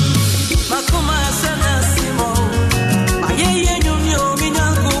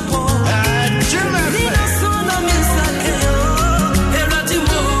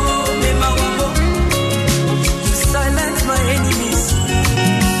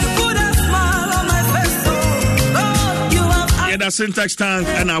 The syntax tank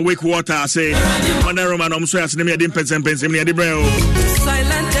and a wake water. I say, when I Roman, I'm sorry, I didn't pens and pens in the braille.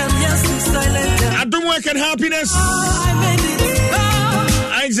 I don't work at happiness.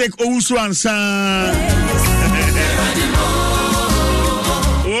 Isaac Owusu Nsem.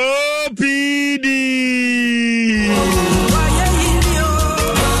 Oh, PD.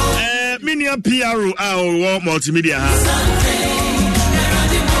 Minia PRO, our multimedia.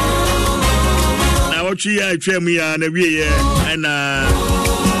 I train me and every year and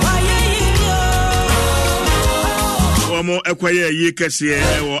one more acquire ye cassia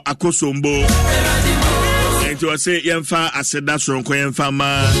or Akosombo. And to say, Yamfa, I said that's from Koyan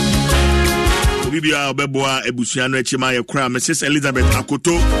Fama. Bibia Beboa, Ebusiano, Chimaya, Cram, Mrs. Elizabeth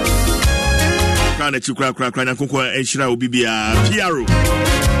Akoto. Crown at Chukra, Cran and Coco and Shira Bibia, Piaro.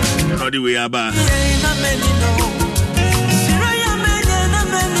 How do we about?